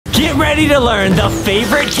Get ready to learn the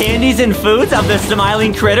favorite candies and foods of the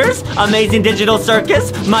Smiling Critters, Amazing Digital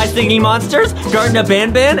Circus, My Singing Monsters, Garden of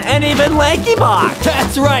Banban, and even LankyBox.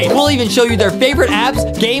 That's right. We'll even show you their favorite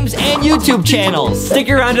apps, games, and YouTube channels. Stick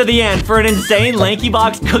around to the end for an insane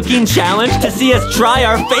LankyBox cooking challenge to see us try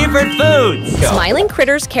our favorite foods. Smiling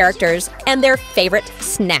Critters characters and their favorite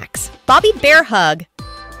snacks. Bobby Bear Hug.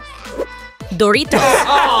 Doritos.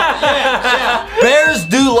 Oh, yeah. Bears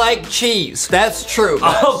do like cheese. That's true.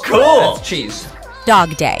 Oh, cool. That's cheese.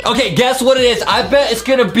 Dog Day. Okay, guess what it is? I bet it's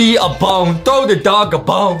gonna be a bone. Throw the dog a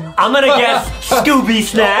bone. I'm gonna guess Scooby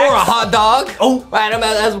Snacks. Or a hot dog. Oh. Right, I'm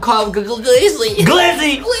as we call them, Glizzy.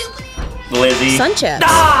 Glizzy. Glizzy. Sunchips.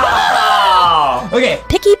 Ah! Okay.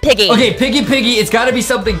 Picky Piggy. Okay, Piggy, it's gotta be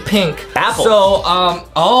something pink. Apple. So,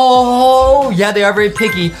 oh, yeah, they are very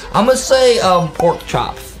picky. I'm gonna say, pork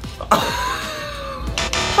chops.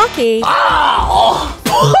 Pocky. Oh,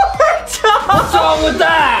 pork chops. What's wrong with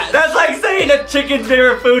that? That's like saying a chicken's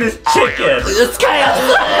favorite food is chicken. It's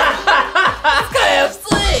KFC. It's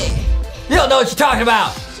KFC. You don't know what you're talking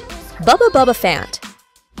about. Bubba Fant.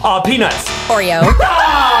 Oh, peanuts. Oreo.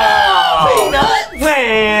 Oh, Peanuts?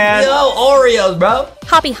 Man. Yo, Oreos, bro.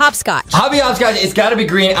 Hoppy Hopscotch. Hoppy Hopscotch, it's gotta be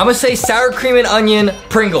green. I'm gonna say sour cream and onion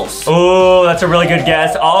Pringles. Oh, that's a really good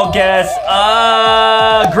guess. I'll guess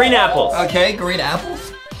green apples. Okay, green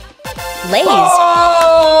apples. Lay's.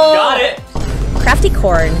 Oh! Got it. Crafty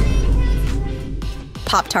Corn.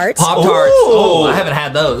 Pop-Tarts. Pop-Tarts. Ooh. Oh, I haven't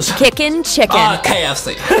had those. Kickin' Chicken.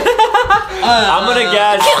 KFC. I'm gonna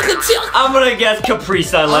guess Capri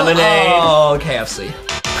Sun lemonade. Oh, KFC.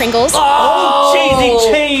 Pringles. Oh, cheesy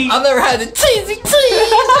cheese. I've never had the cheesy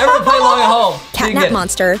cheese. Everyone play along at home. Catnap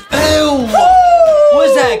Monster. Ew. What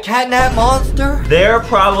is that? Catnap Monster? They're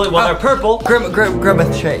probably, well, they're purple.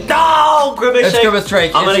 Grimace Shake. Oh, Grimace It's Shake. Grimace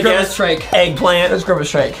Shake. I'm gonna It's Grimace guess Shake. eggplant. It's Grimace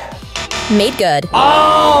Shake. Made Good.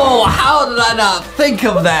 Oh, how did I not think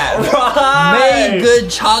of that? Right. Made Good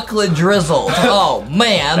chocolate drizzle. Oh,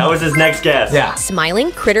 man. That was his next guess. Yeah.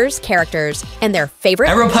 Smiling Critters characters and their favorite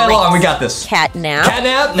Everyone play along. We got this. Catnap.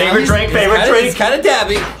 Catnap. Favorite drink, favorite drink. It's kind of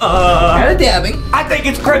dabbing. Kind of dabbing. I think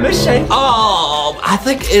it's Grimace Shake. Oh, I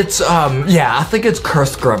think it's, I think it's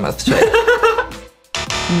Cursed Grimace Shake.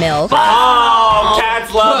 Milk. Oh,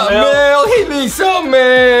 cats love milk. Milk. He needs some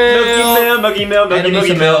milk. Milky milk. I need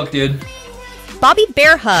some milk, dude. Bobby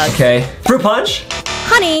Bear Hug. Okay. Fruit punch.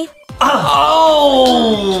 Honey.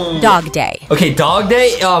 Oh. Dog Day. Okay, dog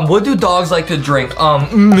day. What do dogs like to drink?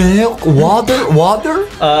 Milk, water. Toilet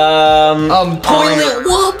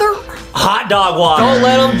water. Hot dog water. Don't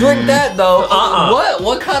let them drink that though.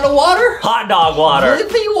 What kind of water? Hot dog water.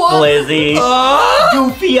 Glizzy water. Glizzy.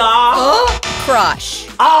 Goofy. Crush.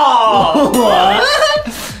 Oh. What?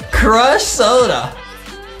 Crush soda.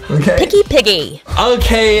 Okay. Picky Piggy.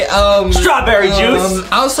 Okay, Strawberry juice.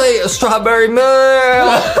 I'll say a strawberry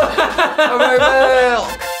milk. Strawberry milk.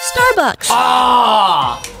 Starbucks.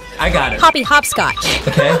 Ah, I got it. Hoppy Hopscotch.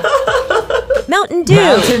 Okay. Mountain Dew.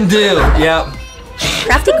 Mountain Dew. Yep.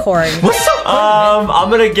 Crafty Corn. What's up? I'm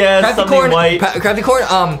gonna guess Crafty something corn. white. Crafty corn.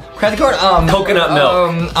 Crafty corn. Coconut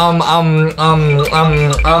milk. I'm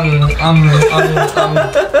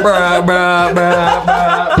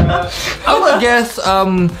gonna guess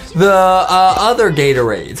the other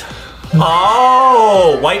Gatorade.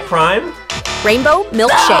 Oh, white prime. Rainbow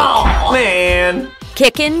Milkshake. Oh, man.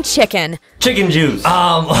 Kickin' Chicken. Chicken juice.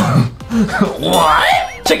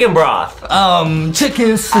 What? Chicken broth.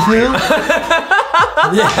 Chicken soup.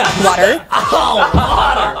 Yeah. Water. Oh,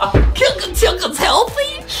 water. Chicken's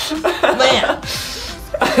healthy. Man.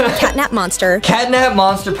 Catnap Monster. Catnap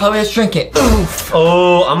Monster probably has drinking. Oof.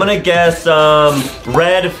 Oh, I'm gonna guess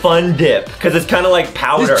red Fun Dip because it's kind of like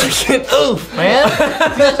powder. Chicken oof, man.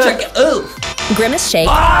 Chicken oof. Grimace Shake.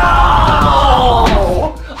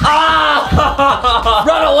 Oh! Oh!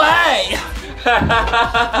 Run away!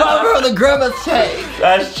 Run from the Grimace Shake.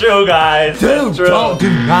 That's true, guys. Dude, That's true. do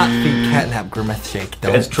not feed Catnap Grimace Shake.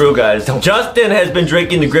 It's true, guys. Justin has been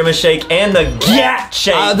drinking the Grimace Shake and the Gat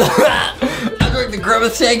Shake. I drink the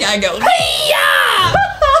Grimace Shake, I go, hey-ya!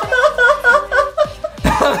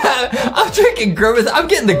 I'm drinking Grimace, I'm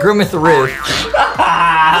getting the Grimace Riz.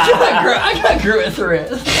 I got Grimace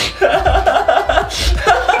Riz.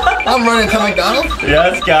 I'm running to McDonald's.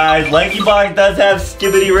 Yes, guys. LankyBox does have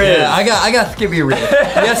Skibbity Riz. Yeah, I got Skibbity Riz.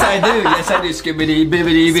 Yes, I do. Yes, I do. Skibbity,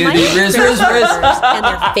 bibbity, bibbity, Smiling Riz. Critters and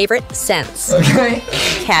their favorite scents. Okay.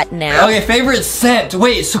 Catnap. Okay, favorite scent.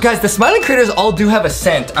 Wait, so guys, the Smiling Critters all do have a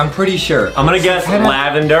scent. I'm pretty sure. I'm gonna guess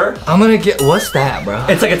lavender. I'm gonna get, what's that, bro?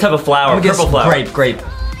 It's like a type of flower, I'm gonna guess purple flower. grape.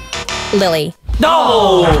 Lily.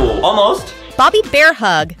 No, almost. Bobby Bear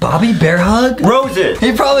Hug. Bobby Bear Hug? Roses.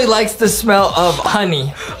 He probably likes the smell of honey.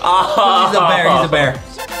 He's a bear. He's a bear.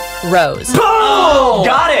 Rose. Oh,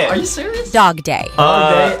 got it. Are you serious? Dog Day.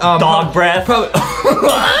 Dog breath. Probably.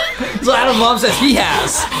 So Adam's mom says he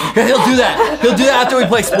has. He'll do that. He'll do that after we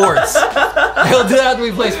play sports. He'll do that after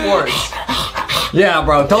we play sports. Yeah,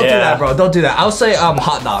 bro. Don't do that, bro. Don't do that. I'll say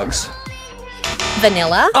hot dogs.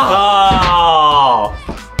 Vanilla. Oh.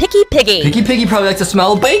 Picky Piggy. Picky Piggy probably likes to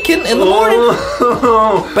smell bacon in the morning.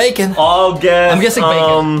 Bacon. I'll guess. I'm guessing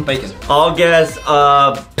bacon. Bacon. I'll guess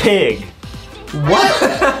pig. What?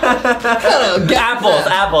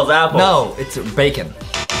 Apples. No, it's bacon.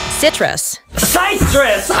 Citrus.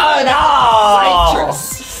 Citrus. Oh, no.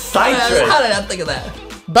 Citrus. How did I think of that?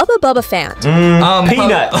 Bubba Fant.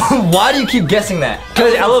 Peanuts. Why do you keep guessing that?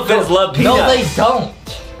 Because elephants love peanuts. No, they don't.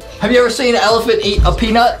 Have you ever seen an elephant eat a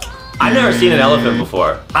peanut? I've never seen an elephant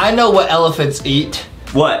before. I know what elephants eat.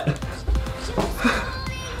 What?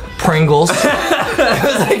 Pringles.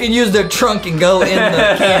 Because they can use their trunk and go in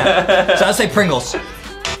the can. So I say Pringles.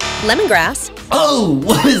 Lemongrass. Oh,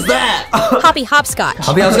 what is that? Hoppy Hopscotch.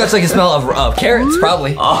 Hoppy Hopscotch like a smell of carrots,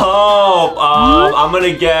 probably. Oh, I'm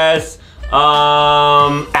gonna guess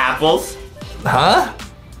apples. Huh?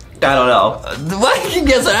 I don't know. Why do you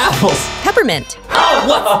guess apples? Peppermint. Oh,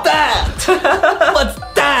 what's that? What's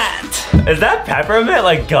that? Is that peppermint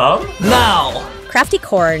like gum? No. Crafty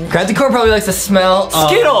Corn. Crafty Corn probably likes to smell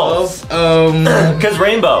Skittles. Cause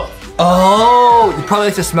rainbow. Oh, you probably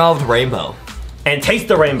like to smell of the rainbow. And taste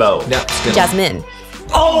the rainbow. Yeah, Skittles. Jasmine.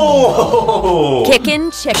 Oh.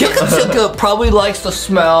 Kickin' Chicken. Chicka probably likes the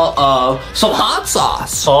smell of some hot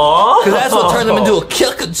sauce. Oh. Cause that's what turned them into a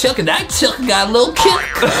chicken. That chicken got a little kick.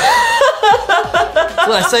 That's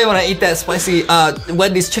what I say when I eat that spicy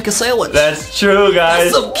Wendy's chicken sandwich. That's true,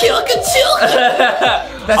 guys. That's some chicken.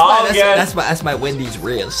 That's my Wendy's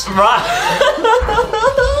Riz. Right.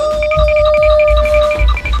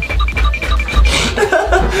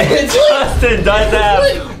 Justin does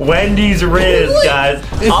have Wendy's Riz, guys.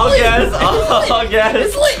 I'll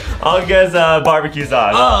guess barbecue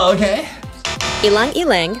sauce. Oh, okay. Elang.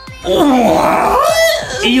 Elang.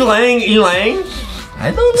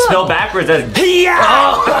 I don't know. Spell backwards as That's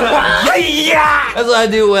what I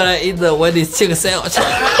do when I eat the Wendy's chicken sandwich.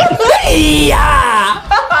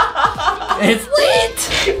 It's lit.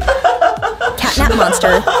 Catnap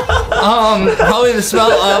Monster. Probably the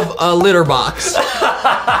smell of a litter box.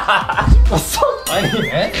 That's so funny,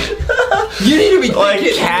 man. You need to be like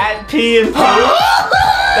thinking. cat pee and poo.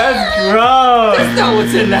 That's gross. That's not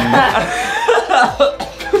what's in that.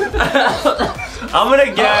 I'm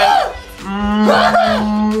gonna guess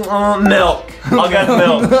milk. I'll guess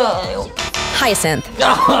milk. Hyacinth.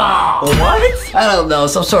 What? I don't know,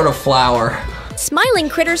 some sort of flower. Smiling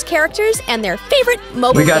Critters characters and their favorite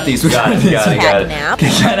mobile We got games. these. We got it. Catnap.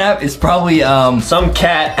 Catnap is probably Some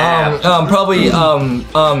cat app. probably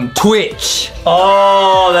Twitch.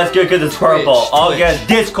 Oh, that's good because it's purple. I'll Twitch. guess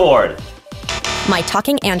Discord. My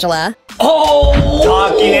Talking Angela. Oh,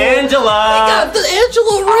 Talking Angela. got the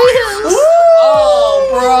Angela Riz. Oh,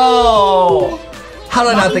 bro. How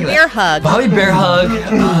did I not think of Bear that? Hug. Bobby Bear Hug.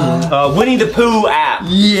 Winnie the Pooh app.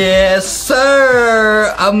 Yes,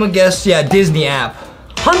 sir. I'm gonna guess, Disney app.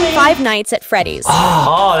 Honey. Five Nights at Freddy's.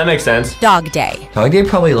 Oh, that makes sense. Dog Day. Dog Day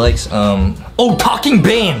probably likes, Talking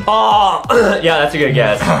Bane. Oh, yeah, that's a good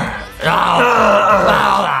guess.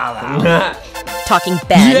 Talking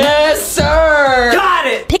Ben. Yes, sir. Got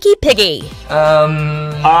it. Picky Piggy.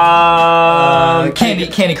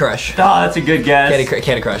 Candy Crush. Oh, that's a good guess.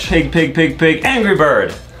 Candy Crush. Pig. Angry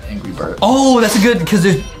Bird. Angry Bird. Oh, that's a good, because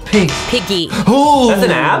there's pigs. Piggy. Oh, That's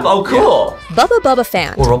an app? Oh, cool. Bubba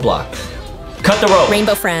Fant. Or Roblox. Cut the rope.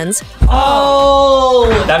 Rainbow Friends. Oh,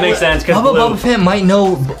 That makes sense because Bubba Fan might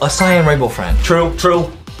know a Cyan Rainbow Friend.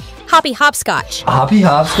 True. Hoppy Hopscotch. Hoppy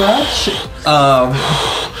Hopscotch.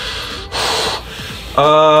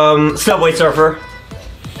 Subway Surfer.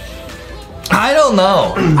 I don't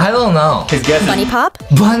know. His guess is Bunny Pop.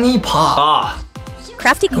 Bunny Pop.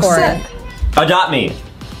 Crafty Corn. Adopt Me.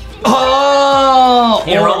 Oh.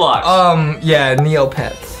 In Roblox.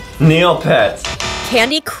 Neopets. Neopets.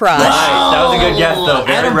 Candy Crush. Nice. That was a good guess though.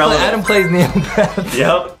 Very relevant. Adam plays Neopets.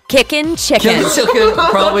 Yep. Kickin' Chicken. Chicken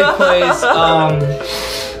probably plays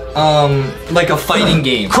like a fighting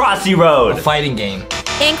game. Crossy Road. Fighting game.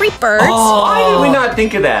 Angry Birds. Why did we not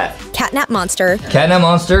think of that? Catnap Monster. Catnap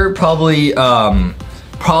Monster probably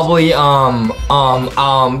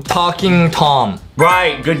Talking Tom.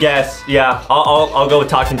 Right. Good guess. Yeah. I'll go with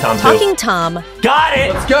Talking Tom too. Talking Tom. Got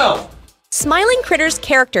it. Let's go. Smiling Critters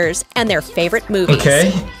characters and their favorite movies.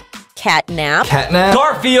 Okay. Catnap. Catnap.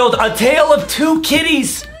 Garfield, A Tale of Two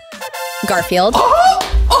Kitties. Garfield.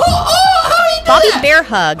 How you do Bobby that? Bear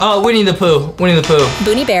Hug. Oh, Winnie the Pooh. Winnie the Pooh.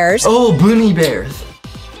 Booney Bears. Oh, Boonie Bears.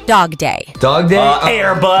 Dog Day. Dog Day.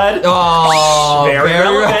 Air Bud. Oh, Very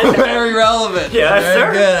relevant. Very relevant. Yes, very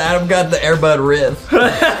sir. good. Adam got the Air Bud riff.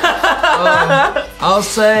 I'll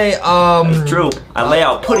say, True. I lay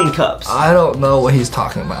out pudding cups. I don't know what he's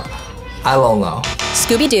talking about. I don't know.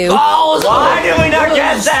 Scooby-Doo. Oh, Why did we not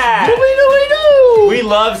get that? We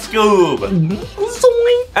love Scoob.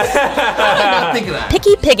 I did not think of that.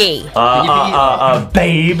 Picky Piggy.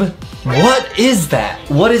 Babe. What is that?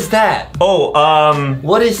 What is that? Oh,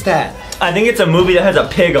 What is that? I think it's a movie that has a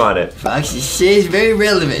pig on it. Foxy says very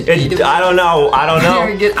relevant. I don't know. I don't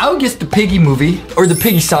Very know. good. I would guess the Piggy movie or the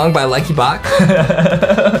Piggy song by LankyBox.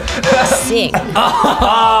 Sing.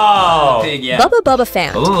 Oh. Pig, yeah. Bubba Bubba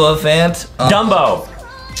Fant. Oh, Fant. Dumbo.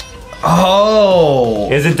 Oh.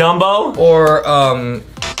 Is it Dumbo? Or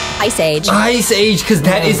Ice Age. Ice Age, because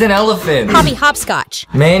that is an elephant. Hobby Hopscotch.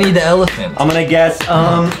 Manny the elephant. I'm gonna guess.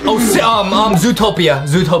 Zootopia.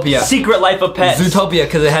 Zootopia. Secret Life of Pets. Zootopia,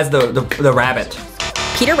 because it has the rabbit.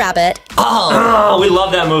 Peter Rabbit. Oh, we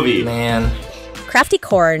love that movie. Man. Crafty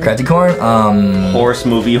Corn. Crafty Corn. Horse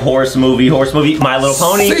movie. My Little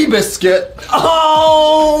Pony. Seabiscuit.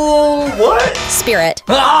 Oh, what? Spirit.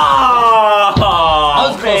 Oh, I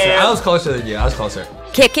was closer. man. I was closer than you. I was closer.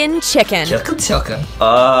 Kickin' Chicken. Chicken.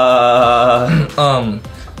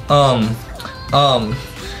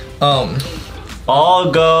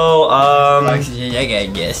 I'll go. I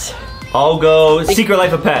guess. I'll go. Secret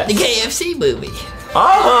Life of Pets. KFC movie.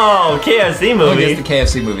 Oh, KFC I movie. guess the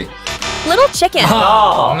KFC movie. Little Chicken.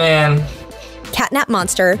 Oh man. Catnap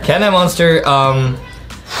Monster. Catnap Monster.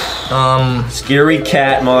 Scary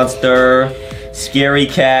cat monster. Scary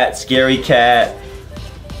cat.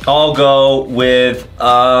 I'll go with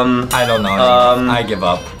I don't know. I give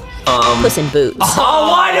up. Puss in Boots. Oh,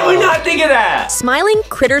 why did we not think of that? Smiling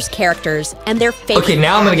Critters characters and their favorite. Okay,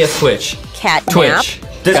 now I'm gonna guess Twitch. Catnap. Twitch.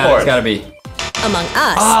 Discord. It's gotta be. Among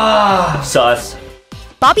Us. Sus.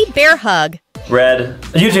 Bobby Bear Hug. Red.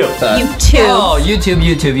 YouTube. YouTube. Oh,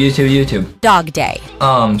 YouTube. Dog Day.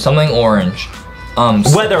 Something orange.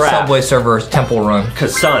 Weather app. Subway Surfers Temple Run.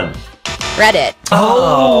 Cause sun. Reddit.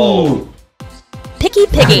 Oh. Picky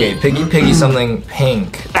Piggy. Okay, Piggy something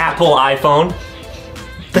pink. Apple iPhone.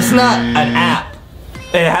 That's not an app.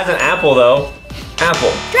 It has an apple though.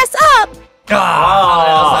 Apple. Dress Up.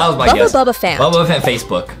 That was my Bubba guess. Bubba Fant. Bubba Fan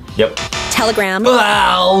Facebook. Yep. Telegram.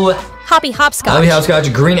 Wow. Hobby Hopscotch. Hobby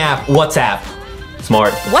Hopscotch. Green app. WhatsApp.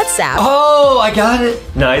 Smart. WhatsApp. Oh, I got it.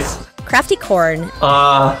 Nice. Crafty Corn.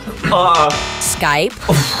 Skype.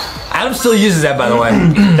 Adam still uses that, by the way.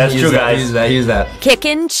 That's true, guys. Use that.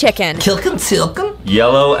 Kickin' Chicken. Tilkin.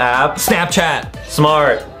 Yellow app. Snapchat.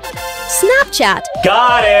 Smart. Snapchat.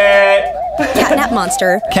 Got it. Catnap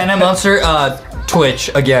Monster. Catnap Monster. Twitch.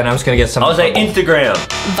 Again, I'm just gonna get some. I'll say Instagram.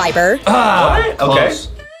 Viber. What? Okay. Close.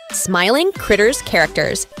 Smiling Critters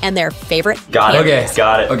characters and their favorite. Got it. Okay.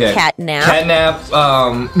 Got it. Okay. Catnap.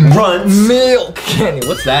 Catnap. Runts. Milk candy.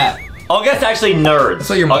 What's that? I'll guess actually nerds. That's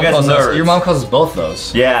what your mom I'll guess calls nerds. us. Your mom calls us both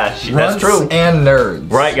those. Yeah, that's true. And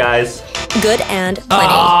nerds. Right, guys. Good and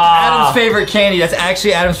Plenty. Adam's favorite candy. That's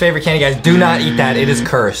actually Adam's favorite candy, guys. Do not eat that. It is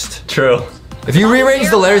cursed. True. If you rearrange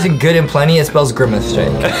the letters in good and plenty, it spells grimace shake.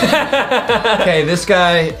 Okay, this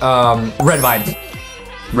guy, red vines.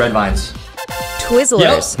 Red vines.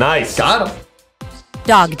 Twizzlers. Nice. Got him.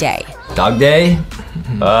 Dog Day. Dog day.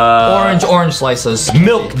 Orange slices.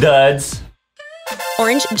 Milk duds.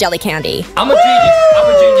 Orange Jelly Candy. I'm a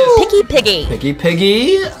genius. Picky Piggy. Picky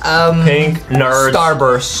piggy. Pink nerds.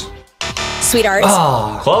 Starburst. Sweethearts.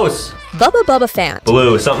 Oh. Close. Bubba Bubba Fant.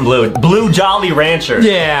 Blue. Something blue. Blue Jolly Rancher.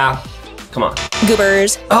 Yeah. Come on.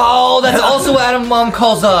 Goobers. Oh, that's also what Adam's mom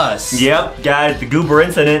calls us. Yep, guys. The Goober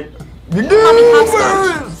incident. Hobby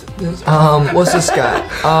Hopscotch. What's this guy?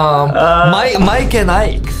 Mike and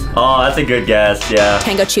Ike. Oh, that's a good guess. Yeah.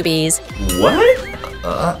 Tango Chubbies. What?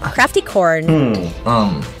 Crafty Corn.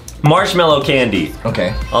 Marshmallow candy.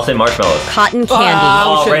 Okay. I'll say marshmallows. Cotton Candy.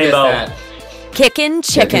 Oh, should've guessed rainbow. that. Kickin'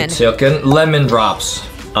 Chicken. Chicken. Lemon drops.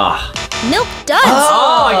 Ah. Milk Duds.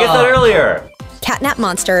 Oh, I guessed that earlier. Catnap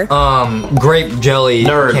Monster. Grape jelly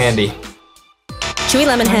Nerds. candy. Chewy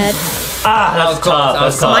Lemon Head. Ah, that was tough. That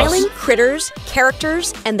was tough. Smiling Critters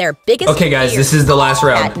characters and their biggest Okay, guys, this is the last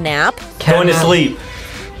round. Catnap. Going to sleep.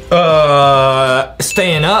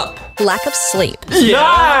 Staying up. Lack of sleep.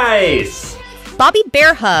 Nice. Bobby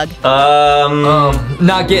Bear Hug.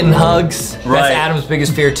 Not getting hugs. Right. That's Adam's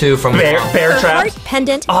biggest fear too. From Bear Her heart traps.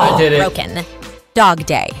 pendant I did it. broken. Dog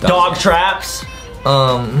Day. Dog traps.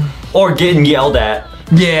 Um. Or getting yelled at.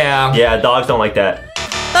 Yeah. Yeah, dogs don't like that.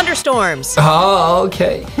 Thunderstorms. Oh,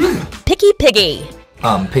 okay. Picky Piggy.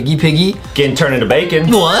 Piggy. Getting turned into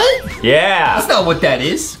bacon. What? Yeah. That's not what that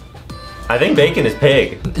is. I think bacon is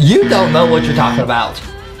pig. You don't know what you're talking about.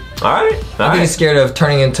 All right. I'm getting scared of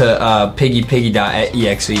turning into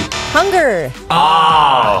piggy.exe. Hunger.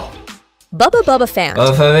 Oh. Bubba Bubba Fant.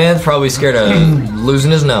 Bubba Fan's probably scared of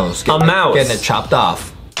losing his nose. A mouse. Getting it chopped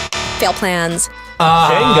off. Fail plans.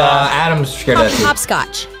 Jenga. Adam's scared of that.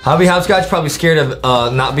 Hopscotch. Hobby Hopscotch probably scared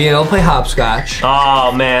of not being able to play hopscotch.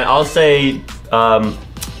 Oh man, I'll say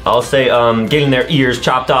getting their ears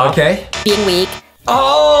chopped off. Okay. Being weak.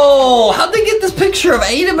 Oh, how'd they get this picture of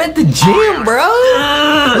Adam at the gym, bro?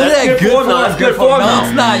 Look at that good form. That's good form. No,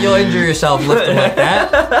 it's not. You'll injure yourself lifting like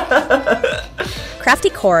that.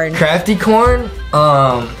 Crafty Corn. Crafty Corn.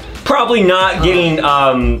 Probably not getting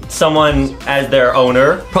someone as their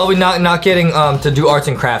owner. Probably not getting to do arts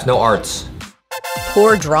and crafts. No arts.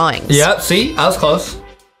 Poor drawings. Yep. See, I was close.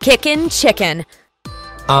 Kickin' Chicken.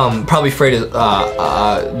 Probably afraid of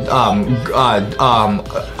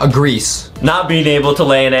grease. Not being able to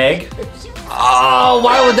lay an egg. Oh,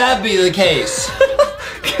 why would that be the case?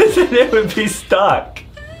 Because then it would be stuck.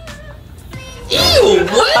 Ew,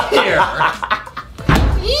 where?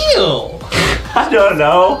 Ew. I don't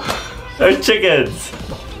know. They're chickens.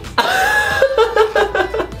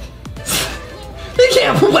 They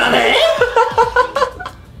can't poop out of egg.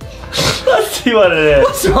 Let's see what it is.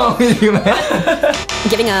 What's wrong with you, man?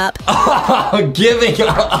 Giving up. Oh, giving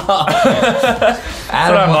up.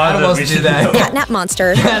 Adam wants to do that. Catnap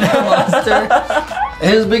Monster. Catnap Monster.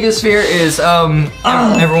 His biggest fear is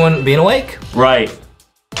everyone being awake. Right.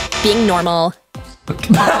 Being normal.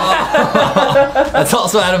 That's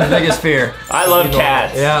also Adam's biggest fear. I love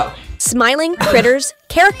cats. Yeah. Smiling critters,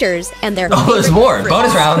 characters, and their Oh, there's more.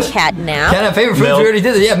 Bonus round. Catnap. Catnap favorite foods. We already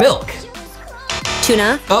did it. Yeah, milk.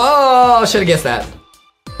 Tuna. Oh, should have guessed that.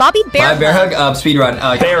 Bobby Bear. Bear hug. Speed run.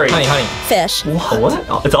 Berry. Honey. Fish.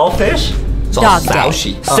 What? It's all fish? It's all Dog day.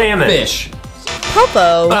 soushy. Salmon. Fish.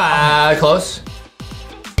 Popo. Close.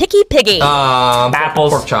 Picky Piggy.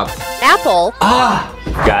 Apples. Pork chop. Apple.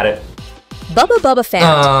 Got it. Bubba Bubba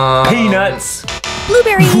Fant. Peanuts.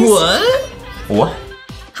 Blueberries. What? What?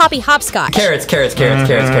 Hoppy Hopscotch. Carrots. Carrots.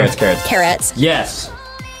 Carrots. Yes.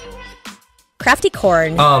 Crafty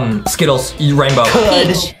Corn. Skittles. Rainbow.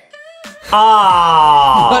 Peach.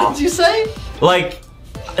 What did you say? Like,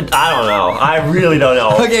 I don't know. I really don't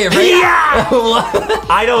know. Okay, right? Yeah!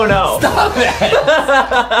 I don't know. Stop it.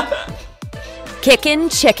 Kickin'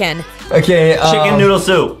 Chicken. Okay. Chicken noodle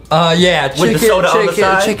soup. Yeah. With the soda on the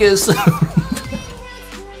side? Chickens.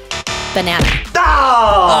 Banana.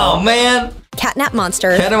 Oh! Oh man. Catnap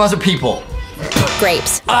Monster. Catnap Monster people.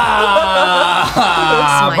 Grapes.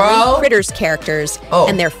 Smiling Smiling critters characters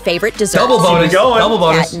and their favorite dessert. Double bonus. Double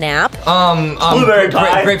bonus. Catnap. Blueberry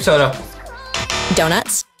pie. Grape soda.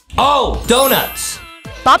 Donuts. Oh, donuts.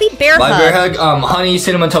 Bobby Bear Bobby Hug. Bear hug. Honey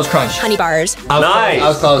cinnamon toast crunch. Honey bars. Nice. I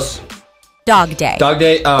was close. Dog Day. Dog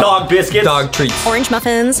day. Dog biscuits. Dog treats. Orange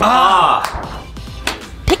muffins.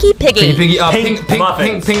 Picky Piggy. Piggy. Pink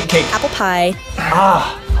muffins. Pink cake. Apple pie.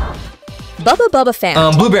 Bubba Bubba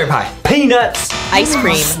Fant. Blueberry pie. Peanuts. Ice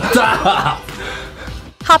cream. Stop.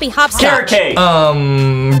 Hoppy Hopscotch. Carrot cake.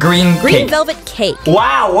 Green Green cake. velvet cake.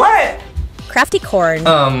 Wow, what? Crafty Corn.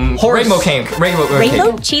 Rainbow cake. Rainbow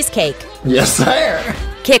Rainbow cake. cheesecake. Yes, sir.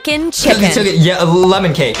 Kickin' Chicken. Yeah,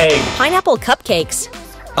 lemon cake. Egg. Pineapple cupcakes.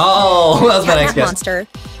 Oh, that was my next Catnap guess. Monster.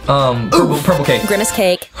 Purple cake. Grimace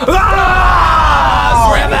cake.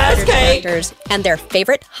 Grimace cake. Characters and their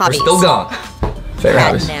favorite We're hobbies. still gone. Favorite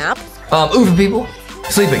hobbies. Catnap. For people.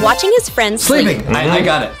 Sleeping. Watching his friends Sleeping. sleep. I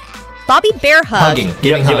got it. Bobby Bear Hug. Hugging.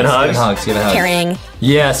 Giving Giving hugs. hugs. Giving hugs. Carrying.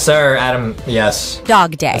 Yes, sir. Adam. Yes.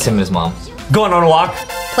 Dog Day. That's him and his mom. Going on a walk.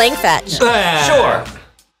 Playing fetch. Sure.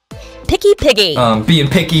 Picky Piggy. Being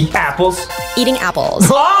picky. Apples. Eating apples.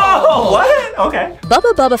 Oh, what? Okay.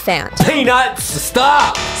 Bubba Bubba Fant. Peanuts.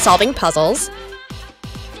 Stop. Solving puzzles.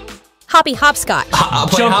 Hoppy Hopscotch.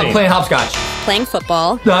 Playing hopscotch. Playing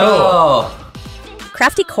football. Oh.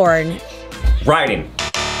 Crafty Corn. Riding.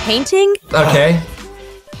 Painting. Okay.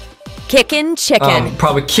 Kickin' Chicken.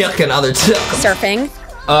 Probably kicking other chicken. Surfing.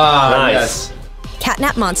 Nice. Yes.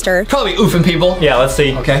 Catnap Monster. Probably oofing people. Yeah, let's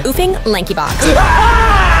see. Okay. Oofing LankyBox.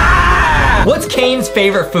 What's Kane's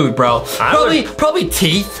favorite food, bro? Probably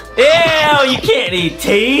teeth. Ew, you can't eat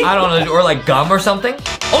teeth. I don't know, or like gum or something.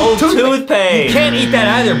 Oh, toothpaste. You can't eat that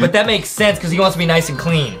either, but that makes sense because he wants to be nice and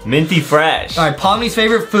clean. Minty fresh. All right, Pomni's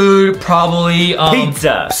favorite food, probably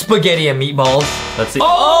Pizza. spaghetti and meatballs. Let's see.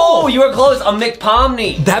 Oh! You were close. A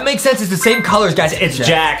McPomni. That makes sense. It's the same colors, guys. It's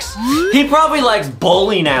Jax. He probably likes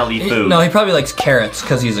bowling alley food. No, he probably likes carrots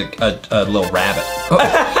because he's a little rabbit.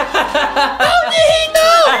 How did he know?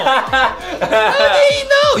 How do you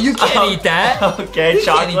know? You can't eat that. Okay, You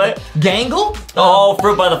can't eat chocolate. that. Gangle? Oh,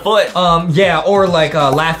 fruit by the foot. Yeah, or like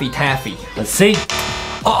Laffy Taffy. Let's see.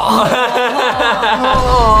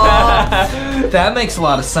 That makes a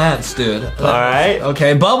lot of sense, dude. All right.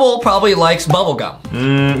 Okay, Bubble probably likes bubble gum.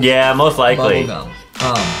 Yeah, most likely. Bubble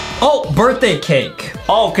gum. Oh, birthday cake.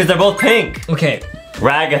 Oh, because they're both pink. Okay,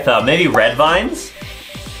 Ragatha, maybe red vines?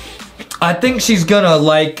 I think she's gonna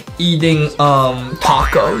like eating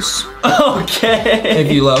tacos. Okay.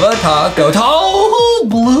 If you love a taco. Oh,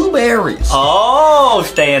 blueberries. Oh,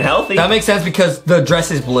 staying healthy. That makes sense because the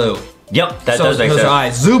dress is blue. Yep, that So does make those sense. are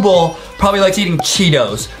eyes. Zubul probably likes eating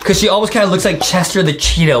Cheetos because she always kind of looks like Chester the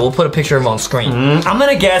Cheeto. We'll put a picture of him on screen. I'm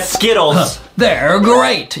gonna guess Skittles. They're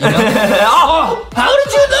great. You know? Oh, how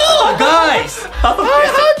did you know, guys? How do you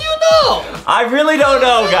know? I really don't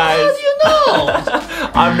know, guys. How do you know?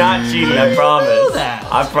 I'm not cheating, I promise. know that?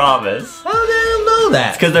 I promise. How do you know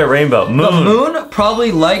that? Because they're rainbow. Moon. The moon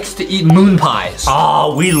probably likes to eat moon pies.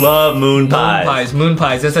 Oh, we love moon pies. Moon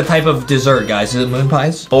pies. That's a type of dessert, guys. Is it moon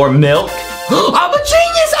pies? Or milk. I'm a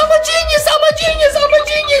genius! I'm a genius! I'm a genius! I'm a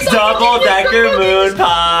genius! Double-decker moon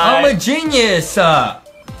pie. I'm a genius!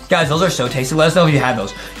 Guys, those are so tasty. Let us know if you had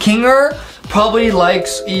those. Kinger probably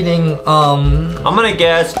likes eating, I'm gonna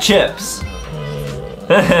guess chips.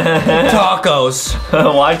 tacos.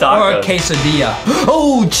 Why Or a tacos? quesadilla.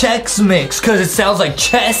 Oh, Chex Mix, because it sounds like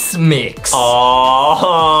chess mix.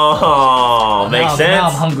 Oh, makes Now I'm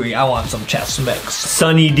sense. hungry. I want some Chex Mix.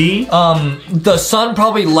 Sunny D The sun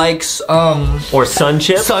probably likes, or sun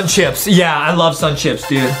chips. sun chips. Yeah, I love sun chips,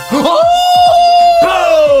 dude. Oh!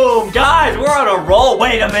 Boom! Guys, we're on a roll.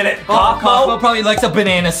 Wait a minute. Cosmo Cosmo? probably likes a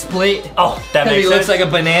banana split. Oh, that He makes looks sense. like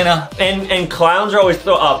a banana. And clowns are always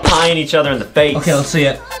pieing each other in the face. Okay, let's see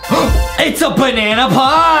it. It's a banana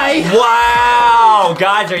pie! Wow!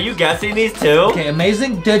 Guys, are you guessing these too? Okay,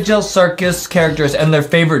 amazing digital circus characters and their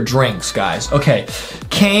favorite drinks, guys. Okay,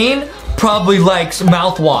 Kane probably likes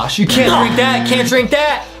mouthwash. You can't drink that, can't drink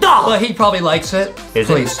that. But he probably likes it. Is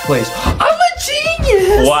it? Please, please. I'm a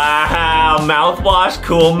genius! Wow, mouthwash,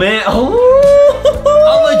 cool mint. Oh.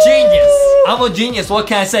 I'm a genius. I'm a genius. What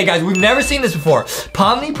can I say, guys? We've never seen this before.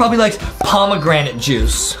 Pomni probably likes pomegranate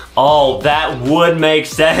juice. Oh, that would make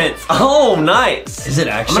sense. Oh, nice. Is it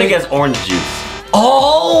I'm actually? gonna guess orange juice.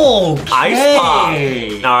 Oh, Ice pop.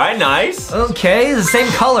 All right, nice. Okay, the same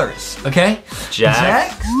colors. Okay.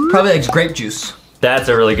 Jack. Probably likes grape juice. That's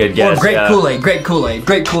a really good guess. Or grape yeah. Kool-Aid. Grape Kool-Aid.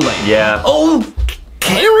 Grape Kool-Aid. Yeah. Oh,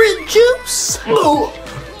 carrot juice. Oh.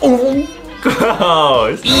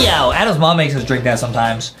 Gross. Ew. Adam's mom makes us drink that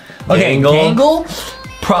sometimes. Okay, Gangle. Gangle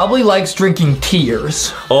probably likes drinking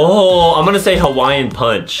tears. Oh, I'm gonna say Hawaiian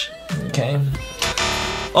punch. Okay.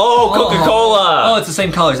 Oh, Coca-Cola. Oh, it's the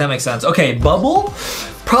same colors. That makes sense. Okay, Bubble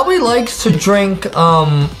probably likes to drink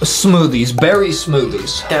smoothies, berry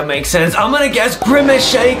smoothies. That makes sense. I'm gonna guess Grimace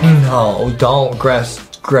Shake. No, don't guess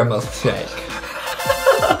Grimace Shake.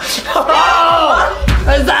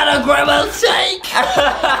 Oh, is that a Grimace Shake?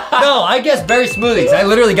 No, I guess berry smoothies. I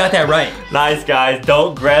literally got that right. Nice, guys.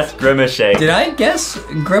 Don't guess Grimace Shake. Did I guess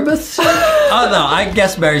Grimace Shake? Oh no, I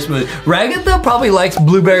guessed berry smoothie. Ragatha probably likes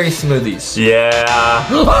blueberry smoothies. Yeah.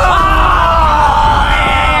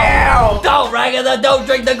 Don't, Ragatha, don't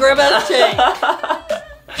drink the Grimace Shake.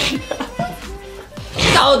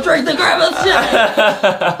 Don't drink the Grimace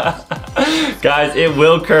Shake. Guys, it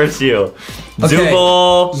will curse you. Okay.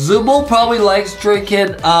 Zubul. Zubul probably likes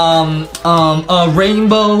drinking a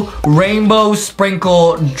rainbow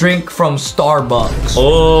sprinkle drink from Starbucks.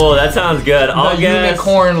 Oh, that sounds good. I'll The guess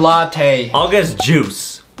unicorn latte. I'll guess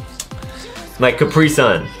juice. Like Capri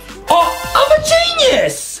Sun. Oh, I'm a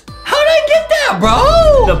genius! How did I get that,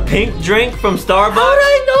 bro? The pink drink from Starbucks? How did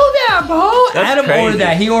I know that, bro? That's Adam crazy. ordered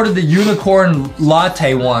that. He ordered the unicorn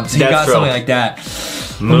latte once. He That's got true. something like that.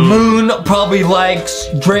 Moon probably likes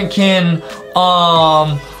drinking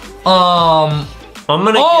I'm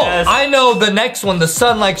gonna guess. I know the next one. The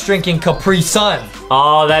sun likes drinking Capri Sun.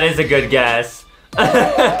 Oh, that is a good guess.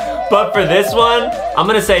 But for this one, I'm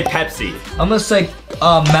gonna say Pepsi. I'm gonna say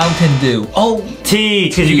Mountain Dew. Oh, Tea,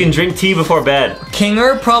 because you can drink tea before bed.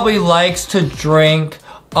 Kinger probably likes to drink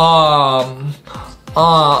I'll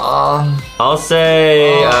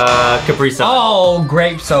say Capri Sun. oh,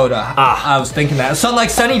 grape soda. Ah. I was thinking that. Sun like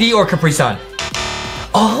Sunny D or Capri Sun.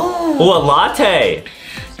 Oh, Oh, a latte.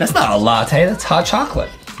 that's not a latte. That's hot chocolate.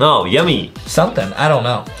 Oh, yummy. Something. I don't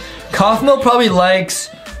know. Cosmo probably likes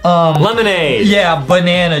Lemonade. yeah,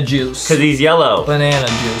 banana juice. Because he's yellow. Banana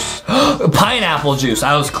juice. Pineapple juice.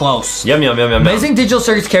 I was close. Yum, yum, yum, yum. Amazing digital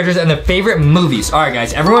circus characters and their favorite movies. All right,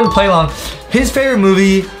 guys, everyone play along. His favorite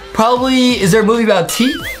movie, probably, is there a movie about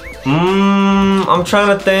teeth? I'm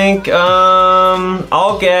trying to think.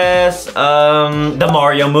 I'll guess the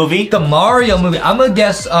Mario movie. The Mario movie. I'm gonna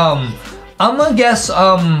guess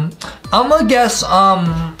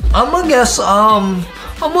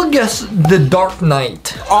The Dark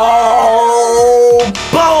Knight. Oh,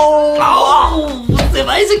 boom! Oh, the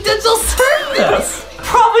Amazing Digital Circus.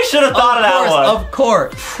 Probably should have thought of that one. Of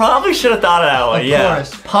course. Probably should have thought of that one. Yeah. Of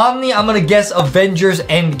course. Pomni, I'm gonna guess Avengers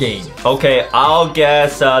Endgame. Okay, I'll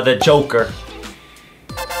guess the Joker.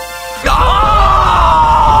 Oh!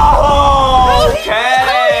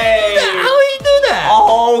 Okay. How he do that?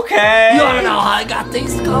 Okay. You wanna know how I got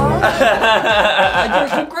these cards? I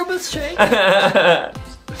did a grimace shake.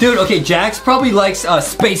 Dude, okay, Jax probably likes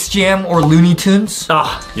Space Jam or Looney Tunes.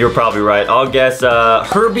 You're probably right. I'll guess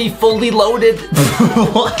Herbie Fully Loaded.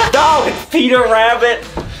 What? No, it's Peter Rabbit.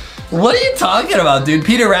 What are you talking about, dude?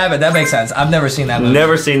 Peter Rabbit, that makes sense. I've never seen that movie.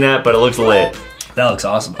 Never seen that, but it looks lit. That looks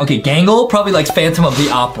awesome. Okay, Gangle probably likes Phantom of the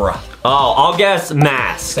Opera. Oh, I'll guess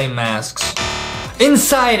Mask. Same masks.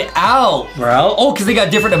 Inside Out, bro. Oh, because they got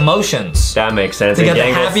different emotions. That makes sense. They got the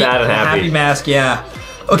Gangle, happy, sad and happy. mask, yeah.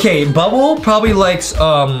 Okay, Bubble probably likes,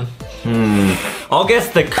 I'll guess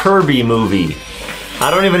the Kirby movie. I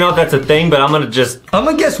don't even know if that's a thing, but I'm gonna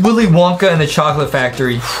guess Willy Wonka and the Chocolate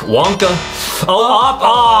Factory. Wonka?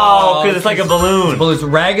 Oh, because it's like a balloon. Balloons.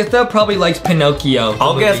 Ragatha probably likes Pinocchio.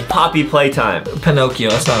 I'll guess Poppy Playtime. Pinocchio,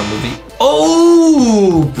 that's not a movie.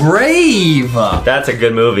 Oh, Brave. That's a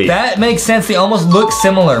good movie. That makes sense. They almost look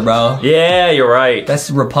similar, bro. Yeah, you're right. That's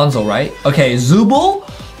Rapunzel, right? Okay, Zooble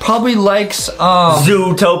probably likes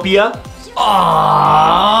Zootopia.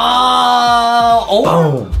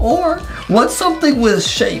 Or what's something with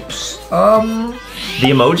shapes? The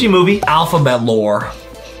Emoji Movie. Alphabet Lore.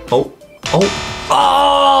 Oh.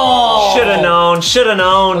 Shoulda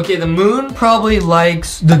known. Okay, the Moon probably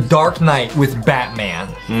likes The Dark Knight with Batman.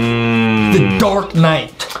 The Dark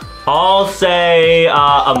Knight. I'll say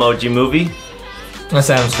Emoji Movie. That's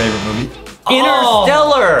Adam's favorite movie.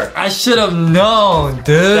 Interstellar. I should have known,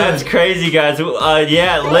 dude. That's crazy, guys.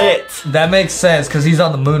 Yeah, lit. That makes sense because he's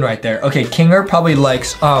on the moon right there. Okay, Kinger probably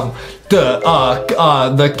likes the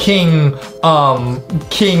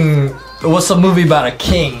king. What's a movie about a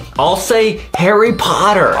king? I'll say Harry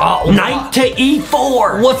Potter. Knight to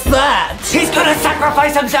E4. What's that? He's gonna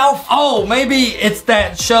sacrifice himself. Oh, maybe it's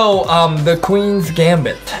that show, The Queen's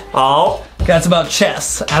Gambit. Oh. That's about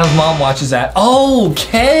chess. Adam's mom watches that.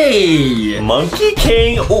 Okay. Monkey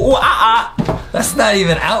King. That's not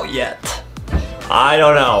even out yet. I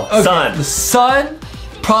don't know. Okay. Sun. The Sun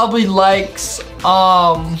probably likes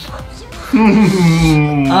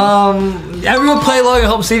everyone play along at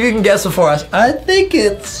home. See if you can guess it for us. I think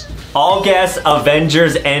it's. I'll guess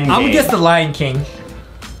Avengers Endgame. I'm gonna guess The Lion King.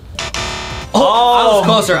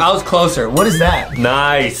 I was closer. What is that?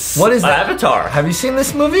 Nice. What is that? Avatar. Have you seen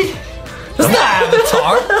this movie? That's not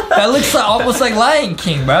Avatar. That looks like, almost like Lion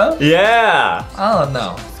King, bro. Yeah. I don't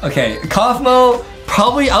know. Okay, Kaufmo,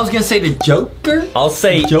 probably, I was gonna say the Joker. I'll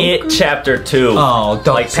say It Chapter 2. Oh,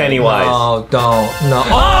 don't. Like Pennywise. Oh, don't. No.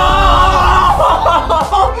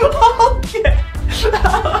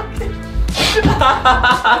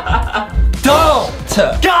 Don't.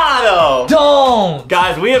 Got him. Don't.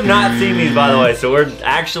 Guys, we have not seen these, by the way, so we're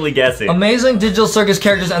actually guessing. Amazing Digital Circus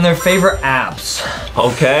characters and their favorite apps.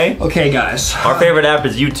 Okay. Okay, guys. Our favorite app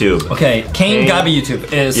is YouTube. Okay, Kane gotta be YouTube.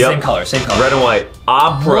 Is same color. Red and white.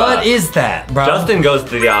 Opera. What is that, bro? Justin goes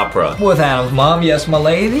to the opera. With Adam's mom, yes, my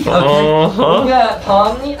lady. Okay. We got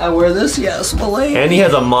Pomni. I wear this, yes, my lady. And he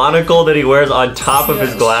has a monocle that he wears on top of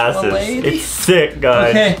his glasses. my lady. It's sick,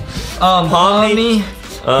 guys. Okay. Pomni.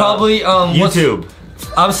 Probably YouTube.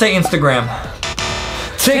 I would say Instagram.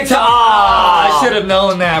 TikTok. Oh. I should have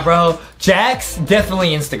known that, bro. Jax, definitely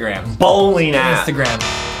Instagram. Bowling app. Instagram.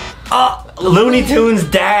 Looney Tunes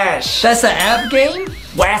Dash. That's an app game?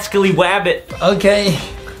 Wascally Wabbit. Okay.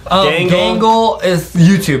 Gangle is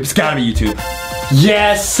YouTube. It's gotta be YouTube.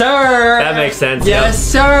 Yes, sir. That makes sense. Yes,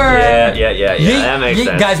 sir. Yeah. That makes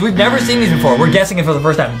sense. Guys, we've never seen these before. We're guessing it for the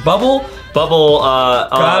first time. Bubble.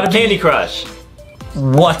 Candy Crush.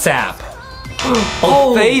 WhatsApp.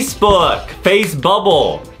 Facebook. Face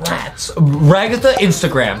Bubble. Rats. Ragatha,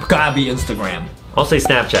 Instagram. Gotta be Instagram. I'll say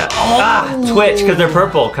Snapchat. Twitch, because they're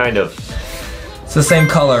purple, kind of. It's the same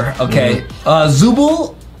color. Okay.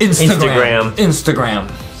 Zooble, Instagram.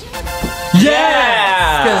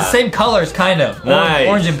 Yeah! Because same colors, kind of. Nice.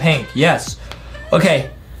 Orange and pink. Yes.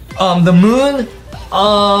 Okay. The moon.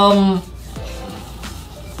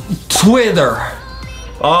 Twitter.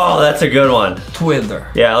 Oh, that's a good one.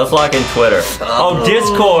 Twitter. Yeah, let's lock in Twitter.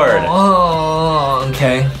 Discord. Oh,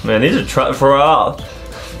 okay. Man, these are for all.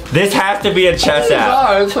 This has to be a chess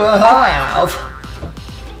app.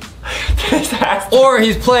 This has to... Or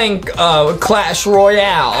he's playing Clash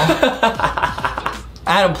Royale.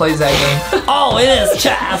 Adam plays that game. Oh, it is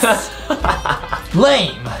chess.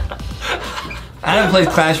 Lame. Adam plays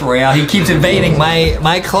Clash Royale. He keeps invading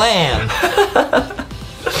my clan.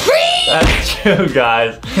 That's true,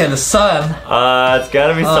 guys. Okay, the sun. It's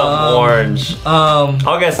gotta be something orange.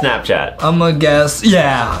 I'll guess Snapchat. I'm gonna guess,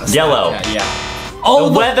 yeah. Yellow. Snapchat, yeah. Oh,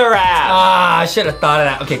 the weather app. I should have thought of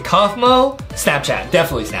that. Okay, Kaufmo, Snapchat.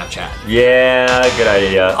 Definitely Snapchat. Yeah, good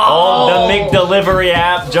idea. Oh, the McDelivery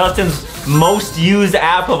app. Justin's most used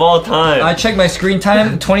app of all time. I checked my screen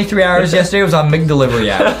time. 23 hours yesterday was on McDelivery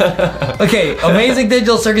app. Okay, amazing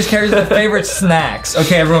digital circus characters with favorite snacks.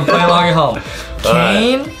 Okay, everyone play along at home.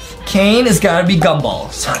 Kane has got to be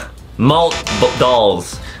gumballs. Malt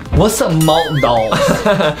dolls. What's a malt doll?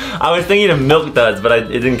 I was thinking of Milk Duds, but it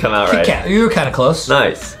didn't come out right. You were kind of close.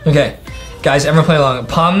 Nice. Okay, guys, everyone play along.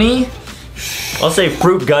 Pomni. I'll say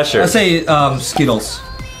Fruit Gushers. I'll say Skittles.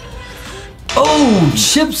 Oh,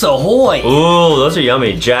 Chips Ahoy. Ooh, those are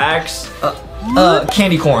yummy. Jax.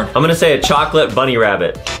 Candy corn. I'm gonna say a chocolate bunny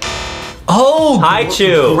rabbit. Oh,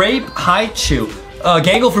 Hi-Chew. Grape Hi-Chew.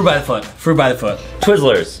 Gangle Fruit by the Foot. Fruit by the Foot.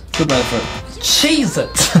 Twizzlers. Fruit by the Foot.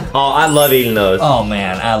 Cheez-It. Oh, I love eating those. Oh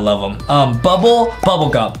man, I love them. Bubble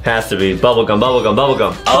Gum. Has to be bubblegum, bubblegum,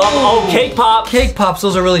 bubblegum. Oh, Cake Pops. Cake Pops,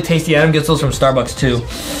 those are really tasty. Adam gets those from Starbucks too.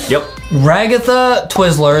 Yep. Ragatha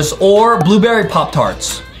Twizzlers or Blueberry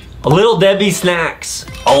Pop-Tarts. Little Debbie snacks.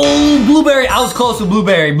 Oh, blueberry. I was close with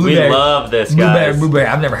blueberry. We love this, guys. Blueberry.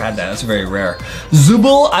 I've never had that. That's very rare.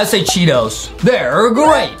 Zubul, I say Cheetos. They're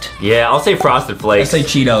great. Yeah, I'll say Frosted I Flakes. say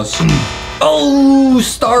Cheetos. Oh,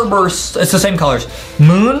 Starburst. It's the same colors.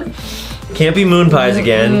 Moon. Can't be moon pies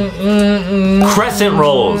again. Crescent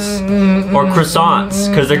rolls or croissants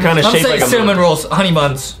because they're kind of shaped like a cinnamon moon. rolls, honey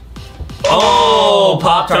buns. Oh,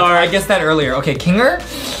 Pop-Tart. I guessed that earlier. Okay, Kinger.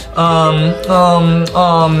 I'm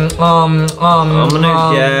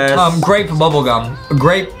gonna guess grape bubblegum.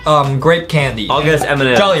 Grape candy. I'll guess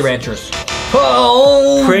M&M's. Jolly Ranchers.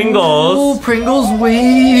 Oh, Pringles. Pringles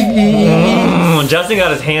wave. Justin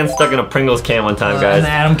got his hand stuck in a Pringles can one time, guys. And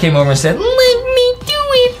Adam came over and said, "Let me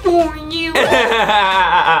do it for you."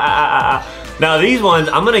 Now these ones,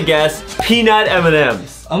 I'm gonna guess peanut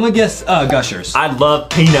M&M's. I'm gonna guess Gushers. I love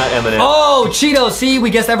peanut M&M's. Oh, Cheetos. See, we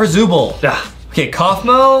guessed that for Zubul. Okay,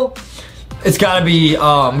 Kaufmo. It's gotta be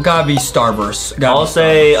Starburst. I'll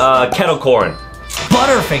say kettle corn.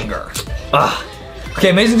 Butterfinger. Okay,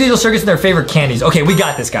 Amazing Digital Circus and their favorite candies. Okay, we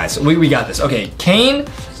got this, guys. We got this. Okay, Kane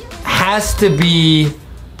has to be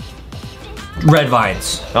Red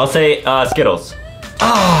Vines. I'll say Skittles.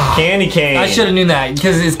 Candy cane. I should have known that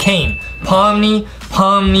because it's Kane. Pomni,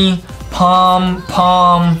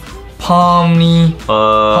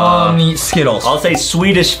 Skittles. I'll say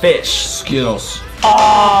Swedish Fish. Skittles.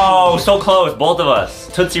 Oh, so close, both of us.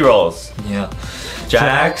 Tootsie Rolls. Yeah.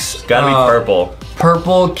 Jax, gotta be purple.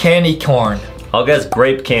 Purple candy corn. I'll guess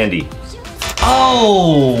grape candy.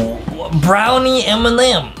 Oh, brownie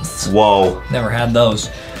M&Ms. Whoa. Never had those.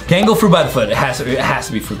 Gangle Fruit by the Foot. It has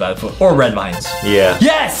to be Fruit by the Foot or Red Vines. Yeah.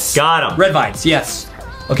 Yes. Got 'em. Red Vines. Yes.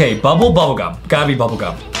 Okay, bubblegum. Gotta be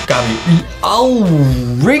bubblegum. Gotta be. Oh,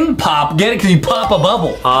 ring pop. Get it? Because you pop a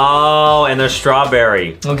bubble. Oh, and there's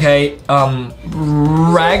strawberry. Okay.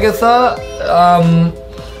 Ragatha.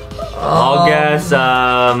 I'll guess.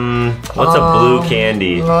 What's a blue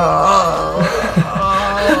candy?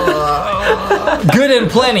 Good and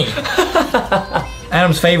Plenty.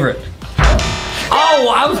 Adam's favorite. Oh,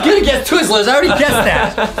 I was gonna guess Twizzlers. I already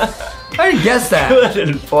guessed that. Good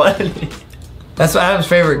and Plenty. That's Adam's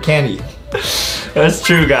favorite candy. That's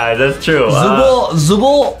true, guys. That's true.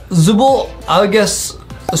 Zubul. I would guess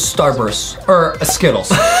a Starburst or a Skittles.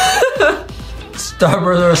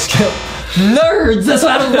 Starburst or a Skittles. Nerds. That's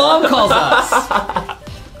what Adam's mom calls us.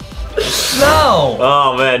 No.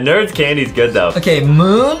 Oh man, Nerds candy's good though. Okay,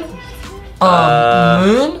 Moon.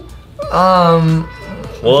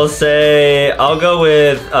 We'll say I'll go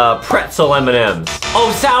with pretzel M&Ms.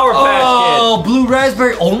 Oh, Sour Patch Kids. Oh, blue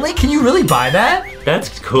raspberry only? Can you really buy that?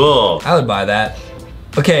 That's cool. I would buy that.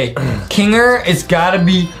 Okay, Kinger, it's gotta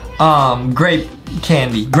be grape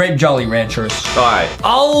candy, grape Jolly Ranchers. All right.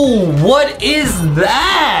 Oh, what is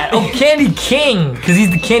that? Oh, Candy King, because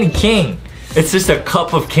he's the Candy King. It's just a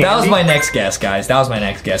cup of candy. That was my next guess, guys. That was my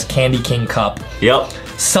next guess. Candy King cup. Yep.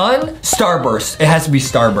 Sun, Starburst. It has to be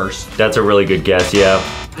Starburst. That's a really good guess, yeah.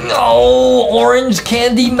 Oh, Orange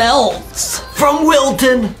Candy Melts. From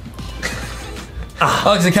Wilton. Oh,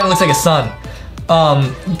 because it kind of looks like a sun.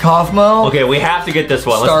 Kaufmo. Okay, we have to get this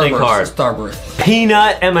one. Let's think hard. Starburst.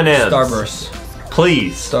 Peanut M&Ms. Starburst.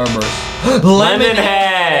 Please. Starburst. Lemon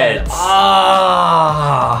heads.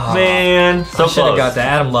 Ah. Man, so I should have close. got that.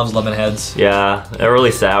 Adam loves lemon heads. Yeah, they're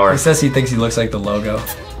really sour. He says he thinks he looks like the logo.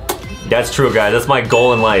 That's true, guys. That's my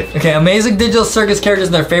goal in life. Okay, amazing digital circus characters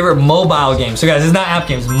in their favorite mobile games. So guys, it's not app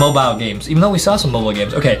games, mobile games. Even though we saw some mobile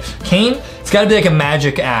games. Okay, Kane, it's gotta be like a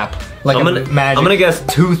magic app. Like I'm gonna guess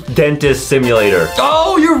Tooth Dentist Simulator.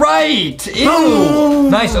 Oh, you're right! Ew!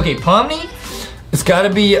 Nice, okay, Pomni, it's gotta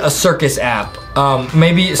be a circus app.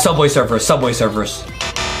 Maybe Subway Surfers,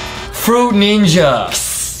 Fruit Ninja.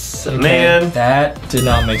 Okay, Man. that did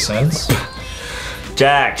not make sense.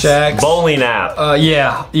 Jax. Bowling app.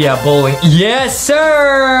 Yeah, bowling. Yes,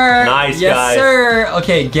 sir! Nice, yes, guys. Yes, sir!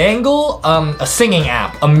 Okay, Gangle, a singing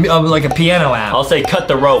app, like a piano app. I'll say Cut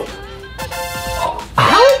the Rope.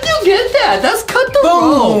 How did you get that? That's Cut the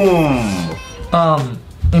Rope. Boom!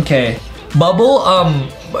 Okay. Bubble,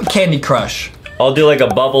 Candy Crush. I'll do like a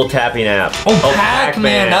bubble tapping app. Oh,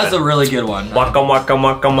 Pac-Man, that's a really good one. Wakam, wakam,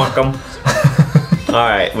 wakam, wakam.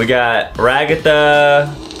 Alright, we got Ragatha,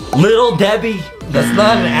 Little Debbie. That's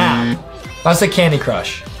not an app. I'll say Candy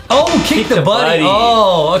Crush. Oh, Kick the Buddy.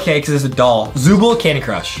 Oh, okay, because it's a doll. Zooble, Candy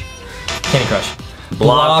Crush. Candy Crush.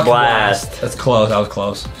 Block Blast. That's close, that was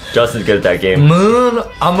close. Justin's good at that game. Moon,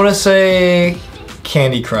 I'm gonna say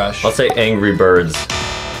Candy Crush. I'll say Angry Birds.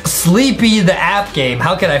 Sleepy, the app game.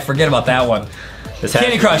 How could I forget about that one?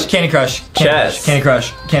 Candy Crush, Candy Crush, Chess. Candy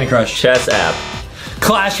Crush, Candy Crush. Chess app.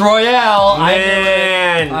 Clash Royale.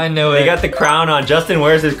 Man, I knew it. He got the crown on. Justin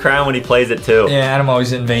wears his crown when he plays it too. Yeah, Adam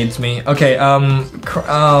always invades me. Okay,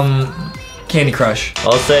 Candy Crush.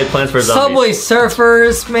 I'll say Plants vs. Zombies. Subway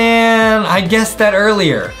Surfers, man. I guessed that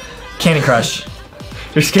earlier. Candy Crush.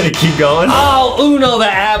 You're just gonna keep going? Oh, Uno,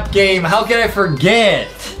 the app game. How could I forget?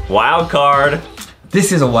 Wild card.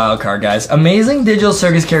 This is a wild card, guys. Amazing digital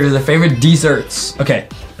circus characters, their favorite desserts. Okay.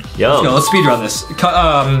 Yum. Let's go. Let's speedrun this.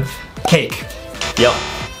 Cake. Yep.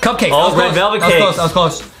 Cupcake. Oh, red velvet cake. I was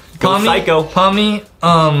close. Go Psycho. Pomni.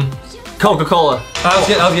 Coca-Cola. I was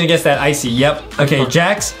gonna guess that. Icy. Yep. Okay.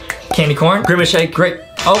 Jax. Candy corn. Grimace shake. Great.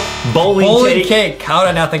 Oh. Bowling cake. How did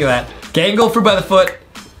I not think of that? Gangle, Fruit by the Foot,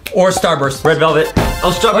 or Starburst. Red velvet.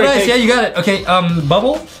 Oh, strawberry nice. cake. Yeah, you got it. Okay.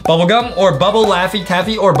 Bubble gum, or bubble Laffy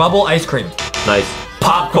Taffy, or bubble ice cream. Nice.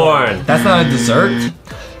 Popcorn. That's not a dessert.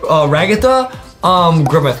 Ragatha.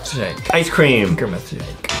 Grimace shake. Ice cream. Grimace shake.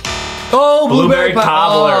 Oh, blueberry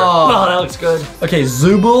cobbler. Oh, that looks good. Okay,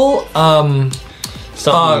 Zooble.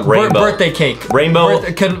 Something rainbow. Birthday cake. Rainbow.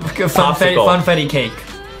 Funfetti cake.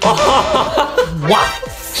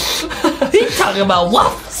 Waffles. He's talking about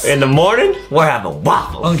waffles. In the morning, we're having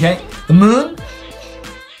waffles. Okay. The moon.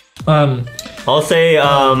 I'll say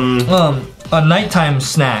a nighttime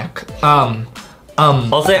snack.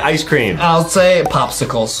 I'll say ice cream. I'll say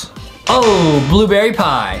popsicles. Oh, blueberry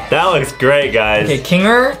pie. That looks great, guys. Okay,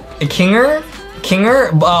 Kinger.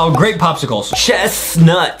 Grape popsicles.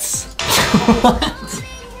 Chestnuts. What?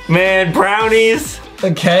 Man, brownies.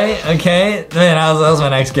 Okay. Man, that was my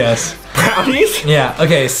next guess. Brownies? Yeah.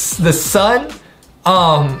 Okay. The sun.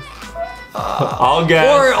 I'll guess.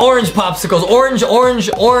 Or orange popsicles. Orange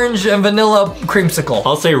and vanilla creamsicle.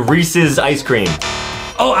 I'll say Reese's ice cream.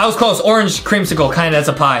 Oh, I was close. Orange creamsicle, kind of.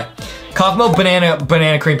 That's a pie. Coffee milk,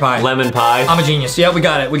 banana cream pie. Lemon pie. I'm a genius. Yeah, we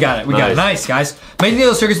got it. We got it. Nice, guys. Amazing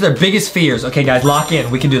digital circus are their biggest fears. Okay, guys, lock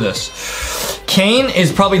in. We can do this. Kane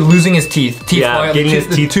is probably losing his teeth. Getting his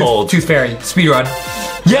teeth pulled. Tooth fairy. Speedrun.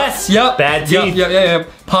 Yes. Yep. Bad teeth. Yep.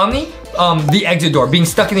 Pomni. The exit door. Being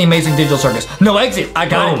stuck in the amazing digital circus. No exit. I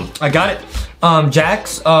got it.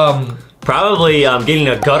 Jax. Probably getting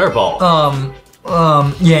a gutter ball.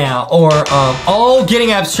 Yeah, or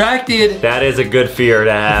getting abstracted. That is a good fear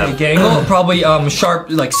to have. Okay, Gangle, probably sharp,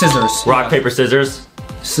 like scissors. Rock, paper, scissors.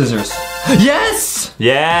 Scissors. Yes!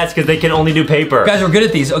 Yeah, it's because they can only do paper. Guys, we're good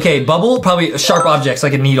at these. Okay, Bubble, probably sharp objects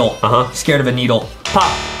like a needle. Scared of a needle.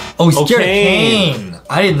 Pop. Oh, he's scared of cane.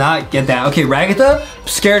 I did not get that. Okay, Ragatha,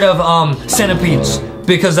 scared of centipedes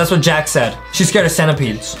because that's what Jack said. She's scared of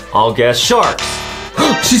centipedes. I'll guess sharks.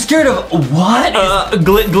 She's scared of what?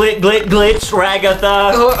 Glitch,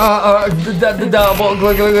 Ragatha. Double,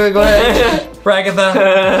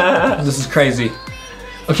 Ragatha. This is crazy.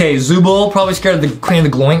 Okay, Zooble, probably scared of the Queen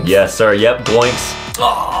of the Gloinks. Yes, sir. Yep, Gloinks.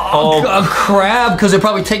 Oh, a crab, because it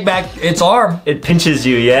probably take back its arm. It pinches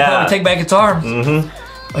you, yeah. Probably take back its arm.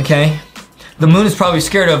 Mm-hmm. Okay. The moon is probably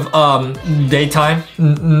scared of daytime.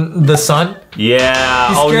 The sun.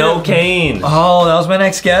 Yeah. Oh, no cane. Oh, that was my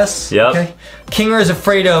next guess. Yep. Okay. Kinger is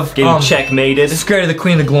afraid of getting checkmated. He's scared of the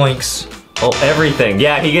Queen of the Gloinks. Oh, everything.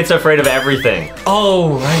 Yeah, he gets afraid of everything.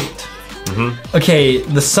 Oh, right. Okay,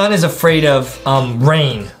 the sun is afraid of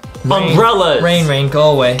rain. Umbrellas. Rain,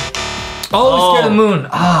 go away. Oh, scared of the moon.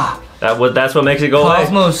 Ah. That's what makes it go away.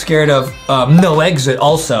 Cosmo's scared of no exit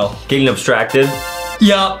also. Getting abstracted.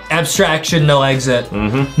 Yup, abstraction, no exit.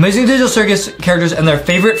 Amazing Digital Circus characters and their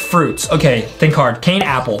favorite fruits. Okay, think hard. Cane,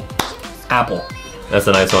 apple. Apple. That's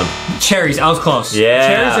a nice one. Cherries, I was close. Yeah.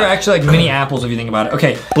 Cherries are actually like mini apples if you think about it.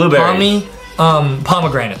 Okay. Blueberries.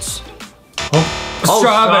 Pomegranates. Oh,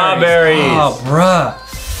 strawberries. Oh, bruh.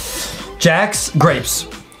 Jack's, grapes.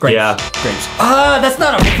 Grapes. Yeah. Grapes. Ah, that's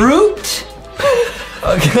not a fruit?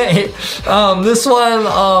 Okay. This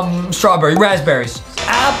one, strawberry, raspberries.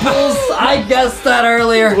 Apples, I guessed that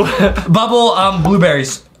earlier. Bubble,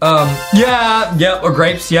 blueberries. Or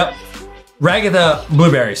grapes, yep. Ragatha,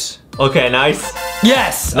 blueberries. Okay, nice.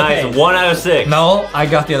 Yes. Nice. Okay. 1 out of 6. No, I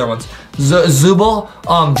got the other ones. Zubal,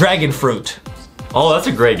 dragon fruit. Oh, that's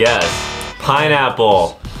a great guess.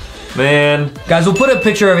 Pineapple. Man. Guys, we'll put a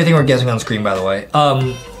picture of everything we're guessing on screen, by the way.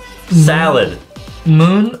 Salad.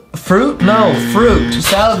 Moon, fruit? No, fruit.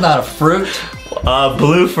 Salad's not a fruit.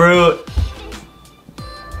 Blue fruit.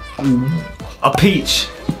 A peach.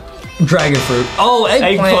 Dragon fruit. Oh,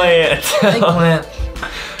 eggplant. Eggplant.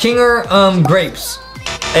 Kinger, grapes.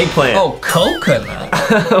 Eggplant. Oh, coconut.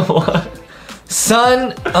 What?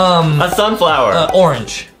 Sun, A sunflower.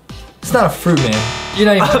 orange. It's not a fruit, man. You're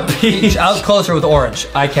not even A peach. I was closer with orange.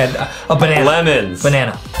 I can, a banana. Lemons.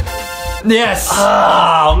 Banana. Yes.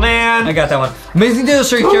 Oh, man. I got that one. Amazing Digital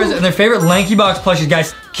Circus characters and their favorite LankyBox plushies,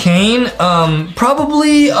 guys. Kane,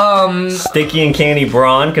 probably, Sticky and Candy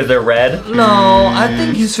Brawn, because they're red. no, I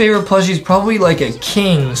think his favorite plushie is probably like a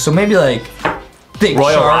king, so maybe like Thick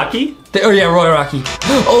Royal Shark. Rocky? Oh yeah, Royal Rocky.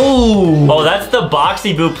 Oh! Oh, that's the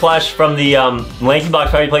Boxy Boo plush from the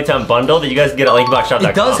LankyBox Party Playtime bundle that you guys can get at LankyBoxShop.com.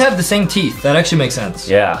 It does have the same teeth. That actually makes sense.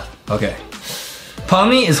 Yeah. Okay.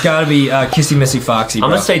 Pomni has got to be Kissy Missy Foxy, bro.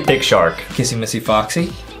 I'm gonna say Thick Shark. Kissy Missy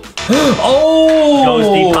Foxy. Oh!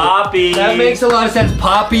 Ghosty Poppy. That makes a lot of sense.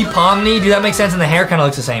 Poppy, Pomni. Dude, that makes sense, and the hair kind of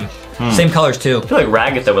looks the same. Same colors too. I feel like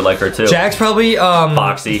Ragatha would like her too. Jack's probably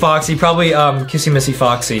Foxy. Foxy, probably Kissy Missy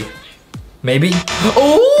Foxy. Maybe.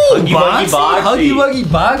 Oh, Huggy Wuggy Boxy. Huggy Wuggy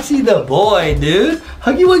Boxy, the boy, dude.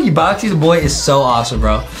 Huggy Wuggy Boxy, the boy, is so awesome,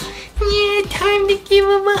 bro. Yeah, time to give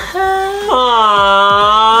him a hug.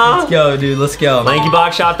 Aww. Let's go, dude. Let's go.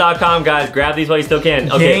 LankyBoxShop.com, guys. Grab these while you still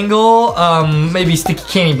can. Okay. Gangle, maybe Sticky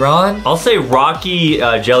Candy Brawn. I'll say Rocky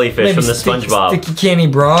Jellyfish Maybe from the SpongeBob. Sticky Candy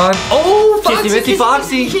Brawn. Oh, Foxy, Kissy Missy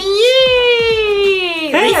Foxy.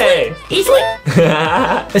 Yeah. Hey. Easily.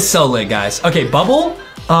 It's so lit, guys. Okay, Bubble.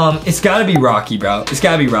 It's gotta be Rocky, bro. It's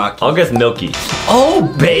gotta be Rocky. I'll guess Milky. Oh,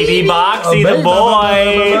 Baby Boxy, the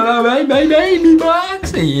boy. Baby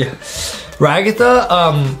Boxy. Ragatha,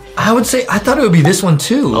 I would say, I thought it would be this one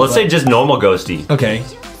too. Let's say just normal Ghosty. Okay.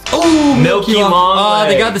 Oh, Milky Long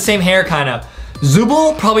they Leg. got the same hair, kind of.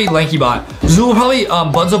 Zubal, probably LankyBot. Zubal, probably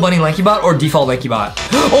Bunzo Bunny LankyBot or default LankyBot.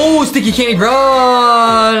 Oh, Sticky Candy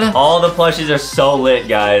Brawn. All the plushies are so lit,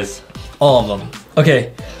 guys. All of them.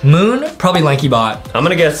 Okay. Moon, probably LankyBot. I'm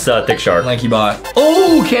gonna guess Thick Shark. LankyBot.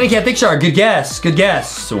 Oh, Candy Cat Thick Shark. Good guess. Good guess.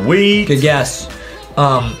 Sweet. Good guess.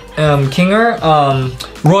 Kinger,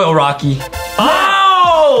 Royal Rocky.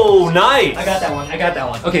 Oh, nice. I got that one. I got that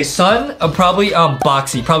one. Okay, Sun, probably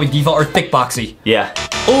Boxy, probably default or Thick Boxy. Yeah.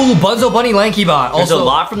 Oh, Bunzo Bunny LankyBot. There's Also a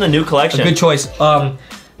lot from the new collection. a good choice.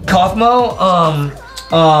 Kaufmo,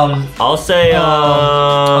 I'll say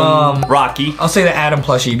Rocky. I'll say the Adam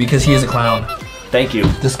plushie because he is a clown. Thank you.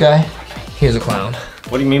 This guy, he is a clown.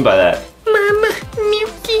 What do you mean by that? Mama,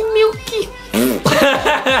 Milky.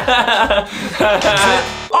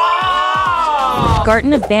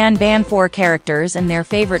 Garten of Ban 4 characters and their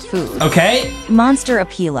favorite food. Okay. Monster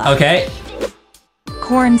Apila. Okay.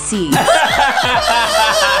 Corn seeds.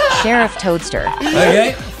 Sheriff Toadster.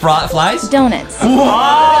 Okay. Flies. Donuts.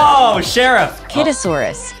 Oh, Sheriff.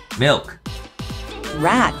 Kiddosaurus. Milk.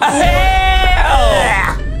 Rats.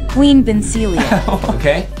 Hell. Queen Bencelia.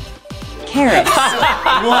 Okay. Carrots.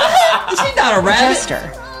 What? Is he not a rabbit?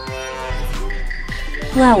 Jester.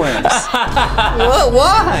 Flowers. What?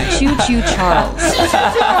 Why? Choo Choo Charles.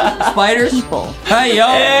 Spiders. People. Hey yo.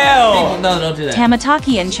 Ew. No, don't do that.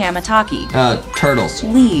 Tamataki and Chamataki. Turtles.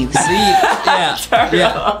 Leaves. Yeah.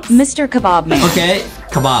 Mr. Kebab Man. Okay. A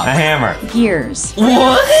Kebab. hammer. Gears.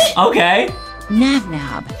 What? Okay. Nab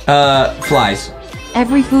Nab. Flies.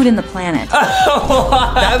 Every food in the planet.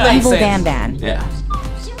 That makes Evil sense. Ban. Yeah.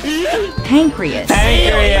 Pancreas.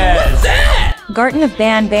 Pancreas. Garten of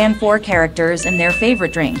Ban 4 characters and their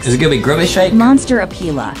favorite drinks. Is it gonna be Grimace Shake? Monster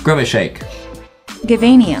Apila. Grimace Shake.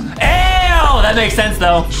 Gavanium. Ew. That makes sense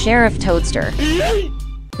though. Sheriff Toadster.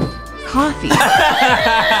 Coffee.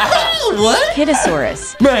 What?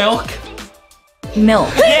 Kiddosaurus. Milk. Milk.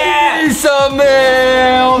 Yeah! Some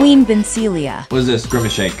milk. Queen Vincelia. What is this?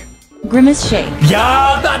 Grimace shake. Grimace Shake.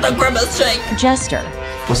 Yup! Not the Grimace shake. Jester.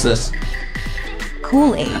 What's this?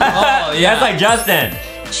 Kool-Aid. Oh yeah. That's like Justin.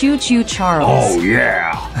 Choo Choo Charles.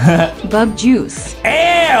 yeah. Bug Juice. Ew!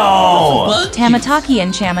 Tamataki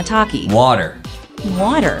and Chamataki. Water.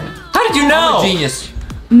 Water. How did you know? Genius.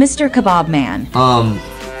 Mr. Kebab Man.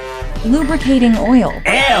 Lubricating oil.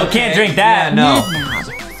 Ew, can't drink that. Yeah, no. Nab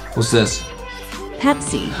Nab. What's this?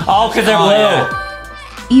 Pepsi. Oh, because they're blue.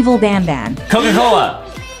 yeah. Evil Ban Ban. Coca-Cola.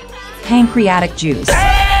 Pancreatic Juice.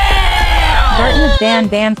 Garden of Ban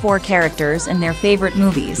Ban 4 characters and their favorite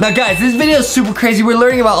movies. Now guys, this video is super crazy. We're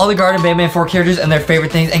learning about all the Garden of Banban 4 characters and their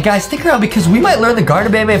favorite things. And guys, stick around because we might learn the Garden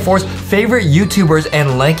of Banban 4's favorite YouTubers, and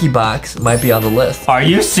LankyBox might be on the list. Are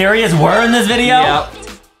you serious? We're in this video? Yep.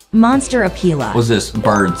 Monster Appeala. What's this?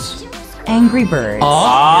 Birds. Angry Birds.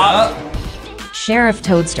 Oh, Sheriff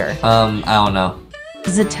Toadster. I don't know.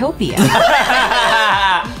 Zootopia.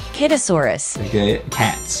 Kiddosaurus. Okay.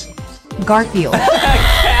 Cats. Garfield.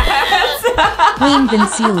 Queen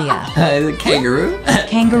Vincelia. Is it kangaroo?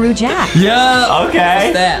 Kangaroo Jack. Yeah. Okay.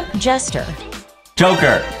 What's that? Jester.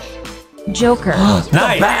 Joker. Joker.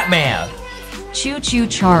 Nice. Batman. Choo Choo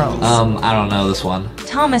Charles. I don't know this one.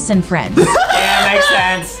 Thomas and Friends. Yeah, makes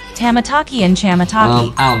sense. Tamataki and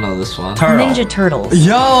Chamataki. I don't know this one. Turtle. Ninja Turtles.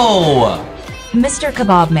 Yo! Mr.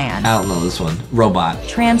 Kebab Man. I don't know this one. Robot.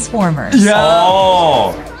 Transformers.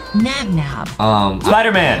 Oh. Nab Nab. I don't know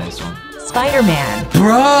Spider-Man. this one. Spider-Man.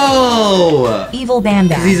 Bro! Evil Ban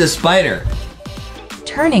Ban. He's a spider.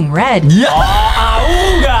 Turning Red. Yeah!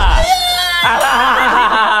 Auga.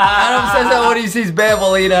 Adam says that when he sees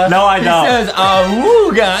Bambolina. No, I don't. He says,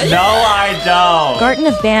 awooga. No, I don't. Garden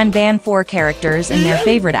of Ban Ban 4 characters and their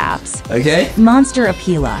favorite apps. Okay. Monster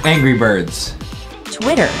Appeala. Angry Birds.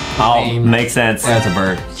 Twitter. Oh, makes sense. That's a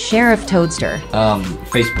bird. Sheriff Toadster.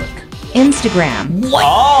 Facebook. Instagram.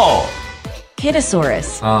 Oh.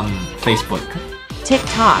 Kiddosaurus. Facebook.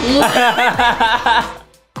 TikTok.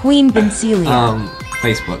 Queen Vincelia.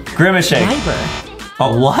 Facebook. Grimace shake. Viber.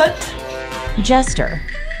 Oh, what? Jester.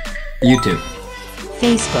 YouTube.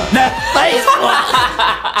 Facebook.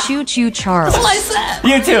 Choo Choo Charles.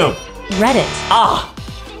 YouTube. Reddit. Ah.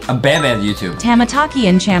 A Batman YouTube. Tamataki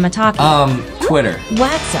and Chamataki. Twitter.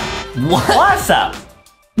 WhatsApp. What's up?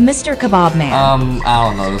 Mr. Kebab Man. I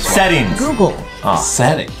don't know this one. Settings. Google.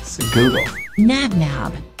 Settings. Google. Nab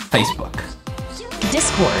Nab. Facebook.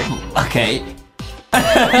 Discord. Okay.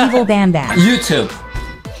 Evil Ban Ban. YouTube.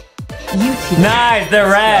 YouTube. Nice, they're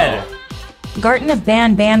red. Garden of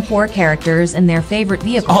Ban Ban 4 characters and their favorite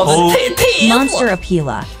vehicles. Oh. Monster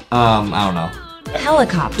Appeala. I don't know.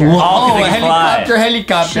 Helicopter. Oh, Oh, they a can fly.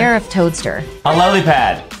 helicopter. Sheriff Toadster. A lily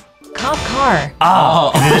pad. Cop Car.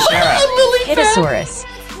 Oh, is it a sheriff? Kiddosaurus.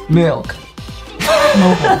 Milk.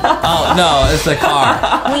 Mobile. Oh, no, it's a car.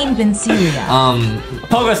 Queen Vincelia.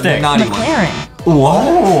 Pogo stick. Naughty one. McLaren.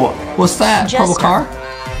 Whoa. What's that? Purple Jester. car?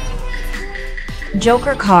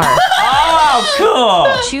 Joker Car. Oh,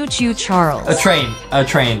 cool. Choo Choo Charles. A train. A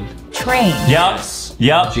train. Train. Yup.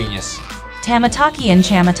 Yup. Genius. Tamataki and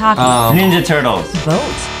Chamataki. Ninja Turtles. Boat.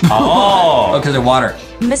 Oh. because of water.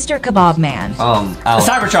 Mr. Kebab Man.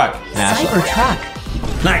 Cybertruck.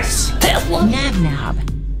 Cybertruck. Nice. Nab Nab.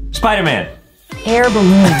 Spider-Man. Air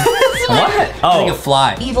Balloon. What? I think Oh. a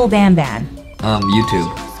fly. Evil Ban Ban. YouTube.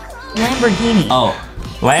 Lamborghini. Oh,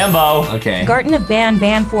 Lambo. okay. Garden of Ban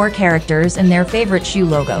Ban 4 characters and their favorite shoe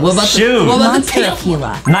logos. What about Shoes. What about the Monster tail?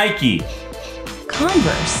 Appeala. Nike.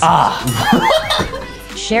 Converse.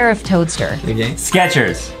 Sheriff Toadster. Okay.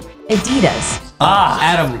 Skechers. Adidas.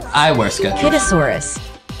 Adam, I wear Skechers. Kiddosaurus.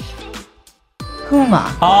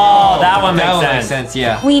 Puma. Oh, that one makes That one sense. makes sense,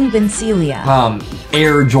 yeah. Queen Vincelia.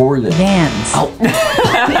 Air Jordan. Vans. Oh.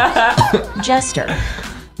 Jester.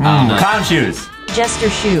 Clown shoes. Jester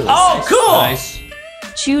Shoes. Oh, cool. Nice.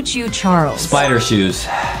 Choo Choo Charles. Spider shoes.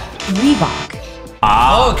 Reebok.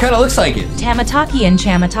 Oh, it kind of looks like it. Tamataki and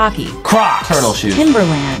Chamataki. Crocs. Turtle shoes.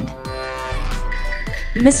 Timberland.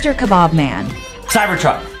 Mr. Kebab Man.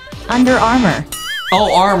 Cybertruck. Under Armour.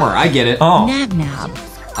 Oh, armor. I get it. Oh. Nab Nab.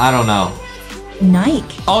 I don't know.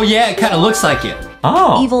 Nike. Oh, yeah, it kind of looks like it.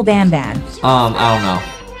 Oh. Evil Ban Ban. I don't know.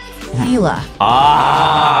 Fila.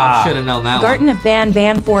 Should have known that Garden of Ban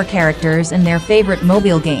Ban 4 characters and their favorite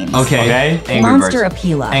mobile games. one. Okay. Okay. Angry Monster Birds.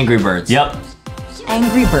 Appeala. Angry Birds. Yep.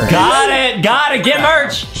 Angry Birds. Got it. Got it. Get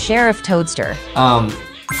merch. Sheriff Toadster.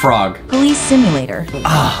 Frog. Police Simulator.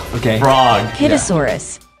 Okay. Frog.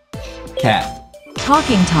 Kiddosaurus. Cat.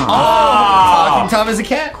 Talking Tom. Talking Tom is a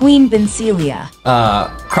cat. Queen Vincelia.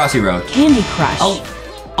 Crossy Road. Candy Crush.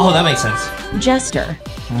 Oh, that makes sense. Jester.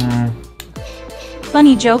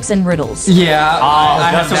 Funny jokes and riddles. Yeah. Oh,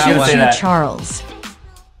 I that's have what that she was one. saying. Choo that. Charles.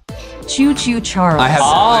 Choo Choo Charles. I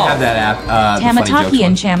have that app. the funny jokes Tamataki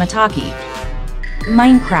and one. Chamataki.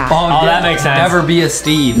 Minecraft. Oh, that makes sense. Never be a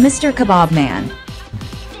Steve. Mr. Kebab Man.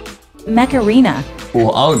 Mecharina.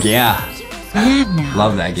 Oh yeah. Nab Now.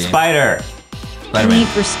 Love that game. Spider. Spider-Man. Need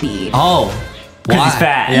for Speed. Oh. Because he's Why?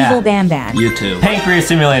 fat. Yeah. Evil Ban Ban. YouTube. Pancreas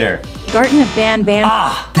Simulator. Garden of Ban Ban.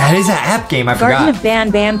 That is an app game. I Garden forgot. of Ban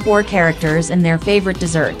Ban 4 characters and their favorite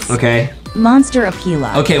desserts. Okay. Monster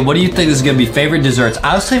Apila. Okay. What do you think is gonna be favorite desserts?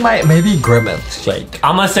 I would say maybe Grimace shake.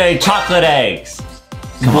 I'm gonna say chocolate eggs.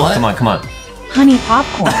 Come What? on, come on, come on. Honey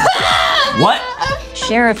Popcorn. What?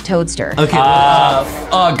 Sheriff Toadster. Okay.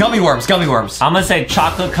 Gummy worms. Gummy worms. I'm gonna say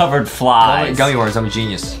chocolate covered flies. Gummy worms. I'm a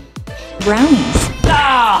genius. Brownies.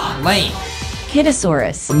 Ah! Lane.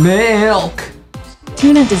 Kiddosaurus. Milk.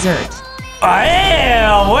 Tuna dessert. I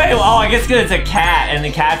am. Wait. Oh, I guess because it's a cat and the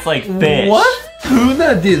cat's like fish. What?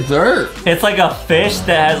 Tuna dessert. It's like a fish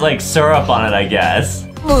that has like syrup on it, I guess.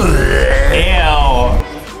 Ew.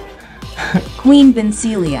 Queen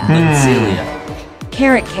Bencelia. Celia.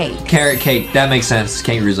 Carrot cake. Carrot cake. That makes sense.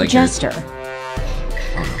 Kangaroos like carrots. Jester.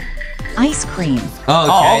 Ice cream. Oh,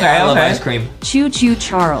 okay. Oh, okay, I love okay. ice cream. Choo Choo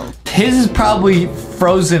Charles. His is probably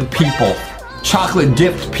frozen people. Chocolate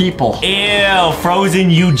dipped people. Ew. Frozen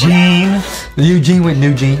Eugene. Eugene with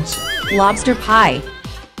new jeans. Lobster pie.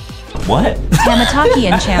 What? Tamataki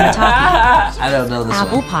and Chamataki. I don't know this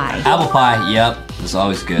Apple one. pie. Apple pie. Yep. It's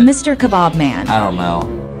always good. Mr. Kebab Man. I don't know.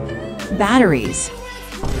 Batteries.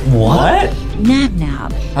 What? Nab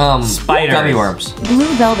Nab. Spiders. Gummy worms. Blue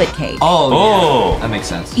velvet cake. Oh, Oh. yeah. That makes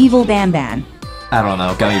sense. Evil Ban Ban. I don't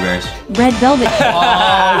know. Gummy bears. Red velvet cake.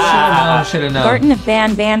 Oh, should have known. Garden of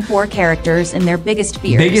Ban Ban 4 characters and their biggest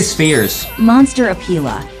fears. Biggest fears. Monster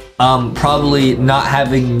Apila. Probably not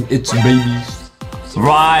having its babies.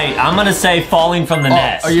 Right. I'm gonna say falling from the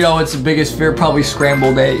nest. Oh, you know what's the biggest fear? Probably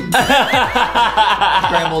scrambled eggs.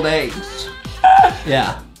 Scrambled eggs.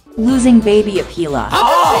 Yeah. Losing baby Apila.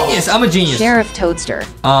 Genius. I'm a genius. Sheriff Toadster.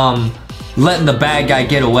 Letting the bad guy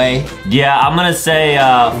get away. Yeah, I'm gonna say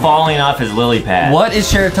falling off his lily pad. What is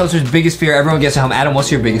Sheriff Toaster's biggest fear? Everyone gets at home. Adam, what's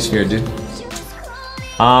your biggest fear, dude?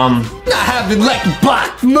 Not having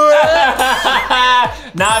LankyBox.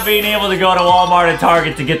 Not being able to go to Walmart and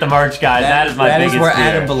Target to get the merch, guys. That is my biggest where fear.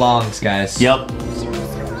 Adam belongs, guys. Yep.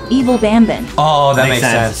 Evil Bambin. Oh, that makes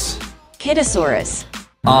Makes sense. Kiddosaurus.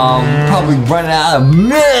 Probably running out of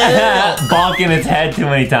milk. Bonking its head too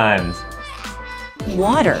many times.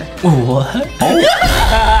 Water. What?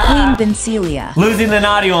 Queen Bencelia. Losing the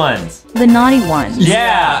naughty ones. The naughty ones.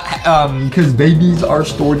 Yeah. Because babies are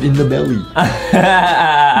stored in the belly.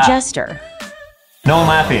 Jester. No one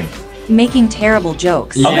laughing. Making terrible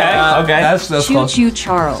jokes. Okay, okay. That's Choo close. Choo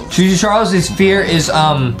Charles. Choo Charles' fear is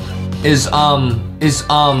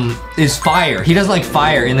fire. He doesn't like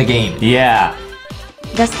fire in the game. Yeah.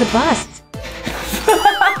 Gus the Bus.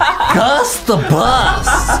 Gus the Bus.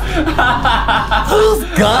 Who's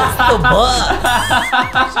Gus the Bus?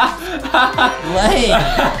 Lame.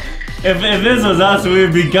 If this was us, we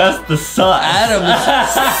would be Gus the Sus. Adam is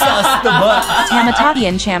sus the Bus. Tamataki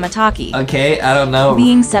and Chamataki. Okay, I don't know.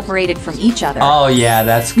 Being separated from each other. Oh yeah,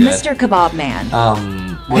 that's good. Mr. Kebab Man.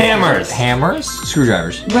 Hammers. Hammers?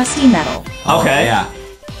 Screwdrivers. Rusty Metal. Okay. Yeah.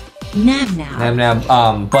 Nab Nab.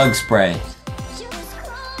 Bug spray.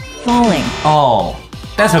 Falling. Oh,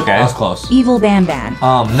 That's okay. that was close. Evil Ban Ban.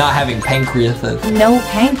 Not having pancreas. No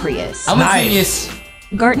Pancreas. I'm Nice. a genius.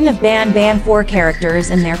 Garden of Ban Ban 4 characters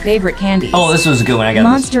and their favorite candies. Oh, this was a good one. I got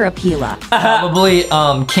Monster Apila. this. Probably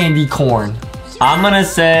candy corn. I'm gonna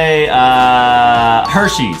say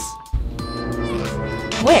Hershey's.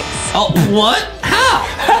 Twix. Oh, what? How?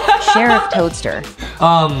 Sheriff Toadster.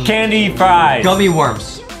 Candy fries. Gummy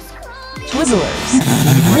worms. Twizzlers.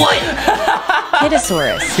 What?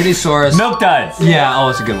 Kiddosaurus. Kittysaurus. Milk duds. Yeah. Oh,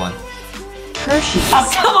 it's a good one. Hershey's. Oh,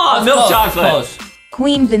 come on, milk chocolate. Close.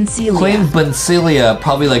 Queen Bencelia. Queen Bencelia,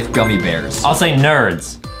 probably like gummy bears. I'll say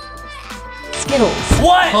nerds. Skittles.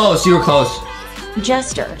 What? Close. You were close.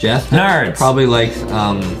 Jester. Jeff. Nerds. Probably like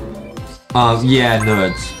yeah,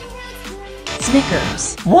 nerds.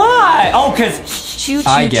 Snickers. Why? Oh, cause. Choo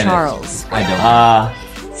I Choo get it. Charles. I don't.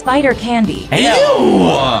 Spider Candy.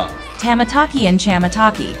 Ew. Tamataki and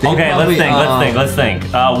Chamataki. Okay, probably, let's think.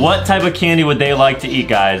 What type of candy would they like to eat,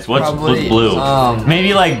 guys? What's Probably, blue?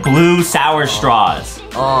 Maybe like blue sour straws.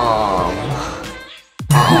 Or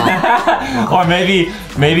maybe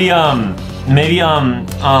Maybe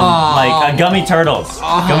like gummy turtles.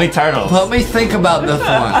 Gummy turtles. Let me think about this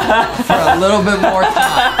one for a little bit more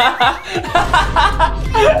time.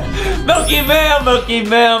 Milky Bell, Milky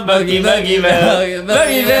Bell, Milky Milky Bell,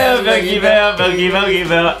 Milky Bell, Milky Bell, Milky Milky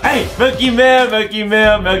Bell. Hey, Milky Bell, Milky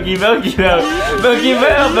Bell, Milky Milky Bell, Milky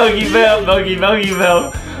Bell, Milky Bell, Milky Milky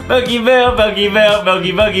Bell. Milky Bell, Milky Bell,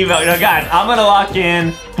 Milky Milky Bell. Now guys, I'm gonna lock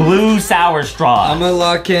in blue sour straw. I'm gonna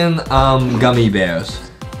lock in gummy bears.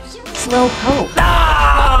 Slow poke.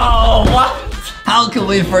 No! What? How can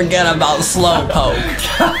we forget about Slowpoke?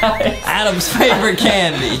 Adam's favorite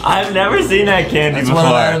candy. I've never seen that candy That's before.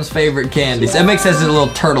 one of Adam's favorite candies. It makes sense. There's a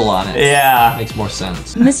little turtle on it. Yeah. Makes more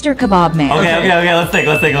sense. Mr. Kebab Man. Okay.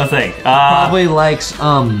 Let's think. Probably likes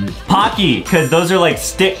Pocky, because those are like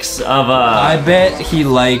sticks of I bet he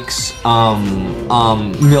likes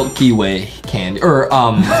Milky Way candy or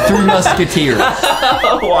Three Musketeers.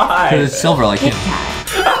 Why? Because it's silver like him.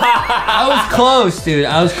 I was close, dude.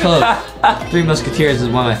 I was close. Three Musketeers is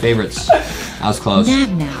one of my favorites. I was close.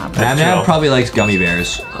 Nab. Nab probably likes gummy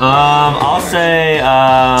bears. I'll say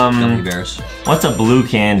Gummy bears. What's a blue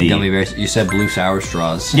candy? Gummy bears. You said blue sour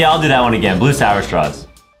straws. Yeah, I'll do that one again. Blue sour straws.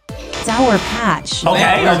 Sour Patch.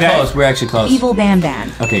 Okay, We're close. We're actually close. Evil Ban.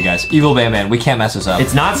 Okay, guys. Evil Ban. We can't mess this up.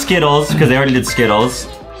 It's not Skittles because they already did Skittles.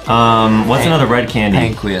 What's another red candy?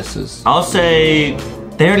 Pancreases. I'll say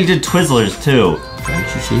they already did Twizzlers too.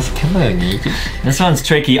 Come on, Nathan. This one's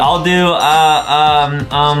tricky. I'll do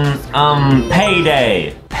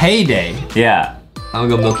Payday. Payday. Yeah. I'm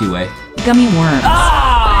gonna go Milky Way. Gummy Worms.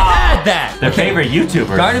 Ah! That. Their favorite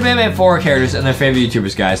YouTuber. Garden Band 4 characters and their favorite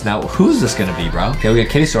YouTubers, guys. Now, who's this gonna be, bro? Okay, we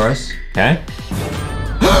got Kittysaurus. Okay.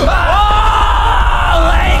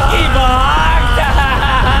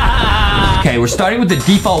 Okay, we're starting with the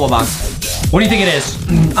default box. What do you think it is?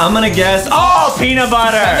 I'm gonna guess. Oh, peanut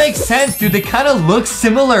butter. That makes sense, dude. They kind of look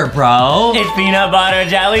similar, bro. It's peanut butter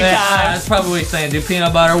jelly time. That's probably what he's saying, dude.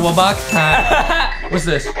 Peanut butter Wobox time. What's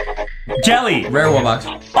this? Jelly. Rare Wobox.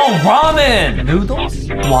 Oh, ramen. Noodles?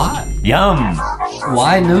 What? Yum.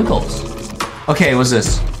 Why noodles? Okay, what's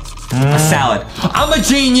this? A salad. I'm a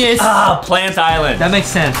genius. Ah, Plant Island. That makes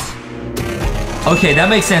sense. Okay, that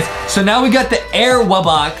makes sense. So now we got the air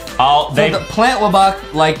Wobox. Oh, So the plant Wobox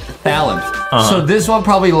like salads. So this one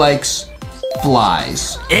probably likes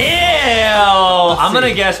flies. Ew. I'm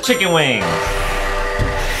gonna guess chicken wing.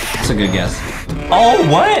 That's a good guess. Oh,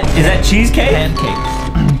 what? Is that cheesecake? Pancakes.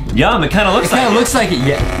 Yum, it kind of looks It kind of like looks like it,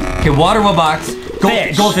 yeah. Okay, water Wobox.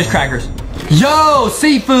 Fish. Goldfish crackers. Yo,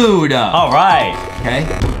 seafood. All right. Okay.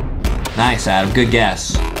 Nice, Adam. Good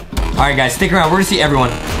guess. All right, guys, stick around. We're gonna see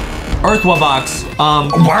everyone. Earth Wobox.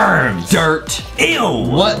 Worms. Dirt. Ew.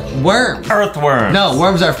 What? Worms? Earthworms. No,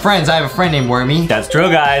 worms are friends. I have a friend named Wormy. That's true,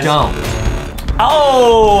 guys. Don't.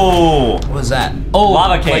 Oh. What was that? Oh,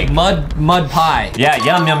 Lava cake. Like mud pie. Yeah,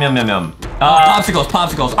 yum.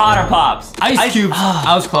 Popsicles. Otter Pops. Ice cubes.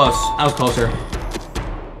 I was close. I was closer.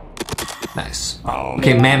 Nice.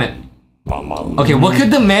 Okay, mammoth. Okay, what could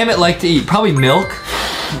the mammoth like to eat? Probably milk.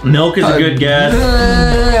 Milk is a good guess.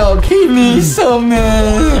 Give me some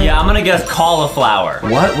milk. Yeah, I'm gonna guess cauliflower.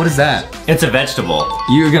 What? What is that? It's a vegetable.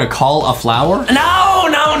 You're gonna call a flower? No.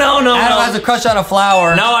 Adam has a crush on a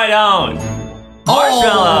flower. No, I don't.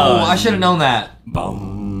 Oh, I should have known that.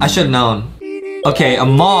 I should have known. Okay, a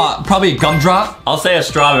moth, probably a gumdrop. I'll say a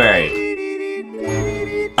strawberry.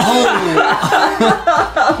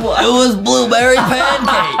 It was blueberry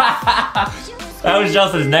pancake. That was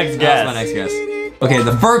Justin's next guess. That's my next guess. Okay,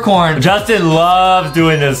 the fur corn. Justin loves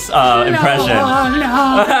doing this impression. And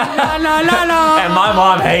my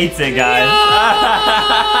mom hates it, guys.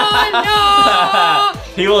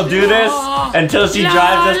 He will do this until she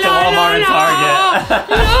drives us to Walmart and Target.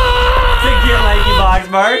 To get LankyBox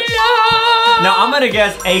merch. Now I'm gonna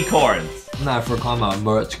guess acorns. Not for comma,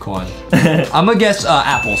 merch corn. I'm gonna guess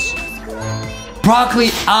apples.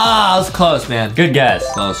 Broccoli. Ah, I was close, man. Good guess.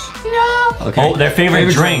 Close. No. Okay. Oh, their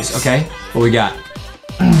favorite drinks. Okay. What we got?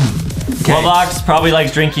 Okay. Wobox probably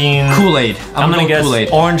likes drinking Kool-Aid. I'm gonna guess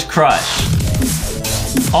Orange Crush.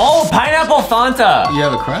 Oh, Pineapple Fanta. You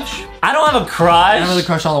have a crush? I don't have a crush. I don't really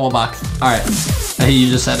crush on the Wobox. All right. Hey, you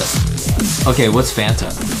just said it. Okay, what's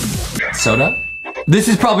Fanta? Soda? This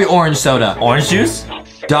is probably orange soda. Orange juice?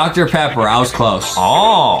 Dr. Pepper. I was close.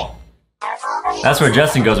 Oh. That's where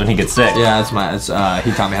Justin goes when he gets sick. Yeah, that's my.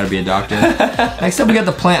 He taught me how to be a doctor. Next up, we got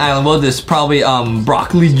the Plant Island. What is this? Probably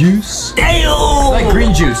broccoli juice. Ew! Like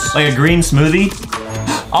green juice. Like a green smoothie?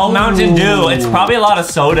 Oh, Mountain Dew. It's probably a lot of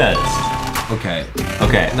sodas. Okay.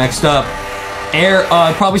 Okay. Next up,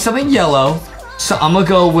 probably something yellow. So I'm gonna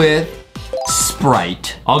go with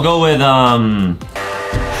Sprite. I'll go with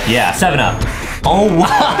yeah, 7-Up. Oh, wow.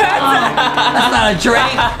 That's not a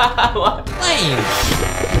drink. Lame.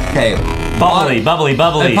 Okay. Bubbly. It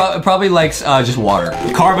probably likes just water.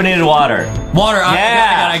 Carbonated water. Water.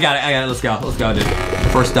 Yeah. I got it. Let's go, dude.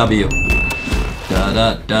 First W.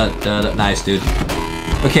 Nice, dude.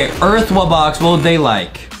 Okay, Earth-wa-box, what would they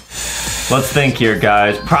like? Let's think here,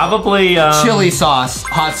 guys. Probably chili sauce,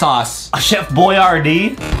 hot sauce. Chef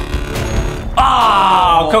Boyardee.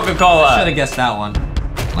 Oh, Coca-Cola. Should have guessed that one.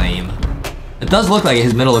 Lame. It does look like it.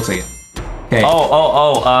 His middle looks like it. Okay.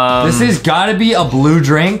 This has got to be a blue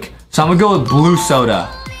drink, so I'm gonna go with blue soda.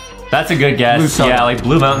 That's a good guess. Blue soda. Yeah, like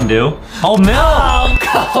Blue Mountain Dew. Oh, milk! Oh,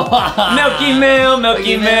 come on. Milky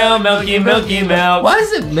milk. Why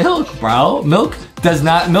is it milk, bro? Milk is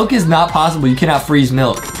not possible. You cannot freeze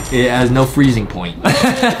milk. It has no freezing point.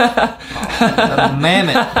 Mammoth.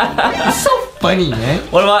 It's so funny, man.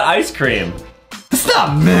 What about ice cream? It's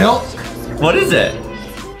not milk. What is it?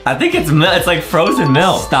 I think it's milk. It's like frozen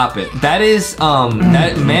milk. Stop it. That is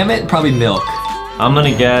that mammoth probably milk. I'm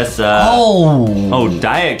gonna guess. Oh,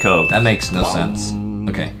 Diet Coke. That makes no sense.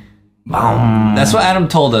 Okay. That's what Adam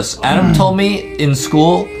told us. Adam told me in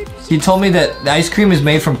school. He told me that the ice cream is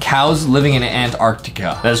made from cows living in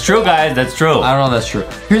Antarctica. That's true, guys. That's true. I don't know if that's true.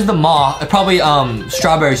 Here's the probably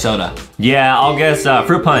strawberry soda. Yeah, I'll guess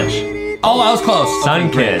fruit punch. Oh, I was close.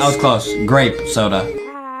 Sunkiss. I was close. Grape soda.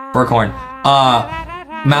 Burkhorn.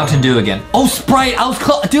 Mountain Dew again. Oh, Sprite. I was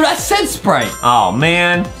close. Dude, I said Sprite. Oh,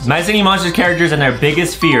 man. My Singing Monsters characters and their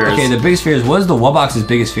biggest fears. Okay, the biggest fears. What is the Wa-box's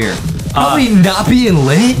biggest fear? Probably not being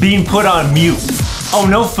lit. Being put on mute. Oh,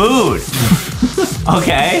 no food.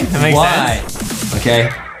 Okay, that makes sense.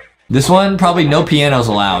 Okay. This one, probably no pianos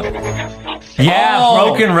allowed. Yeah,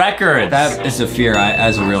 broken records. That is a fear.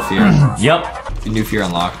 As a real fear. Yep. New fear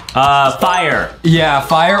unlocked. Fire. Yeah,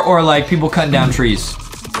 fire or like people cutting down trees.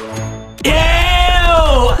 Ew!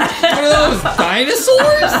 What are those?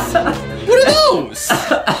 Dinosaurs? What are those?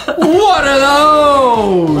 What are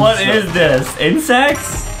those? What is this?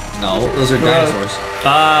 Insects? No, those are dinosaurs.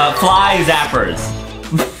 Fly zappers.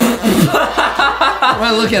 What am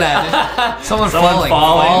I looking at? Someone's falling.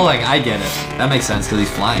 I get it. That makes sense because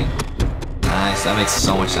he's flying. Nice. That makes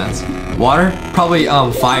so much sense. Water? Probably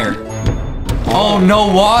fire. Oh, no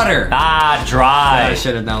water. Ah, dry. I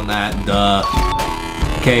should have known that. Duh.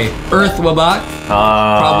 Okay, Earth Wa-box.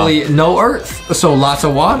 Probably no earth, so lots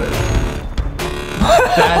of water.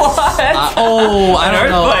 That's, what?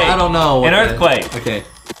 I don't know. An earthquake. Okay.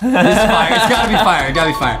 This is fire. It's gotta be fire. It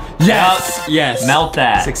gotta be fire. Yes. Yep. Yes. Melt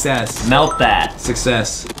that. Success. Melt that.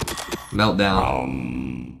 Success.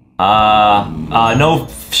 Meltdown. No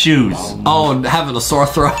shoes. Oh, having a sore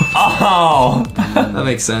throat. Oh. That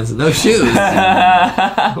makes sense. No shoes.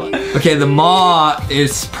 Okay, the maw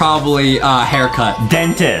is probably haircut.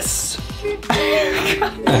 Dentist.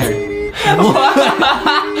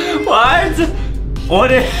 What?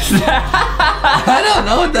 What is that? I don't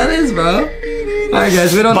know what that is, bro. Alright,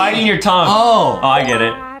 guys, we don't. Biting your tongue. Oh. Oh, I get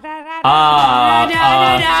it.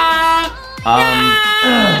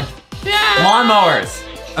 Lawnmowers.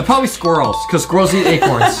 Probably squirrels, because squirrels eat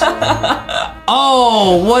acorns.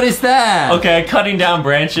 Oh, what is that? Okay, cutting down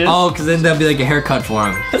branches. Oh, because then that'd be like a haircut for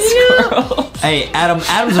him. Squirrels. Hey,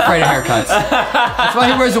 Adam's afraid of haircuts. That's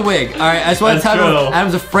why he wears a wig. All right, I just want to tell you,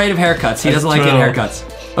 Adam's afraid of haircuts. He doesn't like getting haircuts.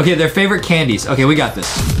 Okay, their favorite candies. Okay, we got this.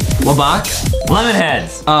 What box? Lemon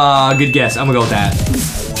heads. Good guess. I'm gonna go with that.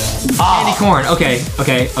 Candy corn. Okay.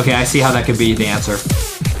 I see how that could be the answer.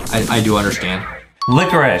 I do understand.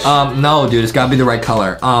 Licorice. No, dude, it's gotta be the right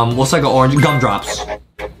color. What's like an orange? Gumdrops.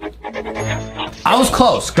 I was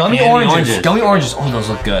close. Gummy oranges. Gummy oranges. Oh, those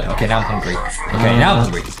look good. Okay, now I'm hungry. Okay, now I'm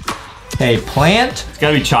hungry. Hey, plant. It's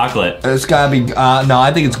gotta be chocolate. It's gotta be, no,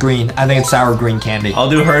 I think it's green. I think it's sour green candy. I'll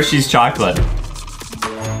do Hershey's chocolate.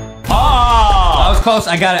 Oh! I was close.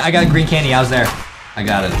 I got it. I got green candy. I was there. I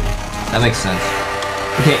got it. That makes sense.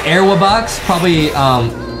 Okay, Wa-box, probably,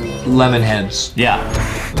 lemon heads. Yeah.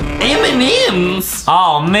 M&M's?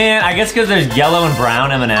 Oh, man. I guess because there's yellow and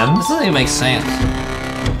brown M&Ms. This doesn't even make sense.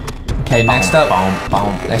 Okay, next up.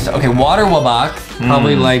 Next up. Okay, water Wa-box.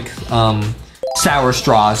 Probably like, sour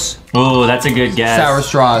straws. Ooh, that's a good guess. Sour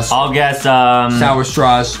straws. I'll guess, sour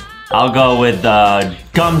straws. I'll go with,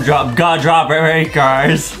 gumdrop,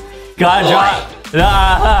 cars.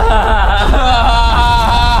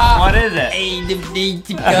 What is it? Adam needs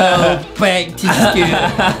to go back to school.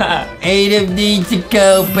 Adam needs to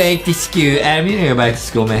go back to school. Adam, you need to go back to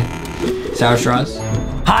school, man. Sour straws?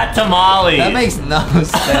 Hot tamales. That makes no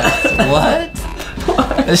sense. What?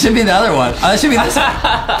 That should be the other one. That should be this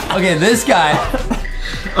one. Okay, this guy.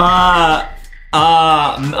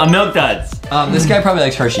 Milk Duds. This guy probably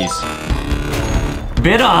likes Hershey's.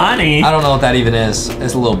 Bit of honey. I don't know what that even is.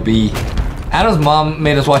 It's a little bee. Adam's mom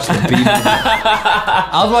made us watch the Bee movie.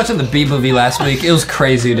 I was watching the Bee movie last week. It was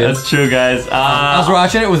crazy, dude. That's true, guys. I was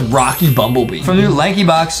watching it with Rocky Bumblebee from the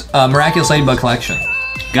LankyBox Miraculous Ladybug collection.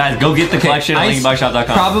 Guys, go get the collection at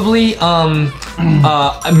LankyBoxShop.com. Probably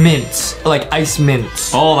mints, like ice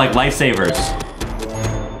mints. Oh, like lifesavers.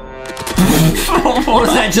 What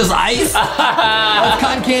was that? Just ice? That's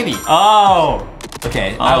cotton candy. Oh.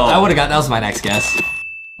 Okay, Oh. I would have got. That was my next guess.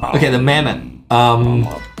 Okay, the mammoth.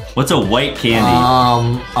 What's a white candy?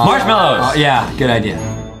 Marshmallows. Yeah, good idea.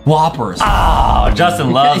 Whoppers. Oh,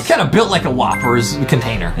 Justin loves. It's kind of built like a Whoppers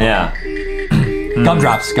container. Yeah.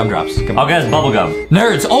 Gumdrops. I'll guess bubblegum.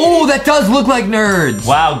 Nerds. Oh, that does look like nerds.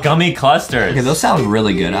 Wow, gummy clusters. Okay, those sound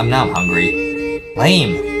really good. I'm hungry.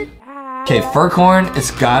 Lame. Okay, fir corn.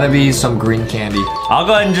 It's gotta be some green candy. I'll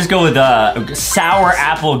go ahead and just go with sour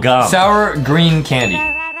apple gum. Sour green candy.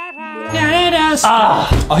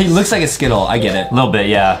 Oh, he looks like a Skittle. I get it. A little bit,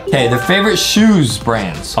 yeah. Okay, their favorite shoes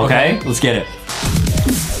brands. Okay. Let's get it.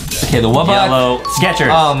 Okay, the what about Yellow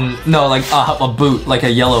Skechers. No, like a boot, like a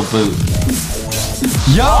yellow boot.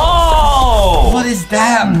 Yo! Oh! What is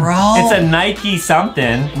that, bro? It's a Nike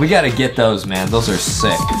something. We gotta get those, man. Those are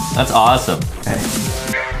sick. That's awesome.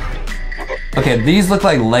 Okay, these look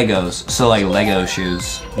like Legos, so like Lego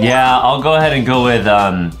shoes. Yeah, I'll go ahead and go with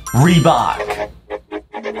Reebok.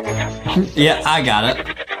 Yeah, I got it.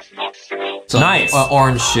 So, Nice.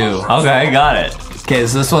 Orange shoe. Okay, got it. Okay,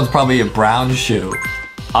 so this one's probably a brown shoe.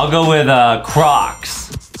 I'll go with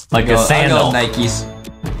Crocs, like a sandal. I'll go Nikes.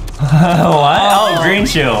 What? Oh, green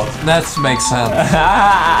shoe. That makes sense.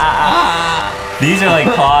 These are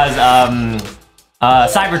like Paws,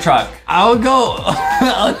 Cybertruck. I'll go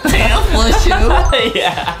a Tesla shoe.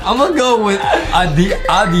 Yeah. I'm gonna go with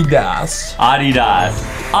Adidas. Adidas.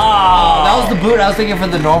 Oh, that Oh. was the boot I was thinking for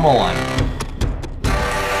the normal one.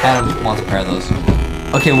 Adam wants a pair of those.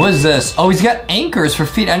 Okay, what is this? Oh, he's got anchors for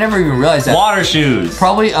feet. I never even realized that. Water shoes.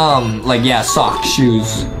 Probably, like, yeah, sock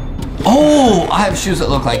shoes. Oh, I have shoes that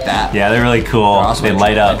look like that. Yeah, they're really cool. Awesome. They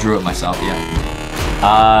light up. I drew it myself,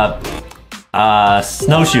 yeah.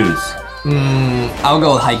 Snowshoes. I'll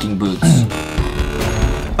go with hiking boots.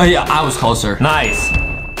 Oh, yeah, I was closer. Nice.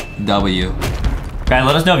 W. Guys,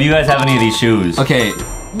 let us know if you guys have any of these shoes. Okay,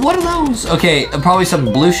 what are those? Okay, probably some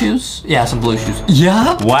blue shoes. Yeah, some blue shoes.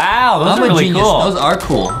 Yeah. Wow, those I'm are a really genius. cool. Those are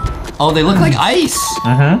cool. Oh, they look like ice.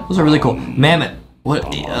 Those are really cool. Mammoth. What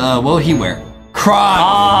would he wear? Croc.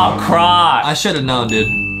 Oh, Crocs. I should have known, dude.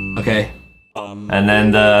 Okay. And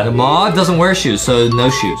then the Ma doesn't wear shoes, so no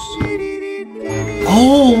shoes.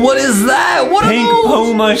 Oh, what is that? What pink are those?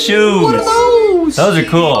 Puma shoes. What are those? Those are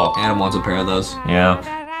cool. Adam wants a pair of those. Yeah.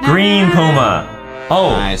 Green Puma.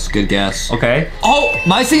 Oh. Nice, good guess. Okay. Oh,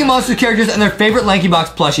 My Singing Monsters characters and their favorite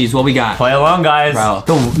LankyBox plushies. What we got? Play along, guys. Bro,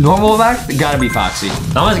 the normal back, gotta be Foxy.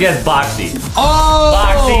 I'm gonna guess Boxy. Oh!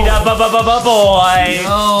 Boxy da boy.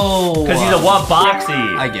 No. Because he's a what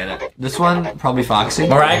Boxy. I get it. This one, probably Foxy.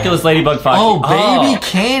 Miraculous Ladybug Foxy. Oh, Baby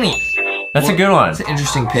Canny. That's a good one. That's an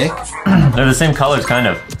interesting pick. They're the same colors, kind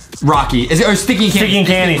of. Rocky. Is it, or Sticky Candy? Sticky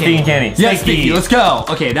Candy, Sticky Candy. Yeah, Sticky. Let's go.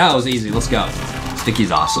 Okay, that was easy. Let's go. Sticky's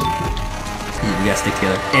awesome. We gotta stick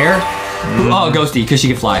together. Air? Oh, Ghosty, because she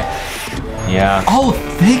can fly. Yeah. Oh,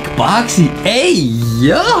 thick Boxy. Hey,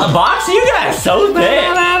 yeah. Boxy, you guys are so thick.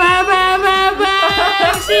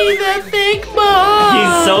 Boxy, the thick boy.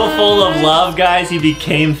 He's so full of love, guys, he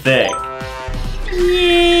became thick.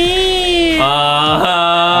 Yeah.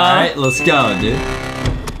 Alright, let's go, dude.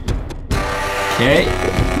 Okay.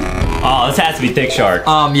 Oh, this has to be Thick Shark.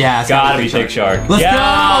 Yeah, it's Gotta be Thick Shark. Let's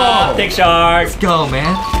go! Thick Shark. Let's go,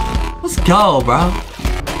 man. Let's go, bro.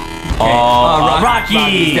 Oh, Rocky.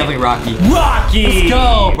 Rocky's definitely Rocky. Rocky. Let's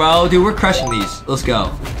go, bro. Dude, we're crushing these. Let's go.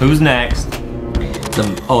 Who's next?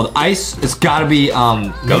 The ice. It's gotta be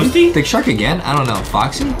Ghosty? Thick Shark again? I don't know.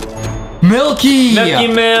 Foxy? Milky! Milky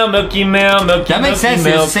Mail, Milky Mail, Milky. That makes sense.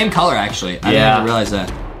 Milk. It's the same color, actually. I didn't even realize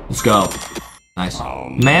that. Let's go. Nice.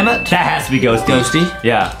 Mammoth? That has to be Ghosty. Ghosty?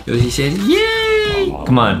 Yeah. Ghosty says, yay!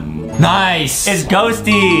 Come on. Nice! It's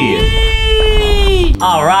Ghosty. Yay!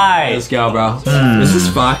 All right. Let's go, bro. Is this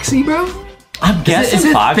Foxy, bro? I'm guessing Is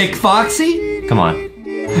it Foxy. Thick Foxy? Come on.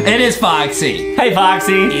 It is Foxy. Hey,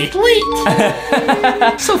 Foxy.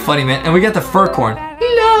 So funny, man. And we got the fur corn.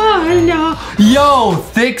 La, la. Yo,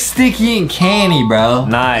 thick, sticky, and canny, bro.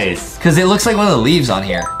 Nice. Because it looks like one of the leaves on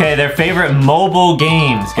here. Okay, their favorite mobile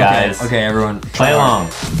games, guys. Okay, everyone. Play along.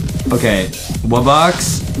 Okay, what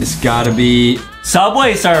box? It's gotta be...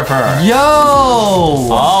 Subway Surfer. Yo!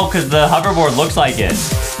 Oh, because the hoverboard looks like it.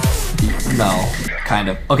 No, kind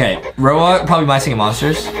of. Okay, Robot, probably My Singing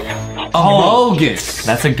Monsters. Humongous.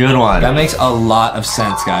 That's a good one. That makes a lot of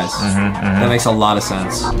sense, guys. That makes a lot of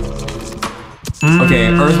sense. Okay,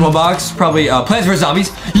 Earth Box, probably Plants vs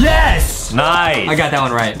Zombies. Yes! Nice. I got that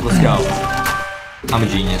one right. Let's go. I'm a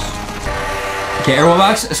genius. Okay, Air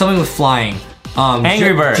Box, something with flying.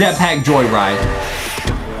 Angry Birds. Jetpack Joyride.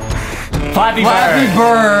 Flappy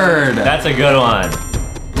Bird. That's a good one.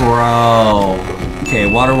 Bro. Okay,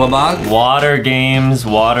 Water Box. Water games. The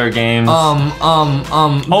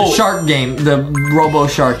shark game, the Robo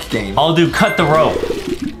Shark game. I'll do Cut the Rope.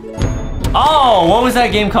 Oh, what was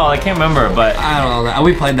that game called? I can't remember, but I don't know.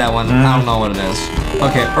 We played that one. I don't know what it is.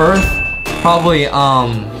 Okay, Earth, probably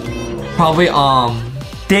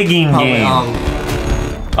digging game.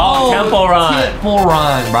 Temple Run. Temple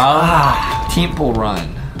Run, bro. Temple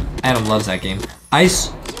Run. Adam loves that game. Ice,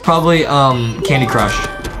 probably Candy Crush.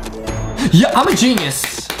 Yeah, I'm a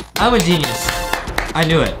genius. I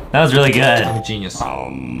knew it. That was really good. I'm a genius.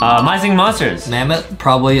 My Singing Monsters. Mammoth,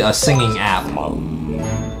 probably a singing app.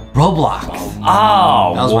 Roblox.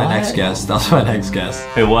 Oh, that was my next guess.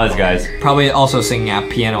 It was, guys. Probably also a singing app,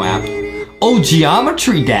 piano app. Oh,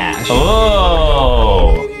 Geometry Dash.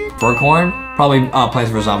 Oh. Furcorn, probably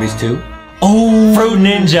Plants vs Zombies 2. Oh, Fruit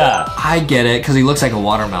Ninja. I get it, because he looks like a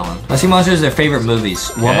watermelon. Let's see Monsters, their favorite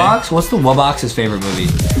movies. Okay. Wubbox? What's the Wubbox's favorite movie?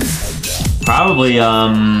 Probably,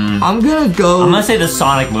 I'm gonna say the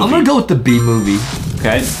Sonic movie. I'm gonna go with the B movie.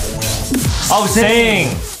 Okay. Oh, Sing.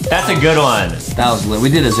 That's a good one. That was lit. We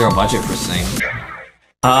did a zero budget for Sing.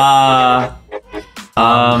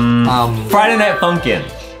 Friday Night Funkin'.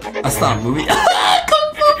 That's not a movie.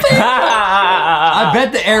 I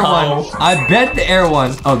bet the air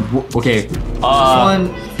one. Oh, okay. This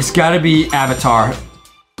one, it's gotta be Avatar.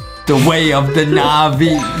 The Way of the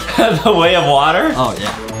Na'vi. The Way of Water? Oh,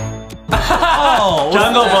 yeah. Oh,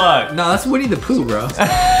 Jungle Book. No, that's Winnie the Pooh, bro. Who's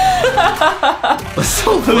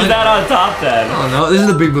that on top then? Oh no, this is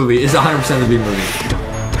the big movie. It's 100% the big movie.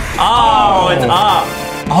 Oh, it's up.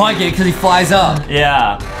 Oh, I get it, because he flies up.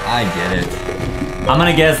 Yeah. I get it. I'm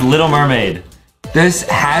gonna guess Little Mermaid. This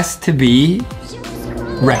has to be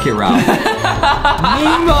Wreck-It Ralph.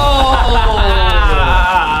 Nemo!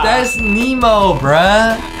 That's Nemo,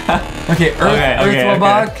 bruh. Okay, Earth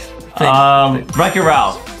Box. Wreck-It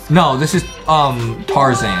Ralph. No, this is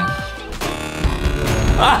Tarzan.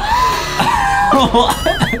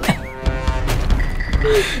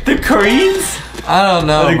 The Creeds? I don't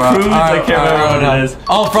know, the bro. Cruise? I can't remember what it is.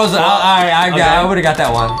 Oh, Frozen. I would have got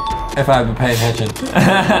that one if I had paying attention.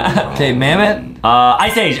 Okay, Mammoth.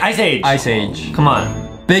 Ice Age. Come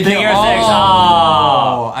on. Big Hero 6.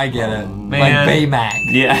 Oh, I get it. Man. Like Baymax.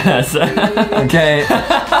 Yes. Okay.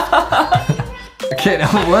 Okay,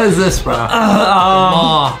 now what is this, bro?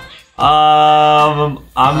 I'm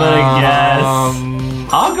gonna guess.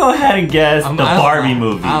 I'll go ahead and guess the Barbie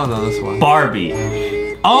movie. I don't know this one. Barbie.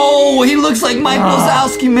 Oh, he looks like Mike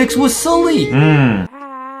Wazowski mixed with Sully.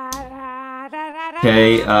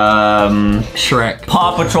 Okay, Shrek.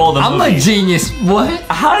 Paw Patrol the movie. I'm a genius. What?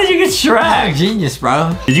 How did you get Shrek? I'm a genius,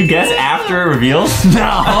 bro. Did you guess after it reveals?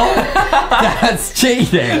 No. That's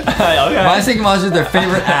cheating. Okay. My Singing Monsters, their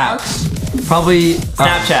favorite apps. Probably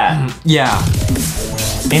Snapchat. Yeah.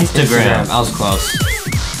 Instagram. I was close.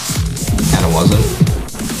 And it wasn't.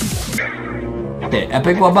 Okay,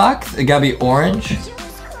 Epic Wubbox. It gotta be orange.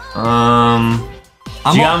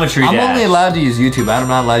 Geometry Dash. I'm only allowed to use YouTube. I'm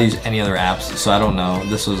not allowed to use any other apps, so I don't know.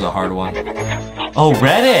 This was a hard one. Oh,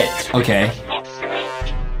 Reddit. Okay.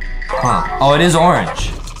 Huh. Oh, it is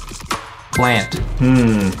orange. Plant.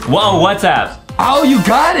 Whoa, WhatsApp. Oh, you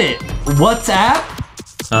got it. WhatsApp?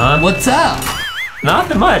 What's up? Not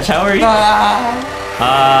much. How are you?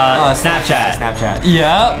 Snapchat. Snapchat.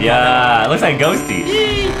 Yeah. Yeah, it looks like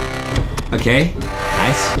Ghosty. Okay.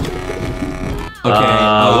 Nice. Okay.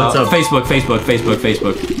 What's up? Facebook.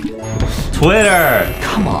 Twitter.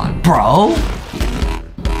 Come on, bro.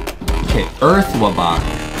 Okay, Earth Wubbox.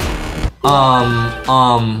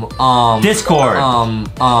 Discord.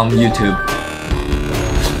 YouTube.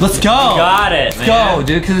 Let's go. You got it, Let's go,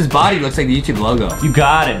 dude, because his body looks like the YouTube logo. You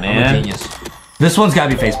got it, man. I'm a genius. This one's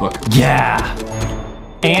gotta be Facebook. Yeah.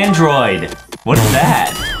 Android. What is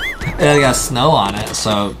that? It got snow on it,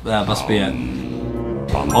 so that must be it.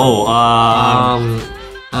 Oh, I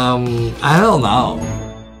don't know.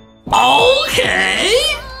 Okay.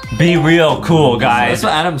 Be real cool, guys. That's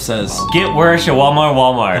what Adam says. Get merch at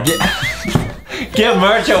Walmart. Get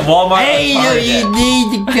merch at Walmart. Hey, you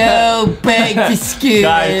need to go back to school.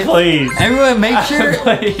 Guys, please. Everyone, make sure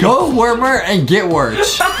go to Walmart and get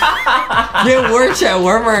merch. Get merch at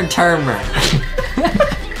Walmart and Turner.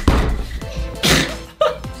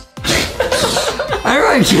 Everyone,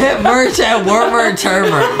 get merch at Wormer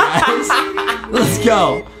Termer, guys. Let's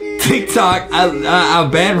go. TikTok. I'm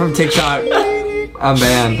banned from TikTok. I'm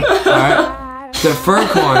banned. Alright. The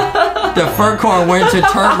fur corn went to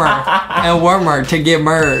Termer and Wormer to get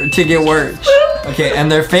merch. Okay, and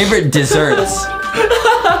their favorite desserts.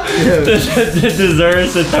 the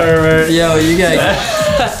desserts at Termer. Yo, you guys.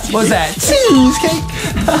 What's that? Cheesecake.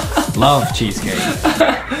 Love cheesecake.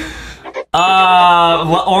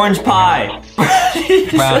 Orange pie.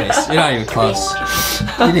 Brownies. You're not even close.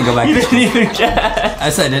 You didn't go back. You didn't even guess. I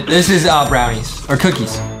said it. This is brownies or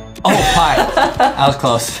cookies. Oh, pie. I was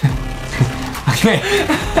close. Okay.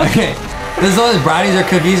 This one is brownies or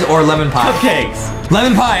cookies or lemon pie. Cupcakes.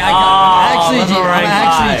 Lemon pie. I'm actually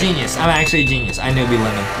a genius. I'm actually a genius. I knew it'd be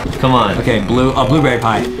lemon. Come on. Okay, blueberry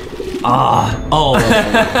pie. Oh.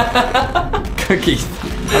 Cookies.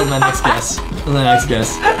 That was my next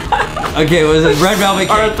guess. Okay, what is it? Red velvet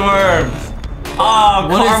cake. Earthworms. Oh,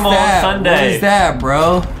 caramel sundae. What is that,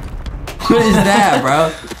 bro? What is that,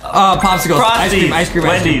 bro? Popsicles. Frosties. Ice cream.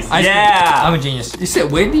 Wendy's. Ice cream. Yeah. I'm a genius. You said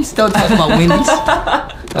Wendy's? Don't talk about Wendy's.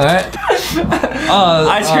 Alright.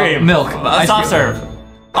 Ice cream. Milk. Soft serve.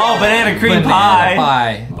 Oh, banana cream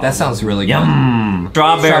pie. That sounds really good. Yum.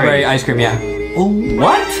 Strawberry ice cream, yeah. Ooh.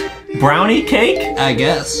 What? Brownie cake? I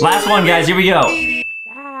guess. Last one, guys. Here we go.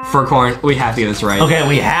 Fur corn. We have to get this right. Okay,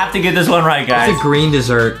 we have to get this one right, guys. It's a green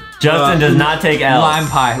dessert. Justin does not take L's.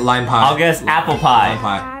 Lime pie. I'll guess apple pie.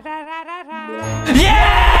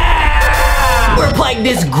 Yeah! We're playing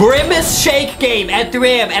this Grimace Shake game at 3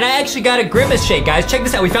 a.m. and I actually got a Grimace Shake, guys. Check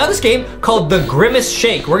this out. We found this game called the Grimace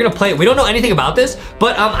Shake. We're gonna play it. We don't know anything about this,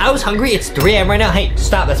 but I was hungry. It's 3 a.m. right now. Hey,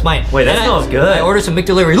 stop. That's mine. Wait, that smells good. I ordered some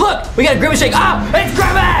McDelivery. Look, we got a Grimace Shake. Ah, it's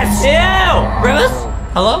Grimace! Ew! Grimace?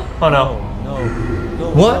 Hello? Oh no.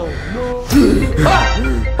 What?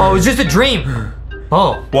 Oh, it's just a dream.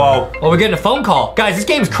 Oh. Whoa. Oh, we're getting a phone call. Guys, this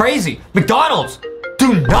game's crazy. McDonald's.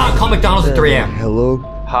 Do not call McDonald's at 3 a.m. Hello?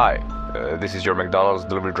 Hi, this is your McDonald's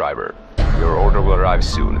delivery driver. Your order will arrive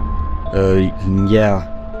soon. Yeah.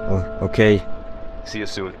 Okay. See you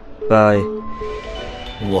soon. Bye.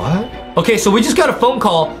 What? Okay, so we just got a phone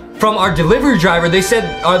call from our delivery driver. They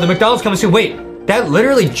said the McDonald's coming soon. Wait, that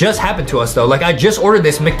literally just happened to us though. Like I just ordered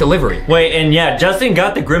this McDelivery. Wait, and yeah, Justin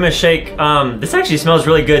got the Grimace Shake. This actually smells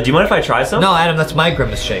really good. Do you mind if I try some? No, Adam, that's my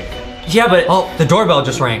Grimace Shake. Yeah, but oh, the doorbell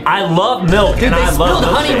just rang. I love milk. Dude, and they I spilled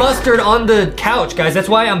love honey mustard on the couch, guys. That's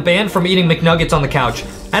why I'm banned from eating McNuggets on the couch.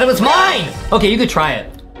 Adam, it's mine. Okay, you could try it.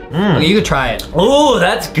 Okay, you could try it. Ooh,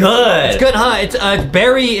 that's good. It's good, huh? It's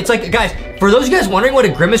berry. It's like, guys, for those of you guys wondering what a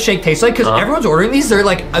Grimace Shake tastes like, because everyone's ordering these, they're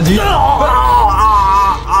like. What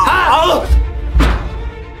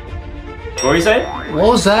were you saying? What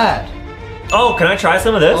was that? Oh, can I try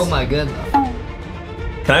some of this? Oh my goodness.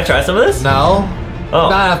 Can I try some of this? No. Oh.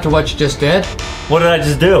 Not after what you just did. What did I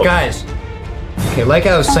just do? Guys. Okay, like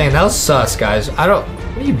I was saying, that was sus, guys. What are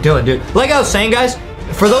you doing, dude? Like I was saying, guys,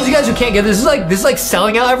 for those of you guys who can't get this, this is like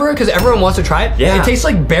selling out everywhere because everyone wants to try it. Yeah. It tastes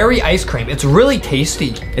like berry ice cream. It's really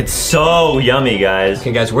tasty. It's so yummy, guys.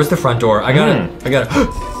 Okay, guys, where's the front door? I got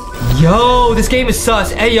it. Yo, this game is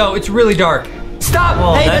sus. Hey, yo, it's really dark. Stop!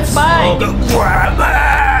 Well, hey, that's mine!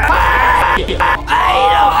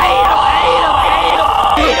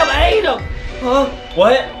 Ate him! Huh?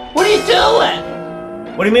 What? What are you doing?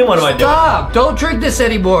 What do you mean, what am I doing? Stop! Don't drink this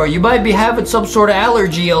anymore. You might be having some sort of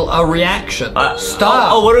allergy reaction.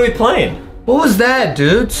 Stop. Oh, what are we playing? What was that,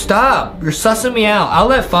 dude? Stop. You're sussing me out. I'll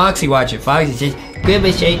let Foxy watch it. Foxy says,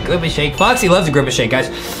 Grimace Shake, Grimace Shake. Foxy loves the Grimace Shake, guys.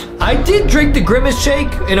 I did drink the Grimace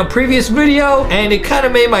Shake in a previous video, and it kind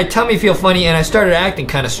of made my tummy feel funny, and I started acting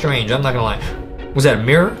kind of strange. I'm not gonna lie. Was that a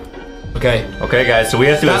mirror? Okay. Okay, guys, so we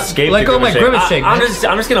have to escape let go of my Grimace Shake, I'm just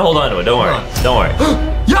gonna hold on to it. Don't worry. Don't worry.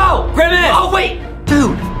 Yo! Grimace! Oh, wait!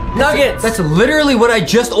 Dude! Nuggets! That's literally what I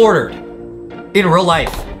just ordered. In real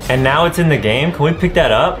life. And now it's in the game? Can we pick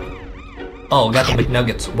that up? Oh, got the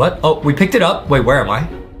McNuggets. What? Oh, we picked it up. Wait, where am I?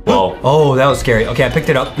 Whoa. Oh, that was scary. Okay, I picked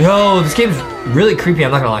it up. Yo, this game's really creepy.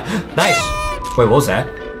 I'm not gonna lie. Nice. Wait, what was that?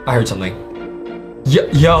 I heard something.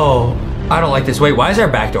 Yo, I don't like this. Wait, why is our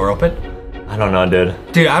back door open? I don't know, dude.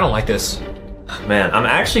 Dude, I don't like this. Man, I'm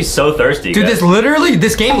actually so thirsty, dude, guys.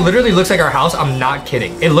 this game literally looks like our house. I'm not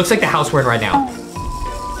kidding. It looks like the house we're in right now.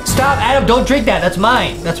 Stop, Adam, don't drink that. That's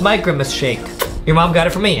mine. That's my Grimace Shake. Your mom got it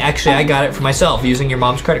for me. Actually, I got it for myself using your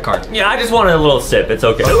mom's credit card. Yeah, I just wanted a little sip. It's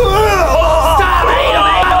okay. Stop! Ate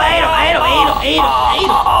him!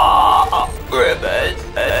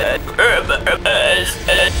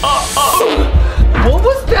 What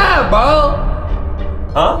was that, bro?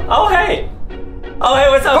 Huh? Oh, hey. Oh, hey,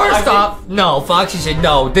 what's up, First off, no, Foxy said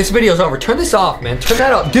no. This video's over. Turn this off, man. Turn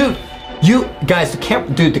that off. Dude, you guys, the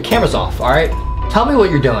camera's off, all right? tell me what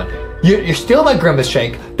you're doing. You're stealing my Grimace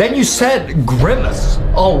shake. Then you said Grimace.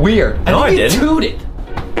 Oh, weird. And No, then I you didn't. tooted.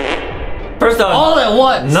 First off, All at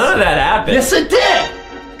once. none of that happened. Yes, it did.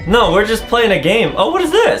 No, we're just playing a game. Oh, what is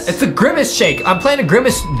this? It's a Grimace shake. I'm playing a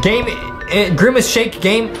Grimace game, Grimace shake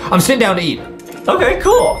game. I'm sitting down to eat. Okay,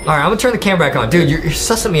 cool. All right, I'm gonna turn the camera back on. Dude, you're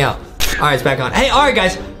sussing me out. All right, it's back on. Hey, all right,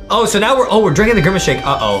 guys. Oh, so now we're drinking the Grimace shake.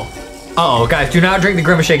 Uh-oh. Uh-oh, guys, do not drink the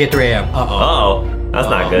Grimace shake at 3 a.m. Uh-oh. Uh-oh. That's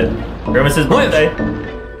not good. Grimace's birthday.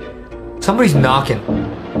 Somebody's knocking.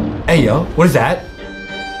 Hey, yo, what is that?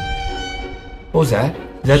 What was that?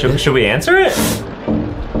 Is that Should we answer it?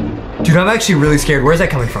 Dude, I'm actually really scared. Where's that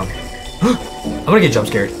coming from? I'm gonna get jump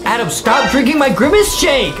scared. Adam, stop drinking my Grimace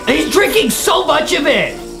shake. He's drinking so much of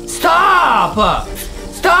it. Stop!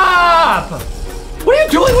 Stop! What are you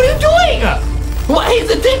doing? What are you doing? What? He's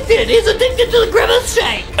addicted. He's addicted to the Grimace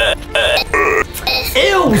shake.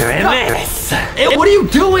 Ew! Grimace. Stop. Ew, what are you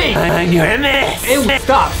doing? Grimace. Ew!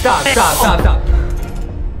 Stop!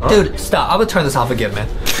 Dude, stop. I'm gonna turn this off again, man.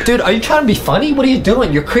 Dude, are you trying to be funny? What are you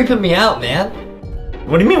doing? You're creeping me out, man.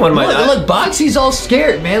 What do you mean? What am I doing? Look, Boxy's all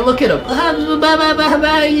scared, man. Look at him. I'm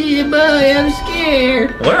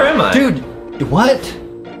scared. Where am I? Dude, what?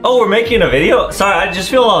 Oh, we're making a video? Sorry, I just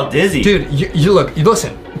feel all dizzy. Dude, you look,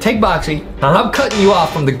 listen. Take Boxy. I'm cutting you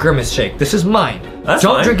off from the Grimace shake. This is mine. That's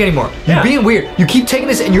Don't fine. drink anymore. You're being weird. You keep taking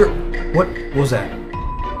this and you're... What was that?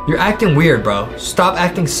 You're acting weird, bro. Stop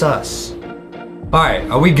acting sus. All right,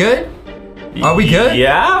 are we good? Are we good?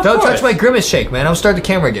 Yeah, of Don't course. touch my Grimace shake, man. I'll start the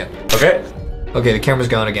camera again. Okay. Okay, the camera's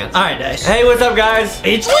going again. All right, guys. Hey, what's up, guys?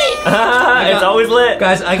 It's lit. It's always lit.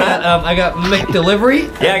 Guys, I got McDelivery.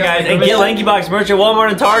 Yeah, guys, and get LankyBox merch at Walmart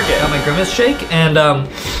and Target. Got my Grimace shake, and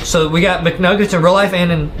so we got McNuggets in real life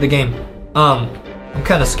and in the game. I'm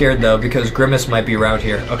kind of scared though because Grimace might be around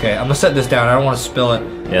here. Okay, I'm gonna set this down. I don't want to spill it.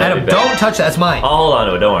 Yeah, Adam, don't touch that. That's mine. I'll hold on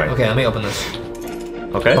to it, don't worry. Okay, let me open this.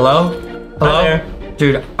 Okay. Hello? Hello? Hi there.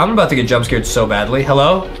 Dude, I'm about to get jump scared so badly.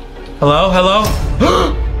 Hello? Hello? Hello?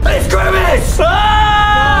 It's Grimace!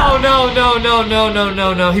 Ah!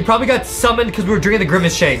 No. He probably got summoned because we were drinking the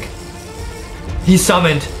Grimace shake. He's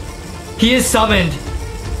summoned. He is summoned.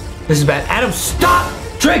 This is bad. Adam, stop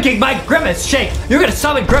drinking my Grimace shake. You're gonna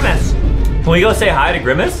summon Grimace. Can we go say hi to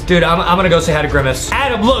Grimace? Dude, I'm gonna go say hi to Grimace.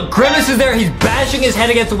 Adam, look, Grimace is there. He's bashing his head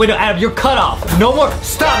against the window. Adam, you're cut off. No more,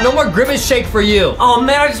 stop. No more Grimace shake for you. Oh,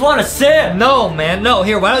 man, I just want to sip. No, man, no.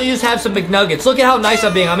 Here, why don't you just have some McNuggets? Look at how nice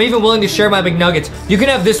I'm being. I'm even willing to share my McNuggets. You can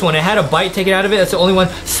have this one. It had a bite taken out of it. That's the only one.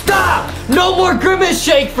 Stop! No more Grimace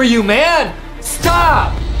shake for you, man.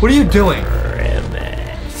 Stop! What are you doing?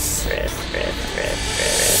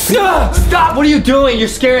 Stop! What are you doing? You're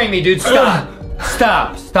scaring me, dude. Stop.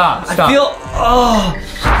 Stop. I feel,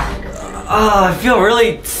 I feel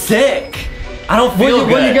really sick. I don't feel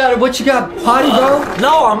good. What you got? Potty, bro?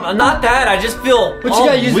 No, I'm not that. I just feel What you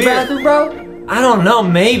got? Use the bathroom, bro? I don't know,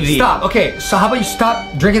 maybe. Stop. Okay, so how about you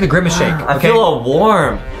stop drinking the Grimace shake? I Okay? feel all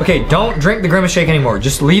warm. Okay, don't drink the Grimace shake anymore.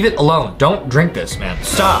 Just leave it alone. Don't drink this, man.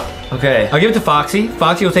 Stop. Okay. I'll give it to Foxy.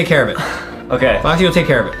 Foxy will take care of it. Okay. Foxy will take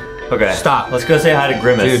care of it. Okay. Stop. Let's go say hi to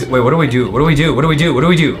Grimace. Dude, wait, what do we do? What do we do? What do we do? What do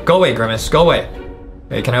we do? Go away, Grimace. Go away.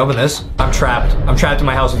 Hey, can I open this? I'm trapped. I'm trapped in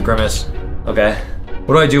my house with Grimace. Okay.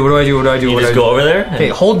 What do I do? What do I do? What do I do? You What do just I do? go over there? Okay,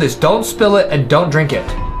 hold this. Don't spill it and don't drink it.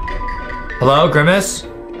 Hello, Grimace?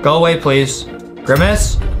 Go away, please.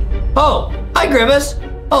 Grimace? Oh, hi, Grimace.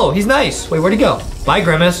 Oh, he's nice. Wait, where'd he go? Bye,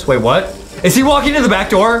 Grimace. Wait, what? Is he walking to the back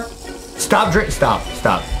door? Stop drink. Stop.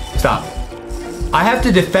 I have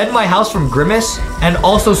to defend my house from Grimace and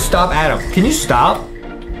also stop Adam. Can you stop?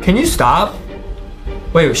 Can you stop?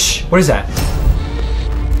 Wait, shh. What is that?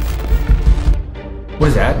 What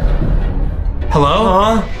is that? Hello?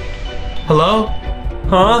 Huh? Hello?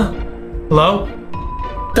 Huh? Hello?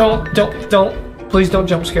 Don't. Please don't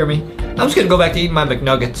jump scare me. I'm just gonna go back to eating my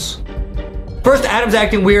McNuggets. First, Adam's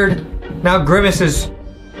acting weird. Now Grimace is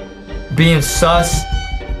being sus.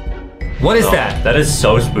 What is that? That is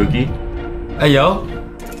so spooky. Hey, yo?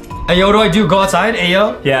 Hey, yo, what do I do? Go outside? Hey,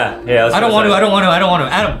 yo? Yeah. I don't want to.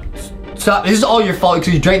 Adam, stop. This is all your fault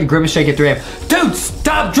because you drank the Grimace shake at 3 a.m. Dude,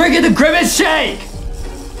 stop drinking the Grimace shake!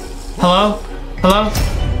 Hello? Hello?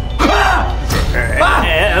 Ah!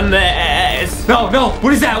 Grimace. No.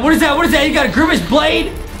 What is that? You got a Grimace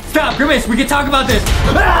blade? Stop, Grimace. We can talk about this.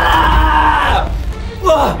 Ah!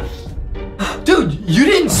 Dude, you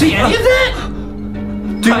didn't see any of that?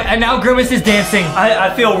 Dude, and now Grimace is dancing.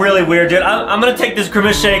 I feel really weird, dude. I'm gonna take this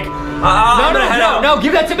Grimace shake. No,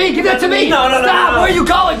 give that to me. No, Stop, where are you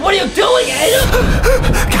going? What are you doing?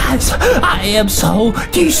 God, guys, I am so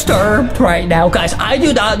disturbed right now. Guys, I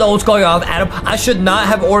do not know what's going on with Adam. I should not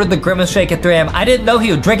have ordered the Grimace shake at 3 a.m. I didn't know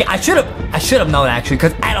he would drink it. I should have known actually,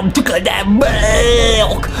 because Adam took that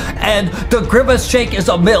milk. And the Grimace shake is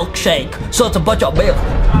a milkshake. So it's a bunch of milk.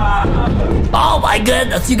 Oh my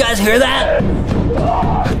goodness, you guys hear that?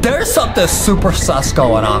 There's something super sus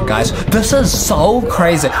going on, guys. This is so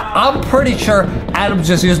crazy. I'm pretty sure Adam's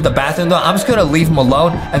just using the bathroom though. I'm just gonna leave him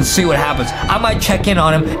alone and see what happens. I might check in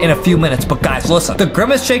on him in a few minutes. But guys, listen, the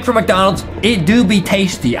Grimace shake from McDonald's, it do be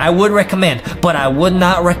tasty. I would recommend, but I would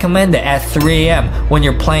not recommend it at 3 a.m. when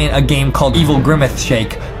you're playing a game called Evil Grimace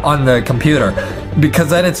Shake on the computer, because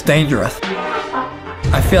then it's dangerous.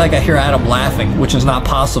 I feel like I hear Adam laughing, which is not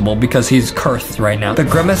possible because he's cursed right now. The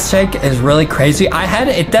Grimace shake is really crazy. I had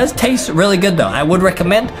it. It does taste really good though. I would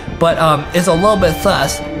recommend, but it's a little bit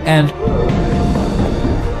sus. And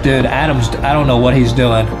dude, Adam's, I don't know what he's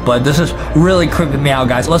doing, but this is really creeping me out,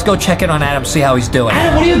 guys. Let's go check in on Adam, see how he's doing.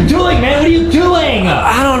 Adam, what are you doing, man? What are you doing?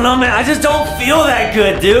 I don't know, man. I just don't feel that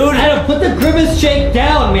good, dude. Adam, put the Grimace shake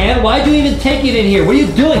down, man. Why'd you even take it in here? What are you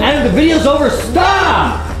doing? Adam, the video's over.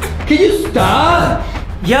 Stop! Can you stop?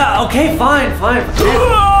 Yeah, okay, fine.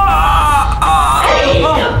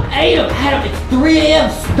 Adam, it's 3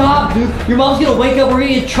 a.m. Stop, dude. Your mom's gonna wake up. We're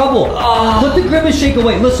gonna get in trouble. Put the Grimace shake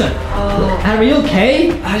away. Listen. Adam, are you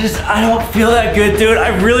okay? I don't feel that good, dude. I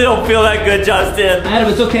really don't feel that good, Justin. Adam,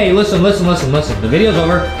 it's okay. Listen. The video's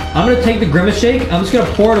over. I'm gonna take the Grimace shake. I'm just gonna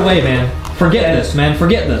pour it away, man. Forget this, man.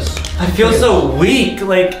 Forget this. I feel so weak.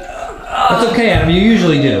 Like, That's okay, Adam. You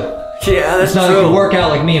usually do. Yeah, that's It's not true. like you work out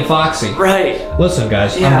like me and Foxy. Right. Listen,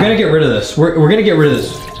 guys. Yeah. I'm gonna get rid of this. We're gonna get rid of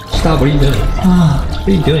this. Stop. What are you doing? What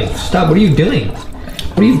are you doing? Stop. What are you doing?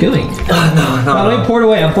 What are you doing? No. Let me pour it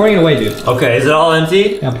away. I'm pouring it away, dude. Okay, is it all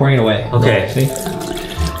empty? Yeah, I'm pouring it away. Okay. See?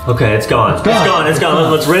 Okay, it's gone. It's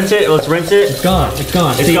gone. Let's rinse it. It's gone. It's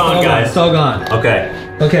See, gone, guys. It's all gone. Okay.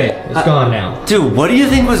 Okay, it's gone now. Dude, what do you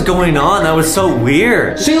think was going on? That was so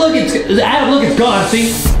weird. See, look, Adam, look, it's gone.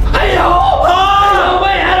 See? I know!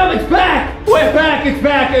 Wait, Adam, it's back! It's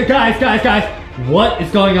back! Guys. What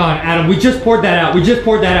is going on, Adam? We just poured that out.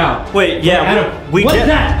 Wait, yeah. Adam, we what did. is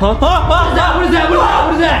that? Huh? What is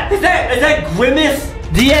that? Is that Grimace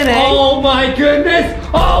DNA? Oh my goodness!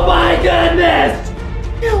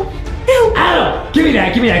 Adam, give me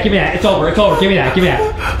that. It's over. Give me that.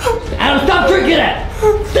 Adam, stop drinking it!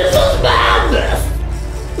 This is madness!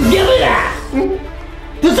 Give me that!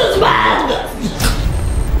 This is madness!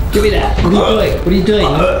 Give me that. What are you doing?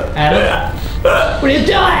 Adam? What are you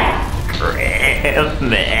doing?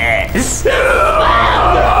 Grimace. Stop!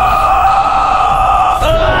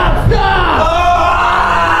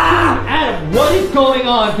 Adam, what is going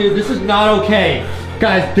on, dude? This is not okay.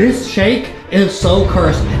 Guys, this shake is so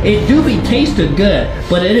cursed. It do be tasted good,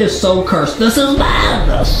 but it is so cursed. This is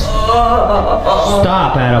madness.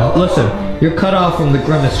 Stop, Adam. Listen, you're cut off from the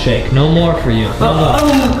Grimace shake. No more for you. No more.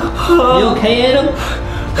 You okay, Adam?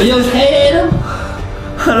 Are you okay, Adam?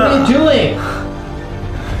 What are you doing?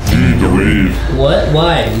 You need to leave. What?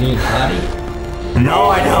 Why? You need potty? No,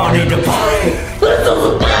 I don't need to potty. This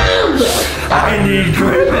is madness. I need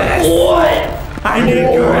Grimace. What? I need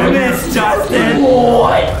Grimace, Justin.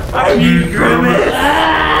 What? I need Grimace.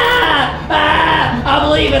 I'm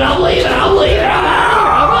leaving. I'm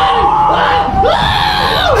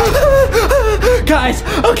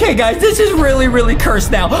Okay guys, this is really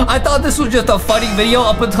cursed now. I thought this was just a funny video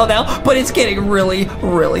up until now, but it's getting really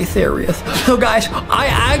serious. So guys, I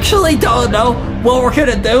actually don't know what we're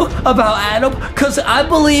gonna do about Adam, because I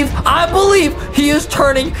believe he is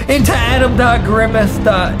turning into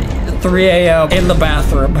Adam.Grimace.3 a.m. in the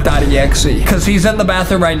bathroom.exe, because he's in the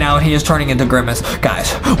bathroom right now and he is turning into Grimace.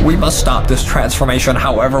 Guys, we must stop this transformation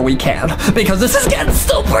however we can, because this is getting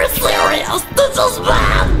super serious. This is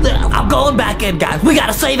madness. I'm going back in, guys. We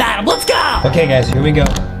gotta save Adam. Let's go. Okay guys, here we go.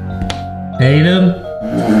 Adam,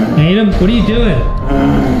 what are you doing?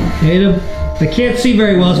 Adam, I can't see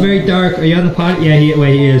very well. It's very dark. Are you on the pot? Yeah, he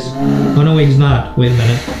is. Oh no, wait, he's not. Wait a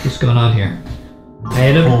minute. What's going on here?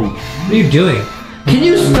 Adam, what are you doing? Can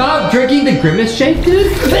you stop drinking the Grimace shake,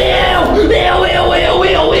 dude?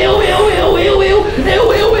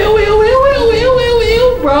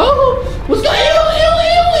 Bro, what's going on?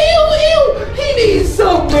 He needs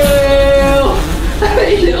some milk.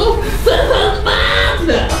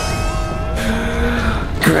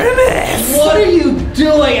 Grimace! What are you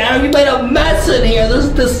doing, Adam? You made a mess in here. This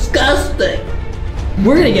is disgusting.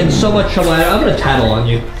 We're gonna get in so much trouble, Adam. I'm gonna tattle on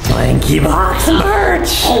you. LankyBox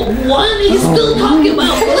merch! Oh, what? He's still talking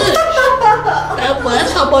about merch.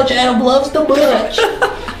 That's how much Adam loves the merch.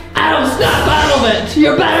 Adam, snap out of it.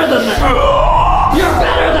 You're better than this.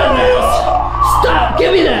 Stop!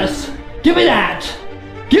 Give me this! Give me that!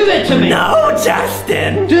 Give it to me! No,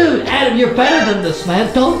 Justin! Dude, Adam, you're better than this,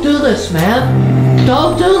 man. Don't do this, man.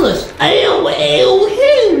 Don't do this. Ew,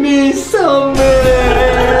 hit me some.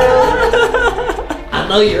 I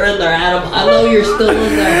know you're in there, Adam. I know you're still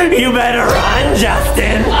in there. You better run,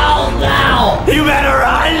 Justin! Oh, no! You better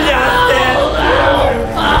run, Justin!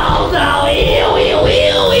 Oh, no! Ew.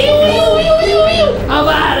 I'm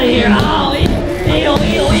out of here. Oh,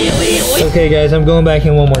 ew. Okay, guys, I'm going back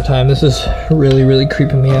in one more time. This is really, really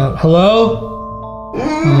creeping me out. Hello? Oh,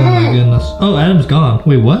 my goodness. Oh, Adam's gone.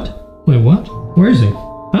 Wait, what? Where is he?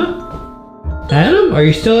 Huh? Adam, are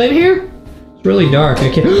you still in here? It's really dark. I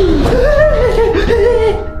can't...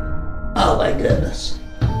 Oh, my goodness.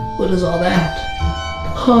 What is all that?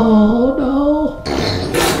 Oh, no.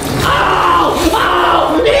 Oh!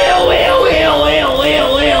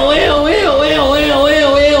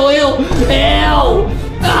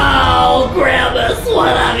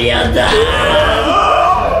 What have you done?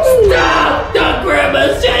 Stop! The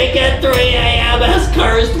grimace shake at 3 a.m. has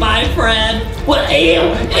cursed my friend. What? Ew!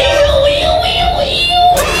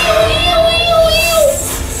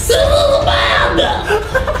 This is bad!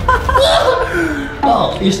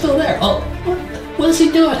 Oh, you're still there. Oh, what is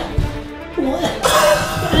he doing? What?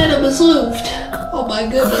 Adam is moved. Oh my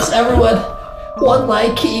goodness, everyone. 1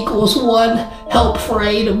 like equals 1 help for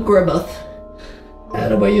Adam Grimace.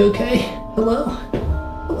 Adam, are you okay? Hello?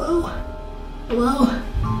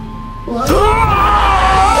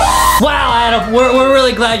 Wow, Adam, we're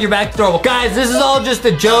really glad you're back to normal. Guys, this is all just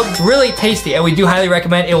a joke. It's really tasty, and we do highly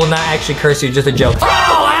recommend it. Will not actually curse you, just a joke.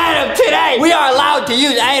 Oh, Adam, today we are allowed to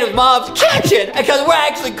use Adam's mom's kitchen because we're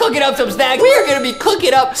actually cooking up some snacks. We are going to be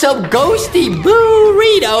cooking up some ghosty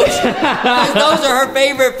burritos because those are her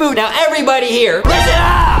favorite food. Now, everybody here, listen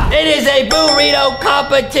up! It is a burrito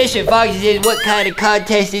competition. Foxy says, what kind of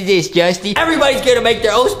contest is this, Justy? Everybody's gonna make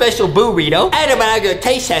their own special burrito. Adam and I are gonna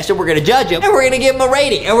taste test them. We're gonna judge them, and we're gonna give them a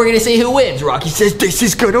rating, and we're gonna see who wins. Rocky says, this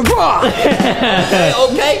is gonna rock.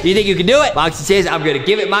 Okay, you think you can do it? Foxy says, I'm gonna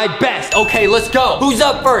give it my best. Okay, let's go. Who's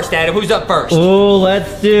up first, Adam? Who's up first? Oh,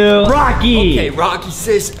 let's do Rocky. Okay, Rocky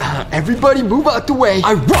says, everybody move out the way.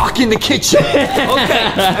 I rock in the kitchen.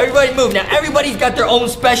 Okay, everybody move. Now, everybody's got their own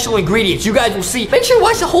special ingredients. You guys will see. Make sure to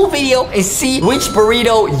watch the whole video and see which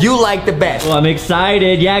burrito you like the best. Well, I'm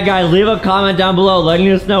excited. Yeah, guys, leave a comment down below letting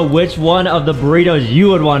us know which one of the burritos you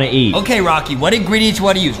would want to eat. Okay, Rocky, what ingredients you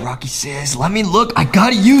want to use? Rocky says, let me look. I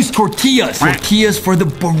gotta use tortillas. Tortillas for the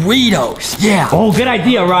burritos. Yeah. Oh, good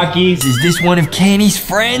idea, Rocky. Is this one of Kenny's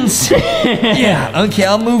friends? Yeah. Okay,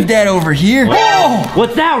 I'll move that over here. Oh,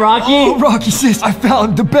 what's that, Rocky? Oh, Rocky says, I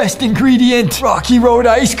found the best ingredient. Rocky Road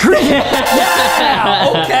ice cream.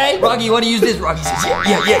 Yeah. Okay. Rocky, you want to use this? Rocky says,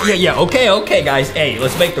 yeah. Okay, guys. Hey,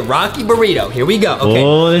 let's make the Rocky burrito. Here we go. Okay.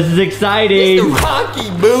 Oh, this is exciting. It's the Rocky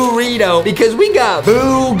burrito because we got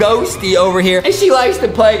Boo Ghosty over here, and she likes to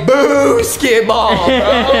play Boo Skidball.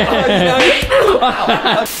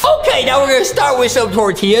 Okay, now we're gonna start with some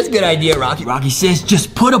tortillas. Good idea, Rocky. Rocky says,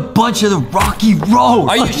 just put a bunch of the Rocky Road.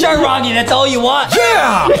 Are you sure, Rocky? That's all you want?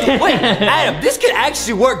 Yeah. Wait, Adam, this could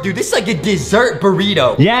actually work, dude. This is like a dessert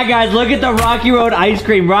burrito. Yeah, guys, look at the Rocky Road ice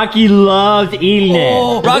cream. Rocky loves eating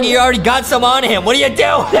it. Rocky, you already got some on him. What are you doing?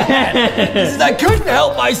 I couldn't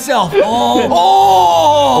help myself.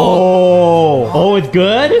 Oh, it's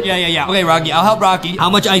good? Yeah. Okay, Rocky, I'll help Rocky. How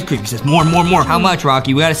much ice cream? He says, more. How much,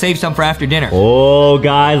 Rocky? We gotta save some for after dinner. Oh,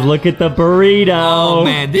 guys, look at the burrito. Oh,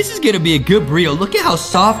 man, this is gonna be a good burrito. Look at how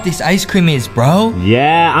soft this ice cream is, bro.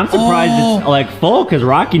 Yeah, I'm surprised it's like full because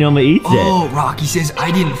Rocky normally eats it. Oh, Rocky says,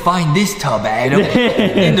 I didn't find this tub, Adam,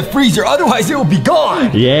 in the freezer. Otherwise, it will be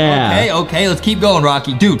gone. Yeah. Okay, let's keep going,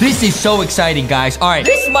 Rocky. Dude, this is so exciting, guys. All right,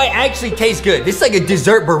 this might actually taste good. This is like a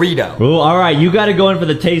dessert burrito. Oh, all right, you got to go in for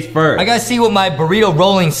the taste first. I got to see what my burrito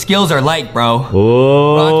rolling skills are like, bro.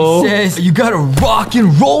 Oh. Rocky says, you got to rock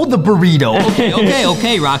and roll the burrito.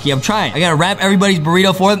 Okay, Rocky, I'm trying. I got to wrap everybody's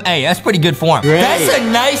burrito for them. Hey, that's pretty good form. Great. That's a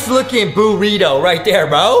nice looking burrito right there,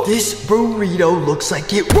 bro. This burrito looks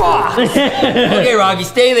like it rocks. Okay, Rocky,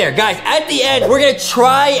 stay there. Guys, at the end, we're going to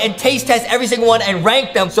try and taste test every single one and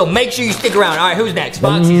rank them, so make sure you stick around. All right, who's next?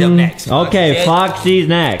 Foxy's up next. Okay, Foxy's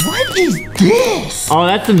next. What is this? Oh,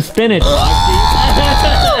 that's some spinach.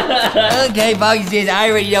 Okay, Foxy says, I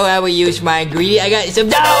already know how we use my ingredient. I got some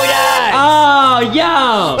donuts. Oh,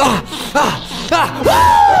 yum.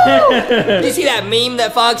 You see that meme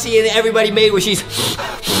that Foxy and everybody made where she's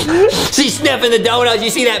sniffing the donuts? You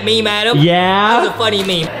see that meme, Adam? Yeah. That was a funny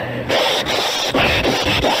meme.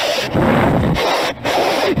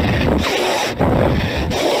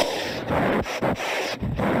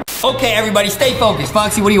 Okay, everybody, stay focused.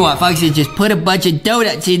 Foxy, what do you want? Foxy says, just put a bunch of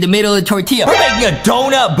donuts in the middle of the tortilla. We're making a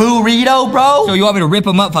donut burrito, bro. So you want me to rip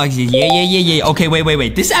them up? Foxy says, yeah. Okay,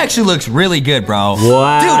 wait. This actually looks really good, bro.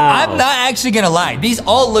 Wow. Dude, I'm not actually gonna lie. These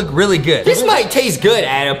all look really good. This might taste good,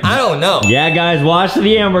 Adam. I don't know. Yeah, guys, watch to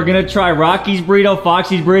the end. We're gonna try Rocky's burrito,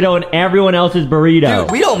 Foxy's burrito, and everyone else's burrito.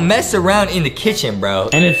 Dude, we don't mess around in the kitchen, bro.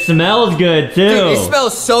 And it smells good, too. Dude, it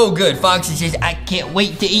smells so good. Foxy says, I can't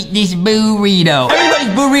wait to eat this burrito. Everybody's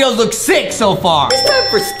burritos look sick so far. It's time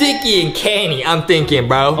for Sticky and Candy, I'm thinking,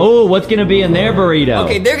 bro. Oh, what's gonna be in their burrito?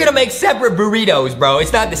 Okay, they're gonna make separate burritos, bro.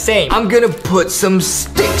 It's not the same. I'm gonna put some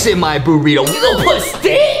sticks in my burrito. You gonna put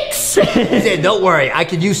sticks? He said, don't worry, I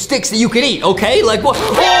can use sticks that you can eat, okay? Like what?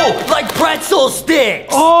 Oh, like pretzel sticks.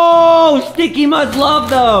 Oh, Sticky must love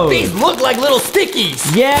those. These look like little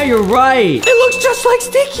stickies. Yeah, you're right. It looks just like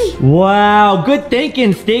Sticky. Wow, good